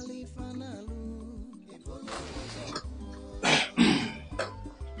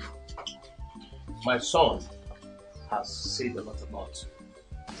 My son has said a lot about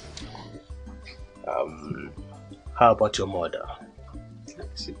you. How about your mother?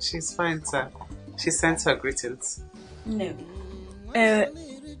 She's fine, sir. She sent her greetings. No.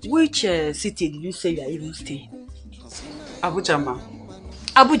 Which city did you say you are even staying? Abuja, ma.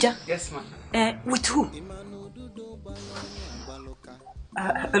 Abuja? Yes, ma. With who?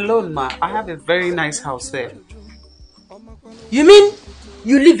 Alone, ma. I have a very nice house there. You mean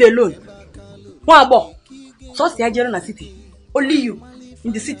you live alone? Wabo. So stay here in the city. Only you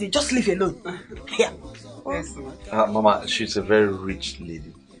in the city. Just live alone. Yeah. Yes, ma. Mama, she's a very rich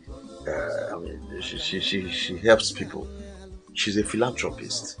lady. I mean, she helps people. She's a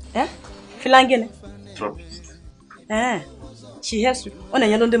philanthropist. Eh? Philanthropist. She helps you.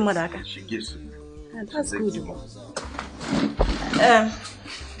 She gives you. That's good.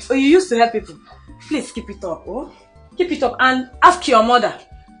 You used to help people. Please keep it up. Oh? Keep it up and ask your mother.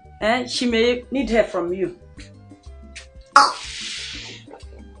 She may need help from you.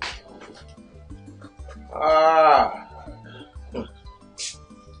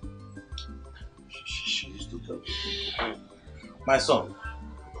 She used to help people. My son.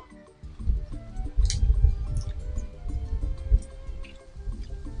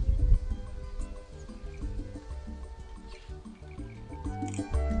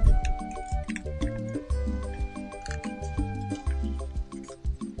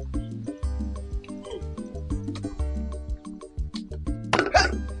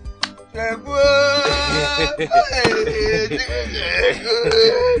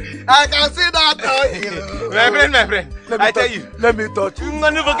 I can see that on you. My friend, I tell you. Let me touch you. No,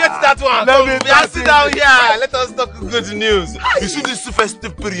 forget that one. Sit down here. Let us talk good news. You see this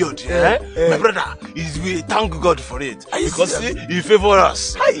festive period, my brother, we thank God for it. Because he favor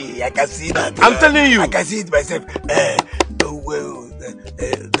us. I can see that. I'm telling you. I can see it myself.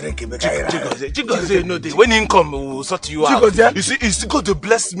 Drink Chigozie, no day. When he come, we will sort you out. You see, he's going to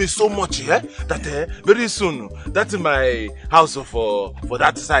bless me so much, that very soon, that's my house for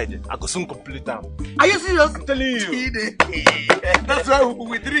that side. I go soon complete them. Are you serious? I'm telling you. That's why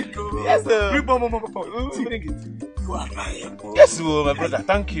we drink. Yes, sir. Bring it. You are right. Yes, my brother.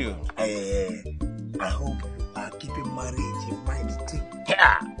 Thank you. I hope you are keeping marriage in mind too.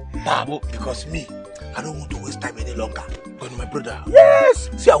 Yeah. Because me, I don't want to waste time any longer. But my brother. Yes.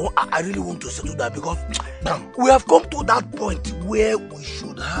 See, I really want to settle that because we have come to that point where we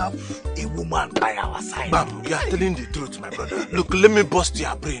should have a woman by our side. Bam, you are telling the truth, my brother. Look, let me bust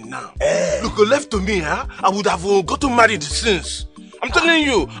your brain now. Look, left to me, I would have gotten married since. I'm telling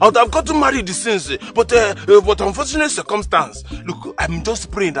you, I would have gotten married since. But unfortunate circumstance. Look, I'm just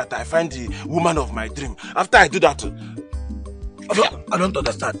praying that I find the woman of my dream. After I do that, I don't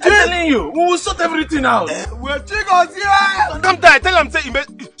understand. I'm telling you, we will sort everything out. We're Chicos here. Come there, tell him, see the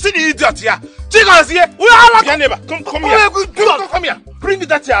idiot here. Chicos here. We are your neighbor. Come here. Come here. Bring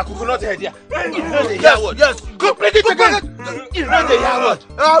that here, coconut head here. Yes. Go bring it again. You know the yard.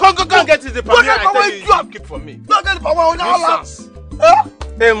 Come get it. The power I tell you, keep for me. Don't get the power.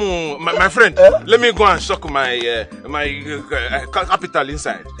 My friend, let me go and shock my capital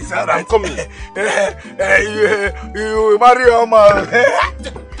inside. I'm coming. You marry your man.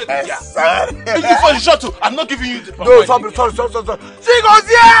 Yes, sir. You shut up. I'm not giving you the power. No, sorry. Chico's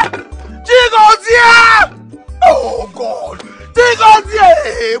here. Oh God. Chico's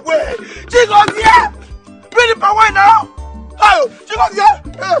here. Wait. Chico's here. Bring the power now. Oh, Chico's here.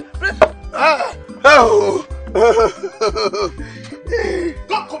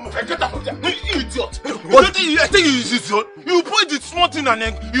 Don't come. I think you use it, you put the small thing and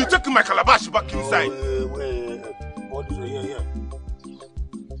then you take my calabash back inside. Wait. What is it? Yeah.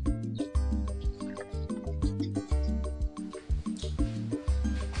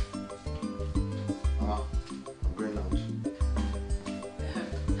 I'm going out.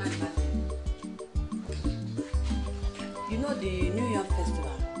 You know the New Year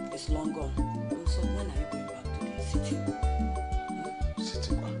festival is long gone. So when are you going back to the city?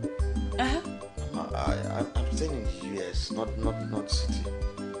 City? I'm staying in the US, not city.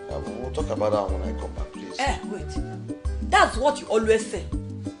 We'll talk about that when I come back, please. Wait. That's what you always say.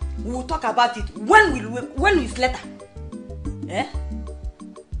 We'll talk about it when it's later. I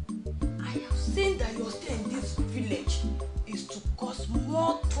have seen that your stay in this village is to cause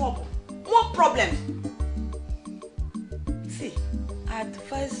more trouble, more problems. See, I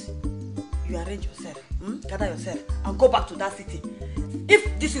advise you arrange yourself, gather yourself, and go back to that city.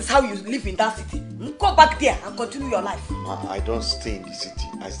 If this is how you live in that city, go back there and continue your life. I don't stay in the city.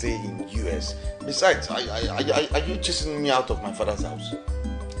 I stay in US. Besides, are you chasing me out of my father's house?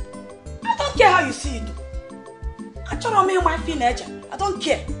 I don't care how you see it. I don't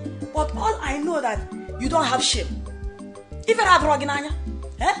care. But all I know that you don't have shame. If you have Roginanya,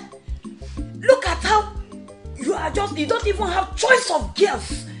 look at how you don't even have choice of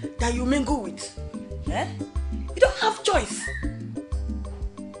girls that you mingle with. You don't have choice.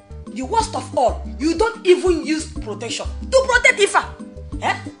 The worst of all, you don't even use protection to protect Ifa.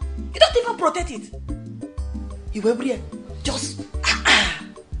 You don't even protect it. You will just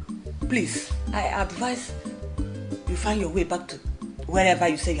please, I advise you find your way back to wherever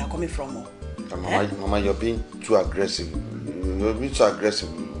you say you are coming from. Mama, you're being too aggressive. You're being too aggressive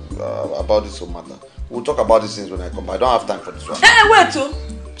about this whole matter. We'll talk about these things when I come. I don't have time for this one.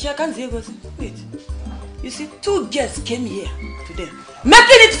 Wait, wait. You see, 2 guests came here today,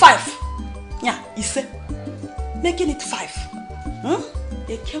 making it 5. Yeah, he said, making it 5.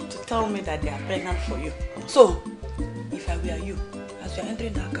 They came to tell me that they are pregnant for you. So, if I were you, as you are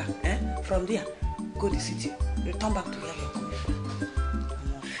entering that car, from there, go to the city, return back to where you are coming from.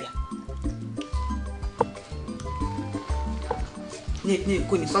 I'm not fair.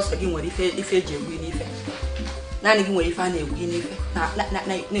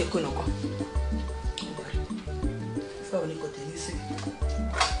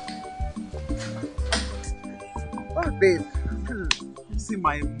 Oh, babe, you see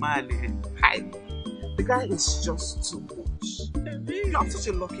my man, the guy is just too much. I'm such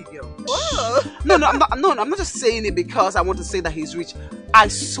a lucky girl. Whoa. No, I'm not just saying it because I want to say that he's rich. I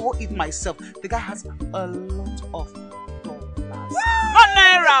saw it myself. The guy has a lot of dollars. Not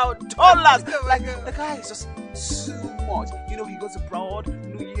naira, dollars. Like, the guy is just too much. You know, he goes abroad,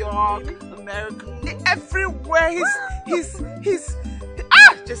 New York, America, everywhere. He's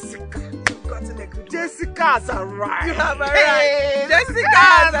Jessica. Jessica's arrived. You have arrived. Hey,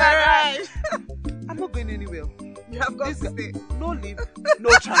 Jessica's arrived. I'm not going anywhere. You have got to stay. No leave, no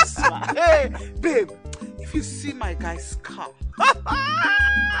transfer. Hey, babe, if you see my guy's car,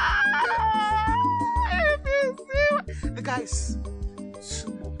 the guy is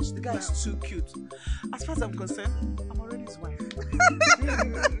too much. The guy is too cute. As far as I'm concerned, I'm already his wife.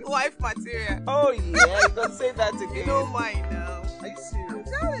 Wife material. Oh yeah, you don't say that again. You don't mind now. Are you serious? I'm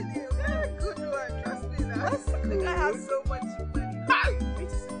telling you, very good one. Trust me now. That's good. The guy has so much money.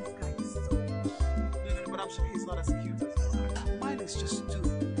 This guy is so much. No, but I'm sure he's not as cute as mine. Mine is just too.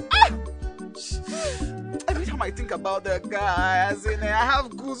 Every time I think about the guy, as in I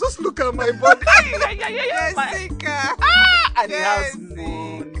have goose. Just look at my body. Jessica. And he has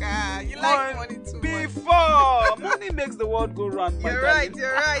money. You like money too much. Before money makes the world go round. You're right.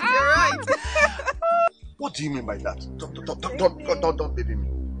 What do you mean by that? Don't baby me.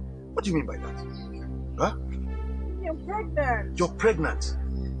 What do you mean by that? Huh? You're pregnant. You're pregnant?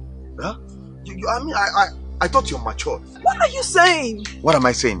 Huh? I thought you're mature. What are you saying? What am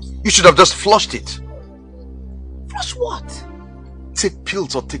I saying? You should have just flushed it. Flush what? Take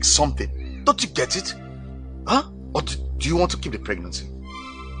pills or take something. Don't you get it? Huh? Or do you want to keep the pregnancy?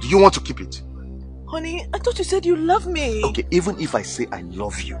 Do you want to keep it? Honey, I thought you said you love me. Okay, even if I say I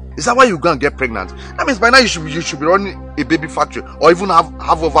love you, is that why you go and get pregnant? That means by now you should be running a baby factory or even have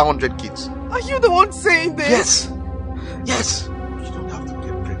over 100 kids. Are you the one saying this? Yes. You don't have to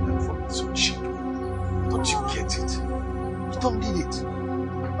get pregnant for it so cheap. Don't you get it? You don't need it.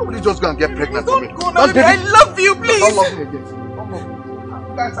 Nobody just go and get pregnant for me. Don't go, I love you, please. Don't love me again. Don't love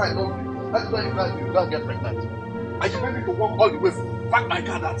me. That's why I love you. That's why you go and get pregnant. And you want me to walk all the way back my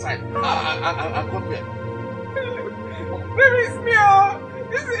car that side and come here. Baby, it's me,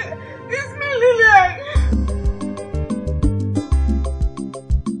 it's me, Lillian.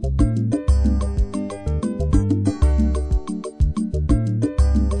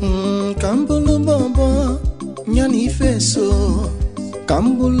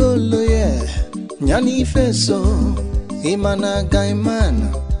 Kambulolo ye, nyani feso, imana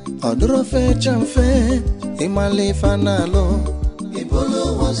gaimana, odro fe chamfe, imale fanalo,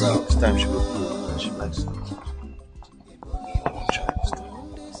 ibolo was up. It's time she go through. She likes I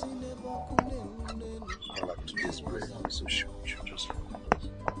like to this bread, so she just.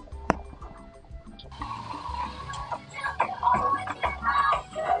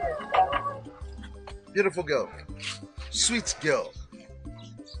 Beautiful girl. Sweet girl.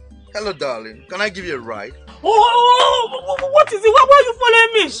 Hello, darling. Can I give you a ride? Oh, what is it? Why are you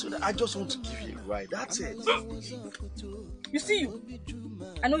following me? So I just want to give you a ride. That's it. You see you.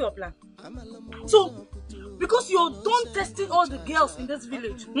 I know your plan. So, because you're done testing all the girls in this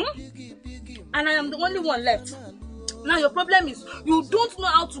village, and I am the only one left. Now your problem is you don't know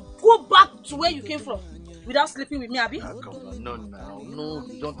how to go back to where you came from without sleeping with me, Abi? Come on, no,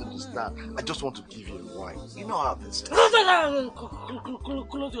 you don't understand. I just want to give you a ride. You know how this is. Close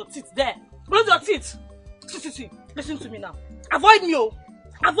your teeth there. Close your teeth. See. Listen to me now. Avoid me, oh.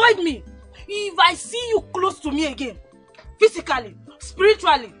 Avoid me. If I see you close to me again, physically,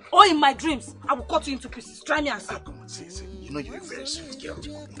 spiritually, or in my dreams, I will cut you into pieces. Try me and see. Come on, see. You know you're a very sweet girl.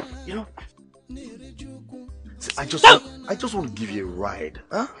 You know? See, I just want to give you a ride.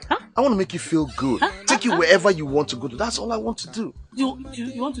 Huh? I want to make you feel good. Take you wherever you want to go to. That's all I want to do. You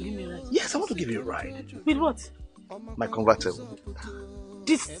want to give me a ride? Yes, I want to give you a ride. With what? My convertible.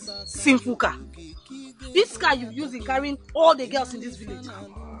 This sinful car. This car you use in carrying all the girls in this village.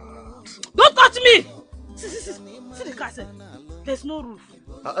 Don't touch me! See the car, sir. There's no roof.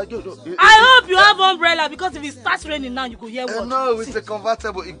 I hope you have umbrella, because if it starts raining now, you could hear what. No, it's a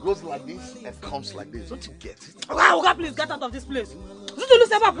convertible. It goes like this and comes like this. Don't you get it? Oga, please get out of this place.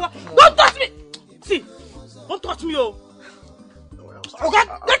 Don't touch me! See, don't touch me, oh. Oga,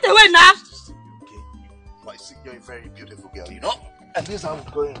 get away now! Okay. See, you're a very beautiful girl, you know? And this is how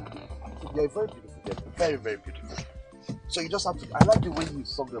it's going. You're a very beautiful girl. Very, very beautiful. So you just have to. I like the way you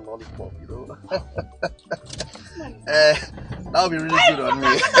suck the lollipop, you know? That would be really good on me.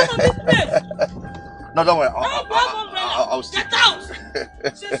 No, don't worry. I'll stick. Get out!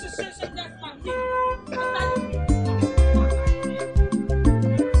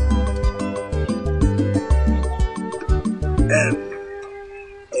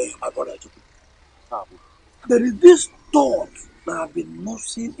 My brother, there is this thought that I've been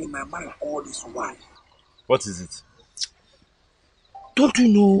nursing in my mind all this while. What is it? Don't you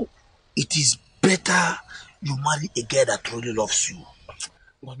know it is better you marry a girl that truly loves you?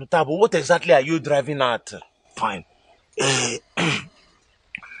 But what exactly are you driving at? Fine.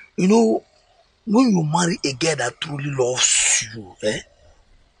 You know, when you marry a girl that truly loves you,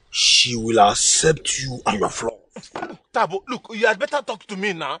 she will accept you and your flaws. Tabo, look, you had better talk to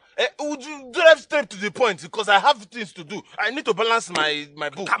me now. Would you drive straight to the point, because I have things to do. I need to balance my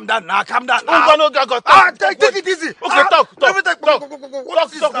book. Calm down now. Take it easy. Okay, talk. What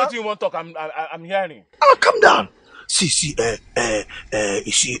What you want to talk? I'm hearing. Calm down. See,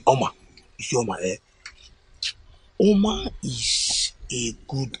 you see Oma. Oma is a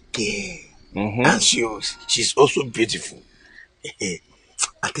good girl. And she's also beautiful.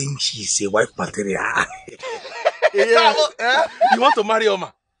 I think she's a wife material. You want to marry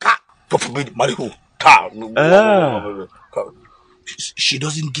Oma? Marry who? She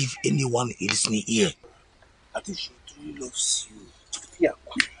doesn't give anyone a listening ear. I think she truly loves you.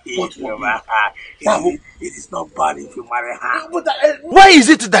 It is not bad if you marry her. Why is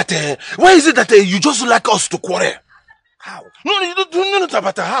it that you just like us to quarrel? How? No,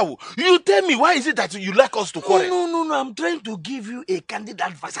 Tabata, how? You tell me, why is it that you like us to quarrel? No, I'm trying to give you a candid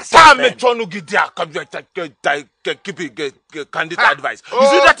advice. Candid advice. You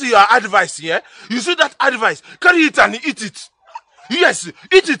see that your advice, yeah? You see that advice? Carry it and eat it. Yes,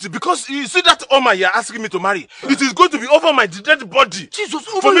 eat it, because you see that Oma you're asking me to marry. It is going to be over my dead body. Jesus,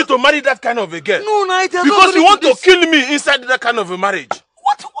 for me to marry that kind of a girl. No, because you want to kill me inside that kind of a marriage.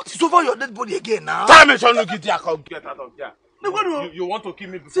 What is over your dead body again now? Get out of here. You want to kill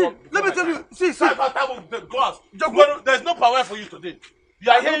me before? Let me tell you. See. There's no power for you today.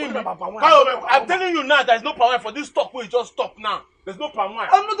 You are hearing me? I'm telling you now, there's no power for this talk where you just stop now. There's no power.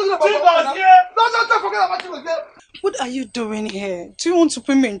 I'm not talking about here. No, forget about you again. What are you doing here? Do you want to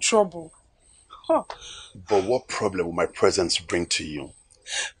put me in trouble? Huh. But what problem will my presence bring to you?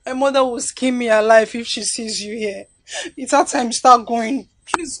 My mother will skin me alive if she sees you here. It's our time to start going.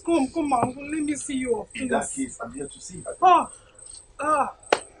 Please come on. Let me see you. In that case, I'm here to see her. How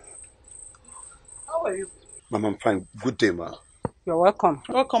are you? Mama, I'm fine. Good day, ma. You're welcome.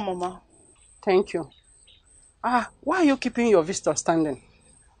 Welcome, Mama. Thank you. Why are you keeping your visitor standing?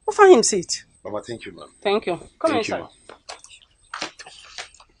 Offer him seat. Mama, thank you, ma'am. Thank you. Come thank inside. You,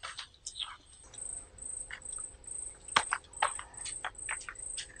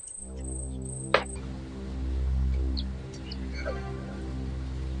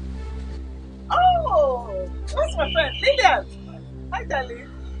 that's my friend, Lillian. Hi, darling.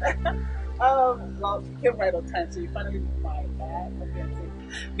 Well, you came right on time, so you finally meet my dad.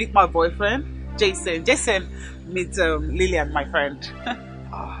 Meet my boyfriend, Jason. Jason, meet Lillian, my friend.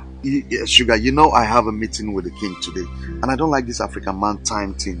 Yeah, Sugar, you know I have a meeting with the king today, and I don't like this African man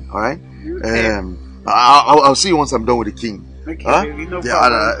time thing, alright? Okay. I'll see you once I'm done with the king. Okay, huh? baby, no yeah,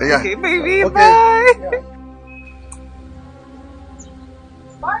 problem. yeah. Okay, baby, okay. bye. Yeah.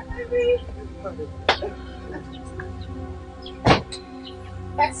 Bye, baby.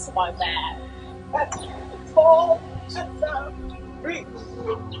 That's my man. That's tall, handsome, rich.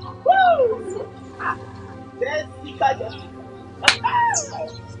 Woo! There's Ika.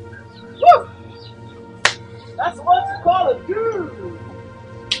 Woo! That's what you call a dude.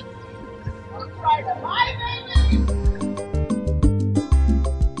 Right, bye, baby.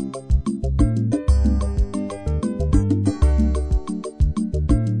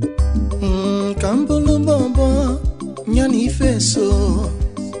 Kambulu bobo nyani feso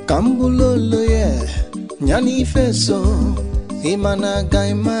kambulo loye nyani feso imana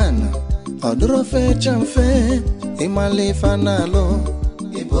gaimana odro fe chamfe imale fanalo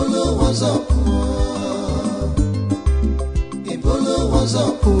ibolo wazapu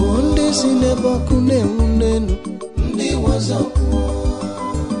ndi sinebo kune unenu ndi wazapu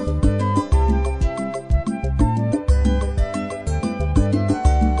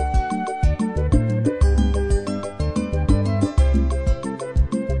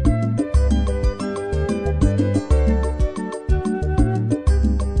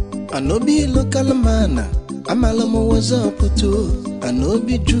Anobi local mana, amalamu was up to,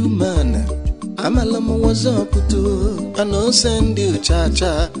 Anobi Jew mana, amalamu was up to, Ano send you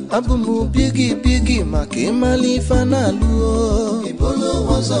Chacha, Abumu biggie, Makimali fanalu, Ibolo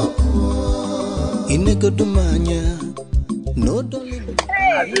was up, Inegodumanya, no dolly.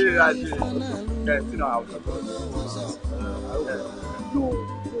 Hey!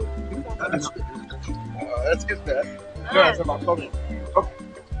 Let's get there. Yes, I'm coming. Okay.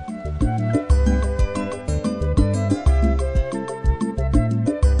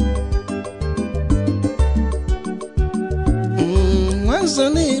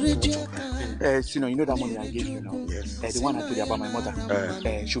 You know that money I gave you now? Yes. The one I told you about my mother.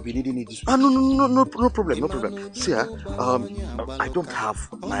 She'll be needing it this week. No problem. See, I don't have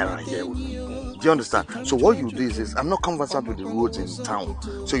Naira here with me. Do you understand? So what you do is I'm not conversant with the roads in town.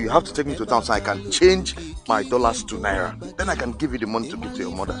 So you have to take me to town so I can change my dollars to Naira. Then I can give you the money to give to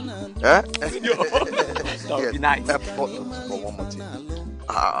your mother. That would be nice. But one more thing.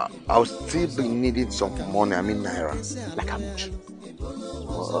 I'll still be needing some money, Naira. Like how much?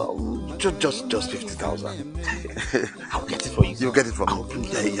 Just 50,000. I'll get it for you. You'll get it for me.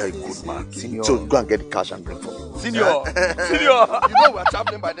 You're a good man. Senior. So go and get the cash and bring for me. Senior. You know we're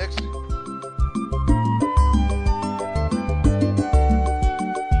traveling by next week.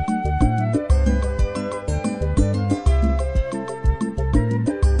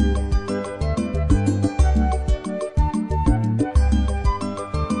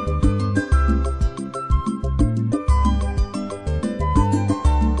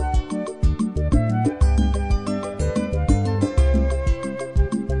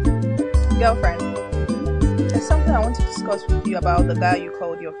 Girlfriend, there's something I want to discuss with you about the guy you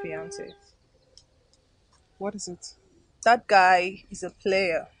called your fiancé. What is it? That guy is a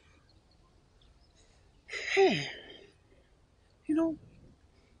player. Hey,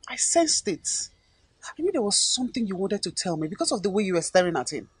 I sensed it. I knew there was something you wanted to tell me because of the way you were staring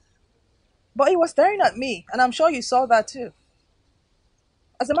at him. But he was staring at me, and I'm sure you saw that too.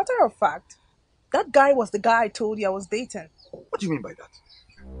 As a matter of fact, that guy was the guy I told you I was dating. What do you mean by that?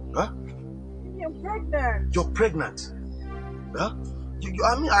 Huh? I'm pregnant. You're pregnant? Huh?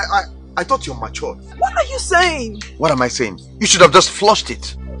 I thought you're mature. What are you saying? What am I saying? You should have just flushed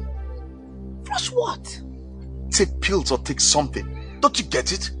it. Flush what? Take pills or take something. Don't you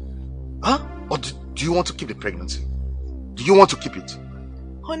get it? Huh? Or do you want to keep the pregnancy? Do you want to keep it?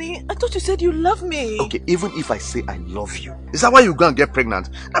 Honey, I thought you said you love me. Okay, even if I say I love you, is that why you go and get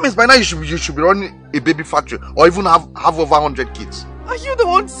pregnant? That means by now you should be running a baby factory or even have over 100 kids. Are you the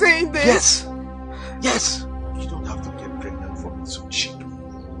one saying this? Yes. You don't have to get pregnant for me so cheap.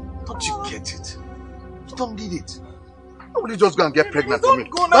 Don't you get it? You don't need it. Nobody just go and get pregnant for me.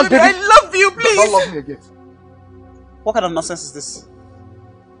 Go now, baby. I love you, please. Don't love me again. What kind of nonsense is this?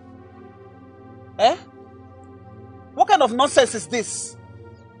 Eh? What kind of nonsense is this?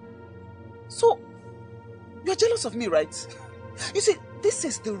 So, you're jealous of me, right? You see, this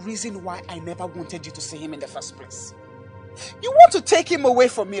is the reason why I never wanted you to see him in the first place. You want to take him away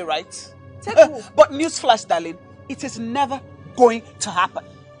from me, right? But newsflash, darling, it is never going to happen.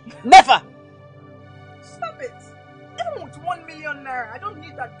 Never! Stop it. million naira. I don't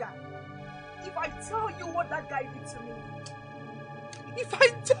need that guy. If I tell you what that guy did to me. If I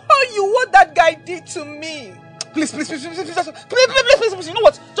tell you what that guy did to me. Please, please. You know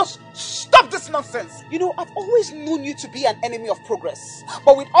what? Just stop this nonsense. You know, I've always known you to be an enemy of progress.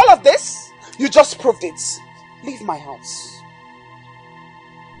 But with all of this, you just proved it. Leave my house.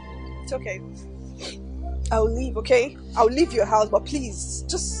 It's okay. I'll leave, okay? I'll leave your house, but please,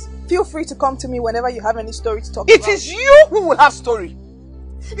 just feel free to come to me whenever you have any story to talk about. It is you who will have story.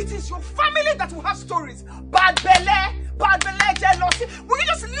 It is your family that will have stories. Bad belly, jealousy. Will you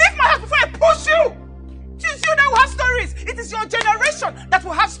just leave my house before I push you? It is you that will have stories. It is your generation that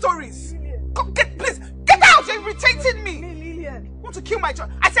will have stories. Please, get out. You're irritating me. Lillian. You want to kill my joy?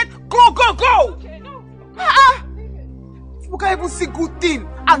 I said, go. Okay, no. You can't even see good thing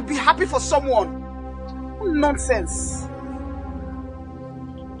and be happy for someone. Nonsense.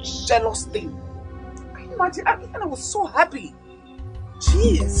 Jealous thing. Can you imagine? I was so happy.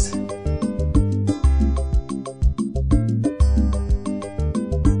 Jeez.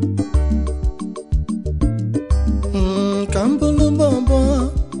 Kambulu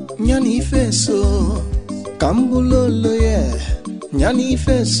bobo nyani feso kambulo loye nyani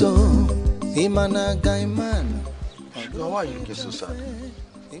feso imana gaimana. Why are you looking so sad?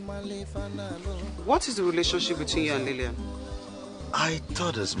 What is the relationship between you and Lillian? I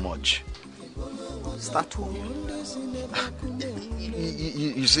thought as much. Start talking.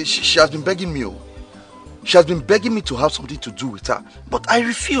 You see, she has been begging me. She has been begging me to have something to do with her, but I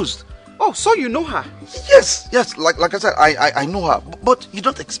refused. Oh, so you know her? Yes. Like I said, I know her, but you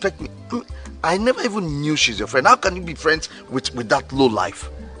don't expect me. I never even knew she's your friend. How can you be friends with that low life?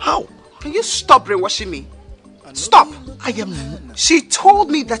 How? Can you stop brainwashing me? Stop! I am. She told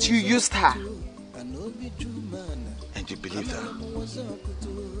me that you used her. And you believed her?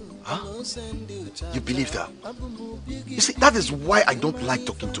 Huh? You believed her? You see, that is why I don't like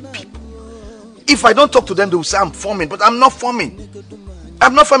talking to people. If I don't talk to them, they will say I'm forming, but I'm not forming.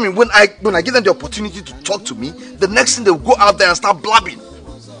 I'm not forming. When I give them the opportunity to talk to me, the next thing they will go out there and start blabbing.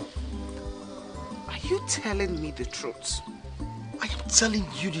 Are you telling me the truth? I am telling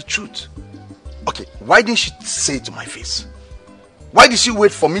you the truth. Okay, why didn't she say it to my face? Why did she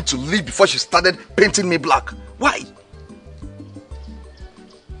wait for me to leave before she started painting me black? Why?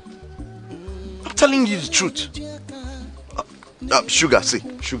 I'm telling you the truth. Sugar, see,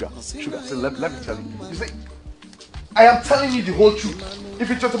 let me tell you. You see, I am telling you the whole truth. If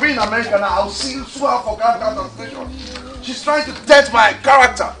it was to be in America now, I'll sue her for character assassination. She's trying to dent my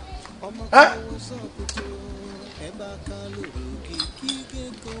character. Huh?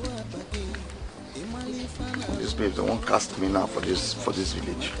 These babes, they won't cast me now for this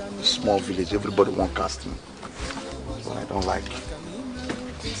village. This small village, everybody won't cast me. But I don't like.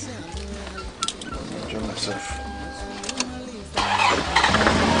 Enjoy myself.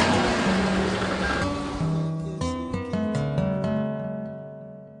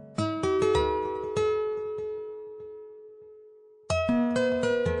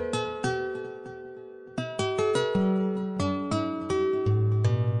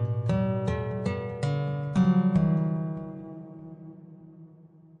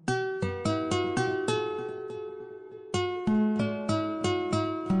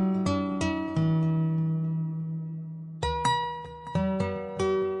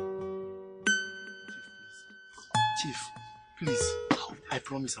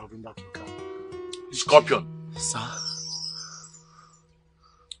 Promise I'll bring back your car. Scorpion. Sir?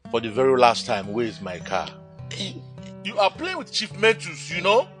 For the very last time, where is my car? You are playing with Chief Mentus, you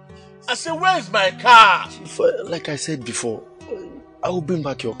know? I say, where is my car? Chief, like I said before, I will bring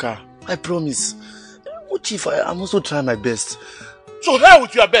back your car. I promise. Oh, Chief, I'm also trying my best. So hell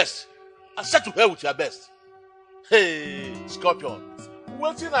with your best. I said to hell with your best. Hey, Scorpion.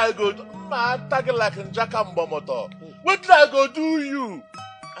 What thing I go do? Man, tagging like a jackambomotor. What did I go do you?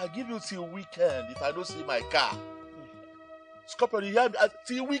 I give you till weekend if I don't see my car. Scorpion, you hear me?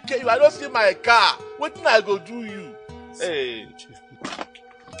 Till weekend if I don't see my car. What did I go do you? Hey,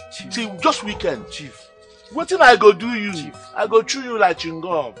 Chief. Till just weekend, Chief. What did I go do you? Chief. I go chew you like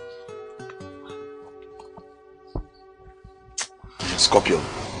chewing-gum. Scorpion,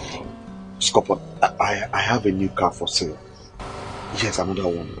 I have a new car for sale. Yes, another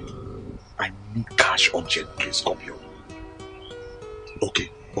one. I need cash urgently, Scorpion.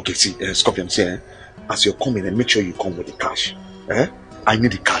 Okay, see, Scorpion, see, as you're coming, and make sure you come with the cash. I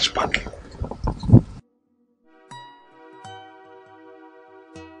need the cash back.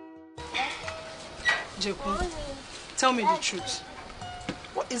 Jeku, tell me the truth.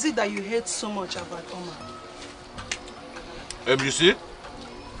 What is it that you hate so much about Oma? You see,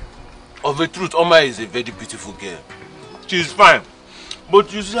 of the truth, Oma is a very beautiful girl. She's fine.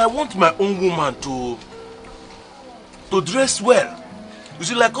 But you see, I want my own woman to dress well. You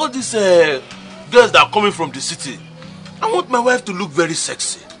see, like all these girls that are coming from the city, I want my wife to look very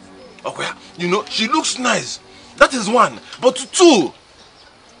sexy. Okay, you know, she looks nice. That is one. But two,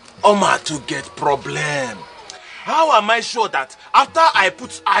 Oma to get problem. How am I sure that after I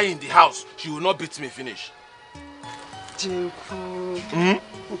put eye in the house, she will not beat me finish?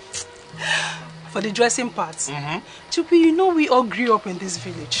 For the dressing part, Chupi, you know we all grew up in this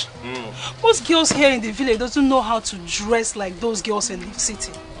village. Most girls here in the village doesn't know how to dress like those girls in the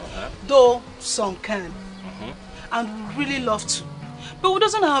city. Though some can. And we really love to. But we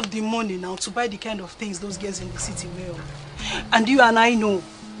doesn't have the money now to buy the kind of things those girls in the city wear. And you and I know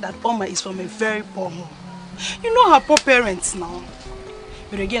that Oma is from a very poor home. You know her poor parents now.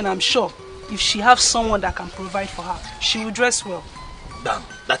 But again, I'm sure if she has someone that can provide for her, she will dress well. Damn,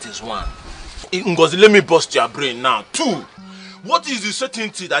 that is one. Ngozi, let me bust your brain now. Two, what is the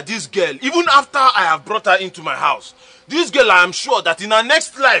certainty that this girl, even after I have brought her into my house, this girl, I am sure that in her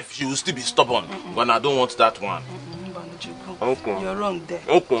next life, she will still be stubborn. But I don't want that one. Okay. You're wrong there.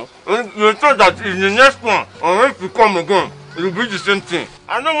 Okay. You thought that in the next one, unless you come again, it will be the same thing.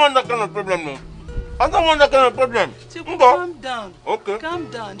 I don't want that kind of problem, no. I don't want that kind of problem. Calm down. Okay.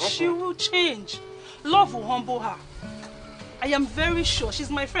 Calm down. Okay. She will change. Love will humble her. I am very sure. She's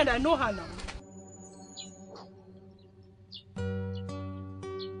my friend. I know her now.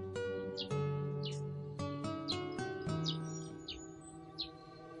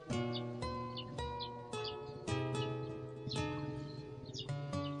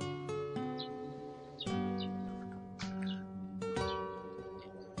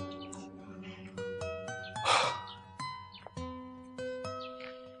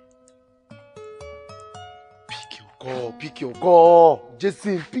 Pick your call.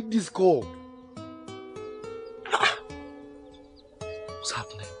 Jason, pick this call. What's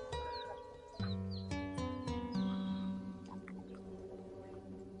happening?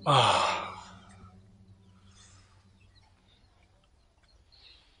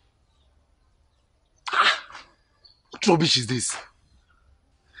 What rubbish is this?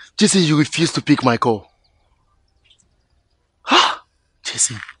 Jason, you refuse to pick my call.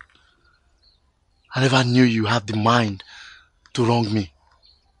 Jason, I never knew you had the mind to wrong me.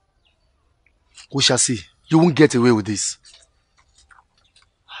 We shall see. You won't get away with this.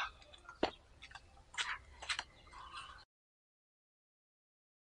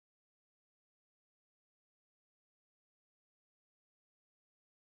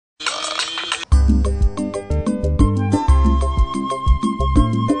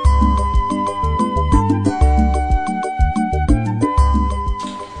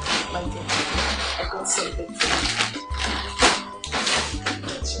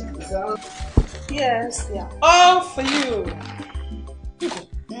 Yes, they are all for you.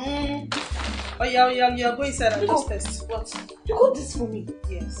 Oh, yeah, go inside and just test. What? You got this for me?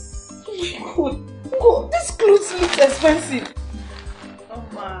 Yes. Oh, this clothes looks expensive. Oh,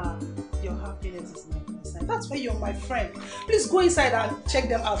 ma, your happiness is my concern. That's why you're my friend. Please go inside and check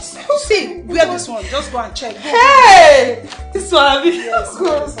them out. See, wear this one. Just go and check. Go. Hey! This one, yes,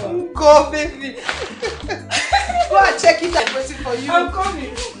 go, baby. Go and check it. I'm waiting for you. I'm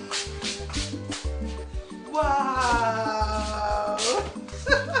coming. Wow!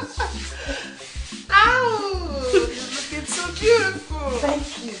 Ow! You're looking so beautiful. Thank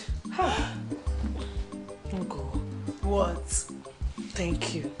you. Uncle. What?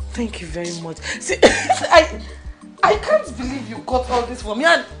 Thank you. Thank you very much. See, I can't believe you got all this for me.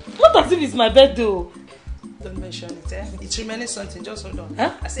 And not as if it's my birthday. Don't mention it, eh? It's remaining something. Just hold on.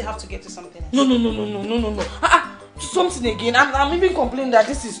 Huh? I still have to get you something else. No. Something again. I'm even complaining that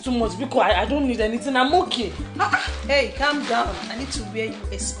this is too much because I don't need anything. I'm okay. Hey, calm down. I need to wear you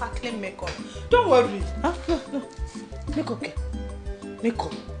a sparkling makeup. Don't worry. No. Makeup.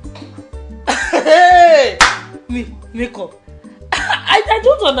 Makeup. Hey! Makeup. I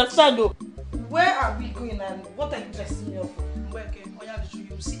don't understand though. Where are we going and what are you dressing me up for? Okay, you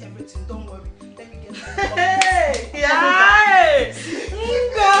will see everything. Don't worry. Let me get my Hey! Yeah!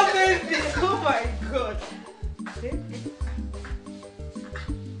 Go, baby. Oh my God.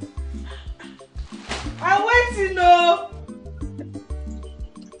 I'm waiting, no.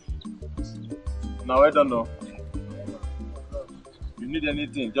 Now I don't know. You need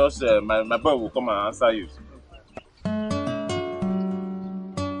anything? Just my boy will come and answer you.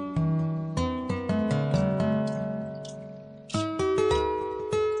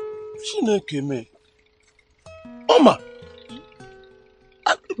 Chineke, Oma,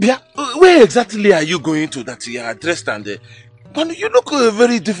 where exactly are you going to that you are dressed and you look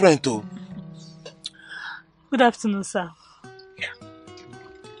very different too? Good afternoon, sir.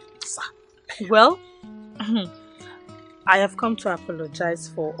 Well, I have come to apologize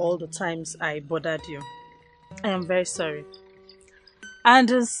for all the times I bothered you. I am very sorry.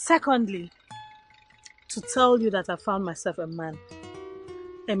 And secondly, to tell you that I found myself a man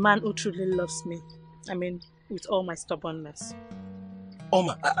who truly loves me. I mean, with all my stubbornness.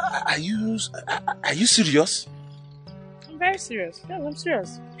 Oma, are you serious? I'm very serious. Yeah, I'm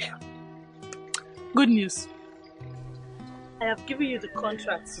serious. Good news. I have given you the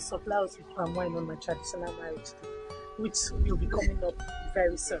contract to supply us with palm wine on my traditional marriage, which will be coming up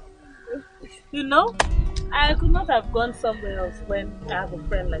very soon. You know, I could not have gone somewhere else when I have a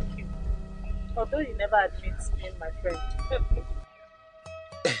friend like you. Although you never admit being my friend.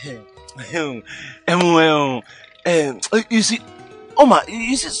 You see, Oma,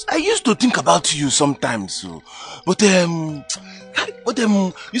 I used to think about you sometimes, but you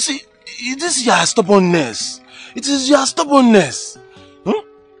see, this is your stubbornness. It is your stubbornness.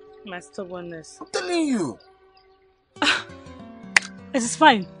 My stubbornness. I'm telling you. It is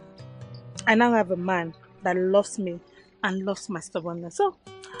fine. I now have a man that loves me and loves my stubbornness. So,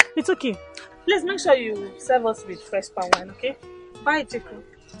 it's okay. Please make sure you serve us with fresh palm wine, okay? Bye, Jacob.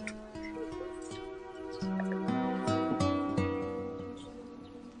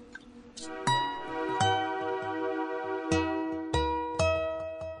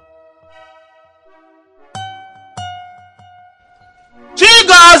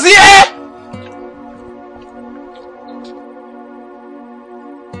 Chigozie!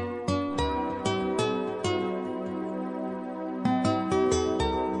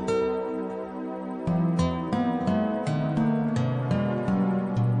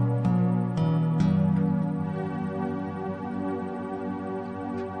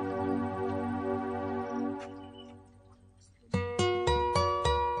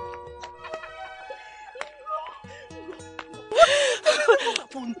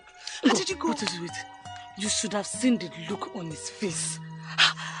 You should have seen the look on his face.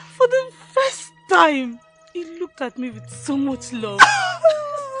 For the first time, he looked at me with so much love.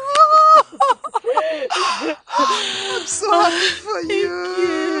 I'm so happy for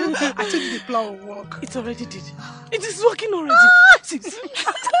you. I told you the plan will work. It already did. It is working already. See,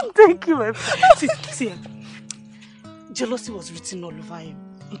 thank you, my friend. See, jealousy was written all over him.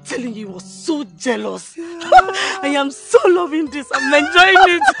 I'm telling you, he was so jealous. I am so loving this. I'm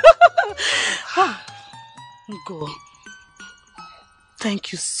enjoying it. Go.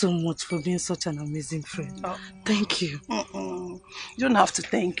 Thank you so much for being such an amazing friend. Thank you. You don't have to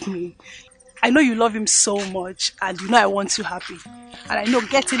thank me. I know you love him so much, and you know I want you happy. And I know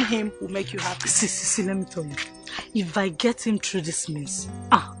getting him will make you happy. See, let me tell you. If I get him through this mess,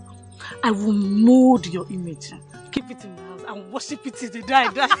 I will mold your image. Keep it in my house and worship it till the day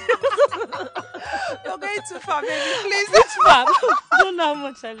I die. You're going too far, baby. Please. It's far. You don't know how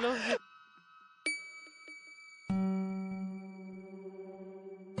much I love you.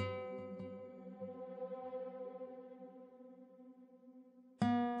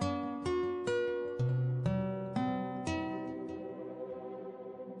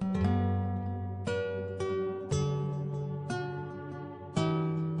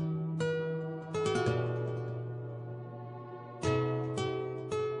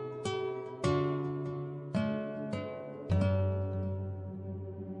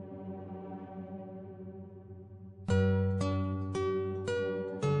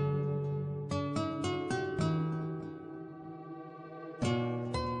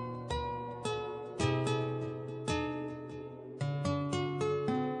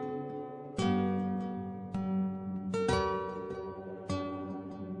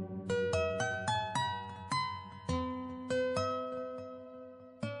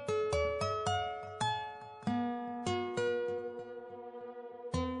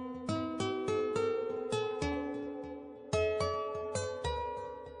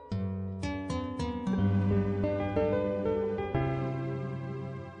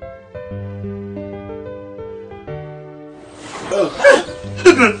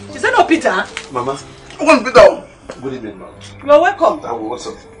 Is that not Peter? Mama. One Peter. Good evening, Mama. You are welcome. What's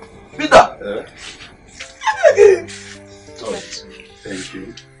up? Peter. Thank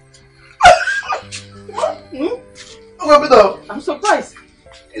you. Peter. I'm surprised.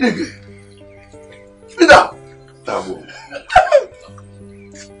 Peter. Tabo.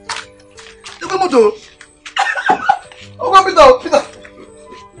 Peter.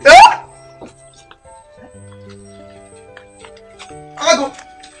 Yeah?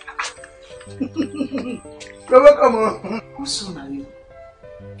 Whose son are you?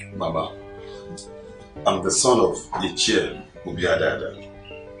 Baba, I'm the son of Ichie Obiadada.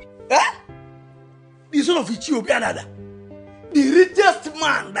 The son of Ichie Obiadada? The richest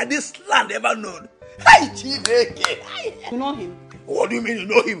man that this land ever known. Hi, Chineke. You know him? What do you mean you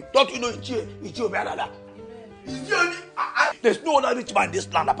know him? Don't you know Ichie Obiadada? There's no other rich man in this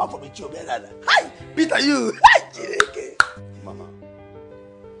land apart from Ichie Obiadada. Hi, Peter, you. Hi, Chineke. Mama,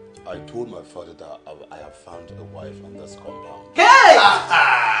 I told my father that I have found a wife on this compound. Hey!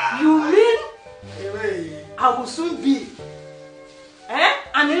 You mean I will soon be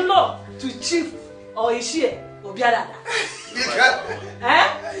an in-law to Chief or Ishie Obiadada?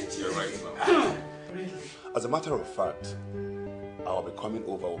 You're right, Mama. As a matter of fact, I'll be coming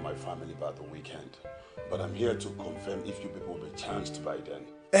over with my family by the weekend. But I'm here to confirm if you people will be chanced by then.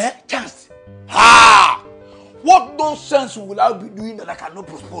 Chance? Ha! What nonsense will I be doing that I cannot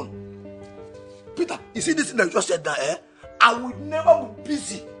postpone? Peter, you see this thing that you just said that, I will never be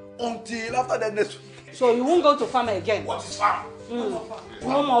busy until after the next week. So you won't go to farm again? What is farm? No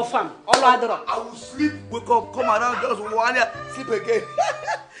more farm. All I will sleep, wake up, come around, just 1 year, sleep again.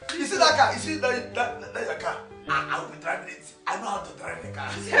 You see that car? You see that car? I will be driving it. I know how to drive the car.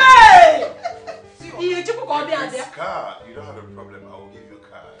 Hey! This car, you don't have a problem. I will give you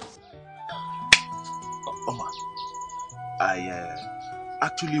cars. Oma, I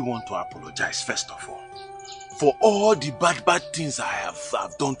actually want to apologize first of all for all the bad things I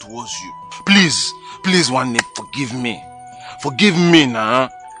have done towards you. Please, one name, forgive me. Forgive me now.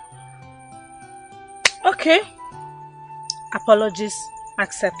 Okay. Apologies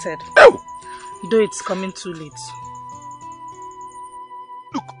accepted. Oh. Though it's coming too late.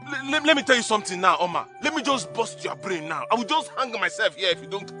 Look, let me tell you something now, Oma. Let me just bust your brain now. I will just hang myself here if you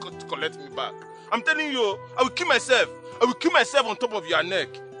don't collect me back. I'm telling you, I will kill myself. I will kill myself on top of your neck.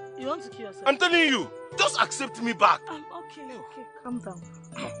 You want to kill yourself? I'm telling you, just accept me back. Okay, calm down.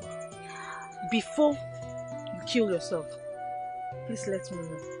 Before you kill yourself, please let me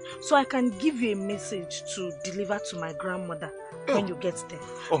know, so I can give you a message to deliver to my grandmother when you get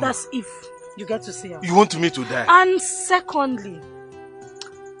there. That's if you get to see her. You want me to die? And secondly,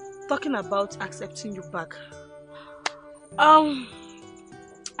 talking about accepting you back,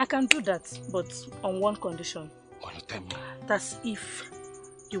 I can do that, but on one condition. What you tell me? That's if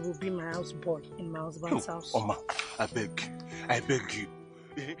you will be my houseboy in my husband's house. Oma, I beg you.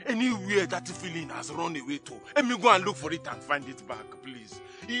 Anywhere that feeling has run away to, let me go and look for it and find it back, please.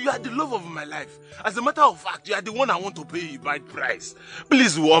 You are the love of my life. As a matter of fact, you are the one I want to pay you by price.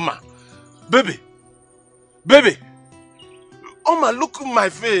 Please, Oma. Baby. Oma, look at my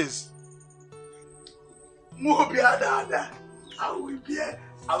face.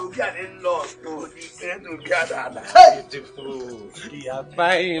 I will get in law to together. Beautiful. You're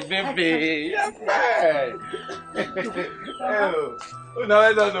fine, baby. You're fine. Oh, no,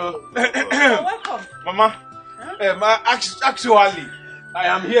 I don't know. Welcome. Mama, actually, I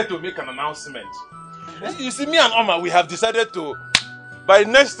am here to make an announcement. You see, me and Oma, we have decided to, by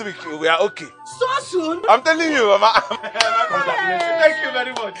next week, we are okay. So soon? I'm telling you, Mama. Thank you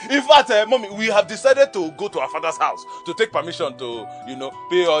very much. In fact, Mommy, we have decided to go to our father's house to take permission to,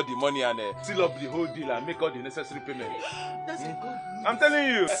 pay all the money and seal up the whole deal and make all the necessary payments. That's a good. I'm telling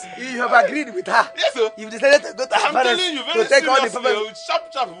you. You have agreed with her. Yes, sir. You've decided to go to her I'm telling you, very to take all the seriously.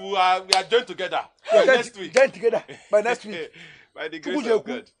 Sharp, we are joined together. Next week. Joined together by next week. By the grace of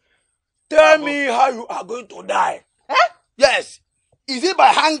God. Tell me how you are going to die. Yes. Is it by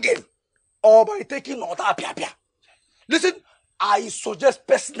hanging or by taking otapia? Listen, I suggest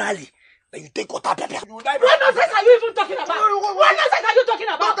personally that you take otapia. You will die. What nonsense are you even talking about? What nonsense are you talking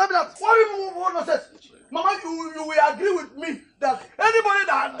about? Don't tell me that. What nonsense? Mama, you will agree with me that anybody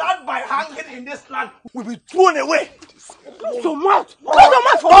that died by hanging in this land will be thrown away. So much.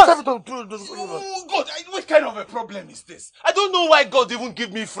 Oh, God, what kind of a problem is this? I don't know why God even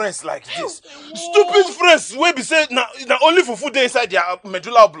give me friends like this. Stupid friends where be say now only for food inside their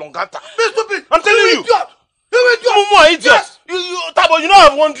medulla oblongata. Stupid. I'm telling you. You idiot. Yes. Tabo, you know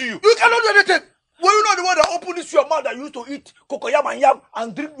I've warned you. You cannot do anything. Were you not the one that opened this your mouth that used to eat cocoyam and yam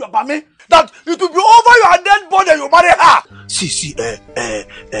and drink your bame? That it will be over your dead body and you marry her. See,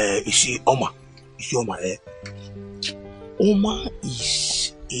 you see, Oma. You see, Oma, Oma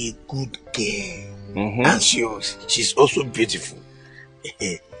is a good girl. And she's also beautiful.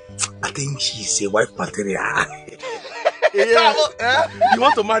 I think she's a wife material. You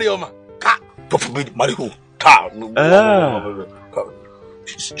want to marry Oma? God forbid, marry who?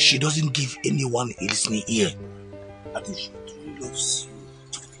 She doesn't give anyone a listening ear. I think she truly loves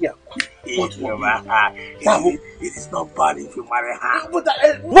you. It is not bad if you marry her.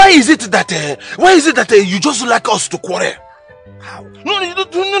 Why is it that you just like us to quarrel? How? No,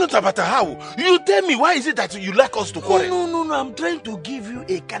 Tabata, how? You tell me, why is it that you like us to quarrel? No, I'm trying to give you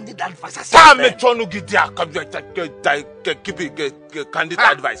a candid advice. Keep candid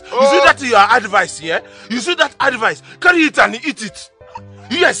advice. You see that your advice here? You see that advice? Carry it and eat it.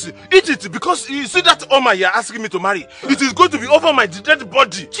 Yes, eat it, because you see that Oma you're asking me to marry. It is going to be over my dead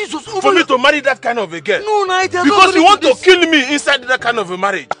body. Jesus, for me to marry that kind of a girl. No, because you want to kill me inside that kind of a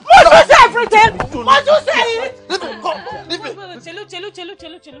marriage. What you say everything? What you say? Chelu.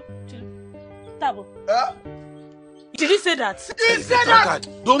 Tabo. Did he say that? He said that.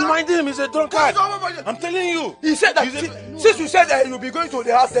 Don't mind him, he's a drunkard. I'm telling you. He said that since you said that you'll be going to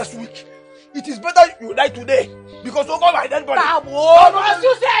the house next week, it is better you die today. Because over my dead body. Tabo. What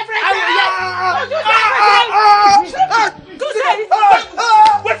you say everything? What you say everything? Go say it.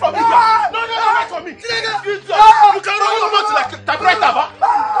 Wait for me. No, wait for me. You can run your mouth like a typewriter.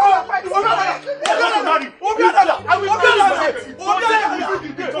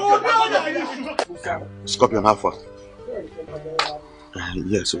 Scorpion, how far?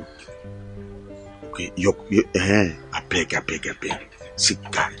 Yes. Okay, I beg. See,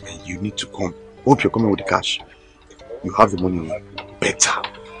 guy, you need to come. Hope you're coming with the cash. You have the money. Better.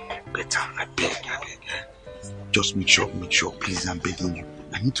 I beg. Just make sure, please. I'm begging you.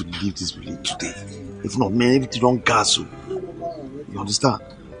 I need to leave this village today. If not, man, everything don't gas. You understand?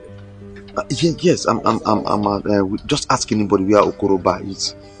 Yes. I'm just ask anybody where Okoroba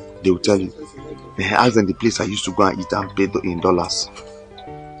is. They will tell you. Ask them the place I used to go and eat and pay in dollars.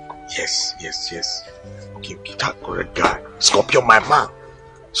 Yes. Okay, that correct guy. Scorpion, my man.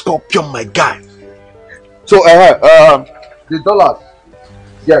 Scorpion, my guy. So, the dollars.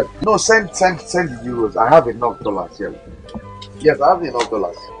 Yes. No, send the euros. I have enough dollars. Yes, I have enough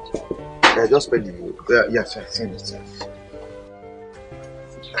dollars. Just spend the euros. Yes, send it.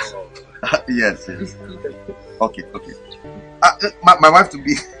 Yes. Okay. My wife to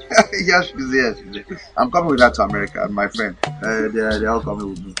be. Yes, she's here. I'm coming with her to America and my friend. They're all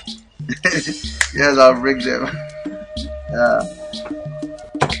coming with me. Yes, I'll bring them.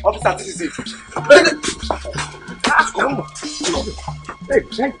 Officer, this is it. Hey,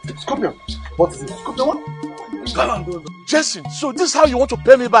 Scorpion. What is it? Scorpion what? Jason, so this is how you want to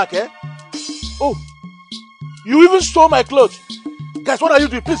pay me back, eh? Oh, you even stole my clothes. Guys, what are you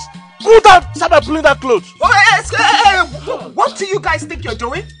doing? Please, put that, start pulling that clothes. What do you guys think you're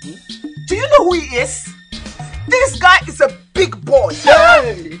doing? Do you know who he is? This guy is a big boy.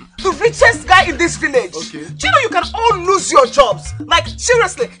 Hey. The richest guy in this village. Okay. Do you know you can all lose your jobs? Like,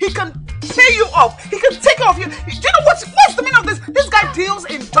 seriously, he can pay you off. He can take care of you. Do you know what's the meaning of this? This guy deals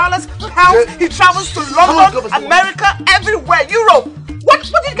in dollars, pounds. He travels to London, America, everywhere, Europe. What do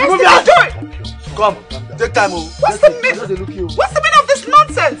you guys think you're doing? Come, take time. What's the meaning of this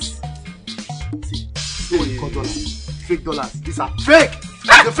nonsense? Fake dollars. These are fake.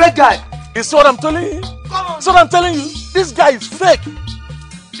 The fake guy. It's what I'm telling you. It's what I'm telling you. This guy is fake.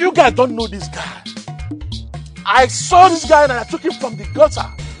 You guys don't know this guy. I saw this guy and I took him from the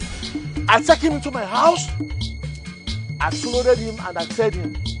gutter. I took him into my house. I clothed him and I fed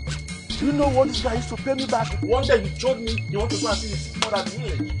him. Do you know what this guy used to pay me back? One day he told me he want to go and see his mother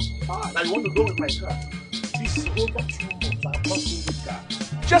village. That he want to go with my car. This is over 2 months. I'm not seeing this car.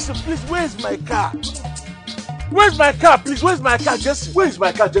 Jesse, please, where's my car? Where's my car, please? Where's my car, Jesse? Where is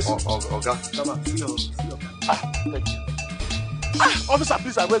my car, Jesse? Okay. Come on, see you. Thank you. Officer,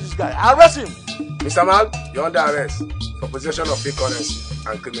 please arrest this guy. Arrest him. Mr. Man, you're under arrest for possession of fake currency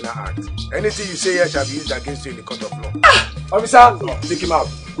and criminal act. Anything you say here shall be used against you in the court of law. Officer, take him out.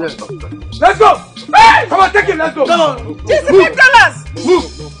 Yes. Let's go. Hey! Come on, take him. Let's go. Come on. Just $5. Move.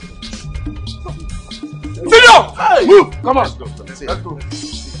 Senior! Hey! Move. Come on. Let's go.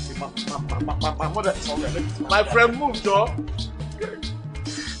 My mother is already. My friend moved, Joe.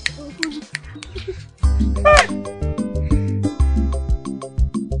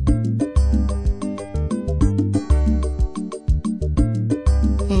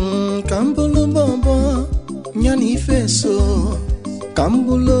 Kambulu bobo nyani feso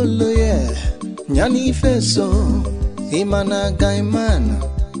kambulo loye nyani feso imana gaimana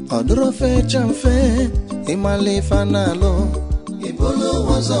odro fe chamfe imale fanalo ibolo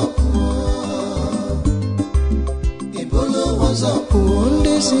wazapu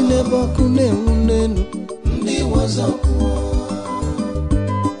ndi sine bakune unenu ndi wazapu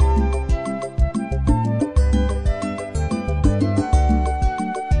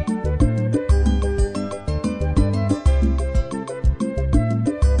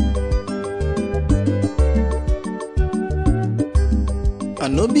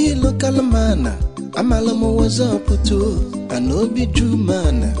Anobi local man, amalamu was up to Anobi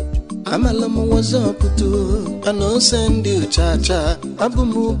Jumana, Amalam was up to, I know send you Chacha,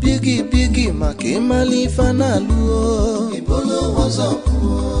 Abumu Biggie, Maki Malifanalu, Ebolo was up,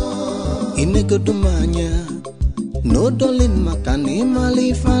 Inegodumanya, no dolin Makani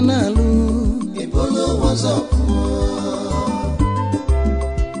Malifanalu, Ebolo was up.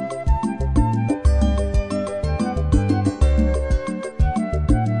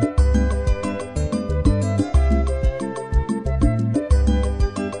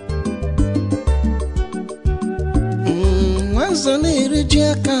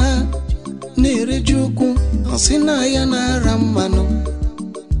 Aka na-erejuku osina ya na ramanu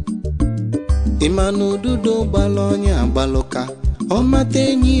imanu dudo gbalonya agbaloka o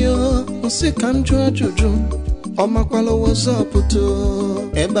matenyi o nsi kam ju ajuju o makwalo wozoputo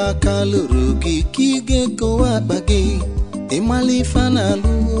ebe aka luru gi kige kowa bagi imali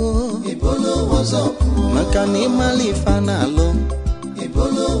fanalu ebolo wozopu maka ni imali fanalu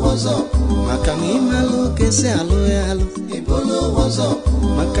ebolo wozopu maka ni imalo kese alo yalo Ebolo was up,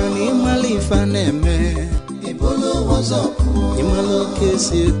 Makani Malifaneme. Ebolo was up, Imalo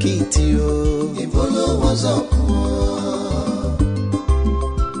Kesi Kitio. Ebolo was up.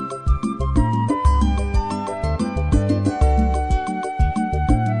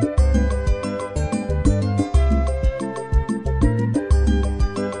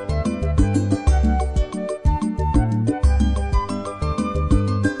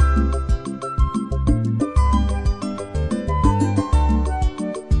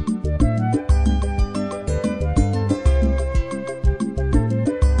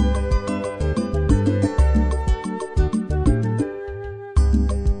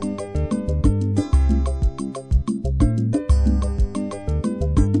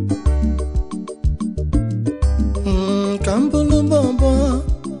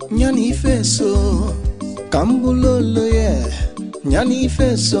 Kambulolo nyani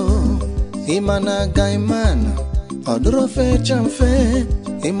feso imana gaimana odro fe chamfe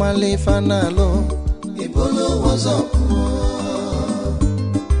imale fanalo ebolo was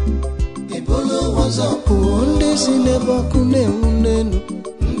up unde sine bakune unenu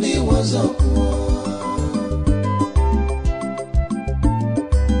ndi was up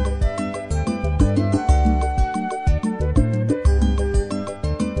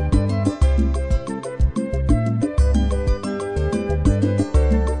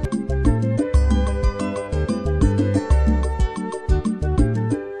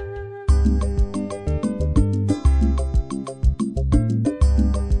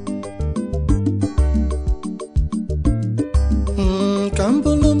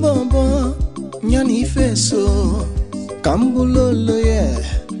Kambulolo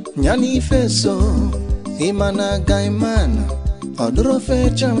nyani feso imana gaimana odro fe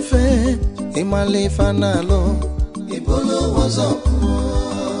chamfe imale fanalo ebolo was up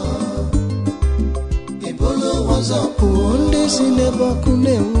unde sine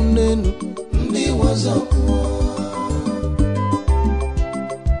bakune unenu ndi was up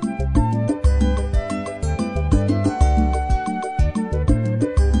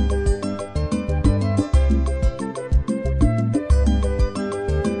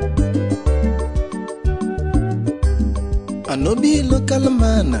Anobi local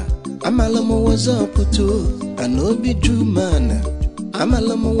mana, Amalamu was up to, Anobi Jumana,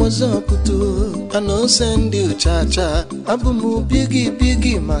 Amalamu was up to, I know send you Chacha, Abumu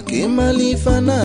Biggie, Maki Malifana.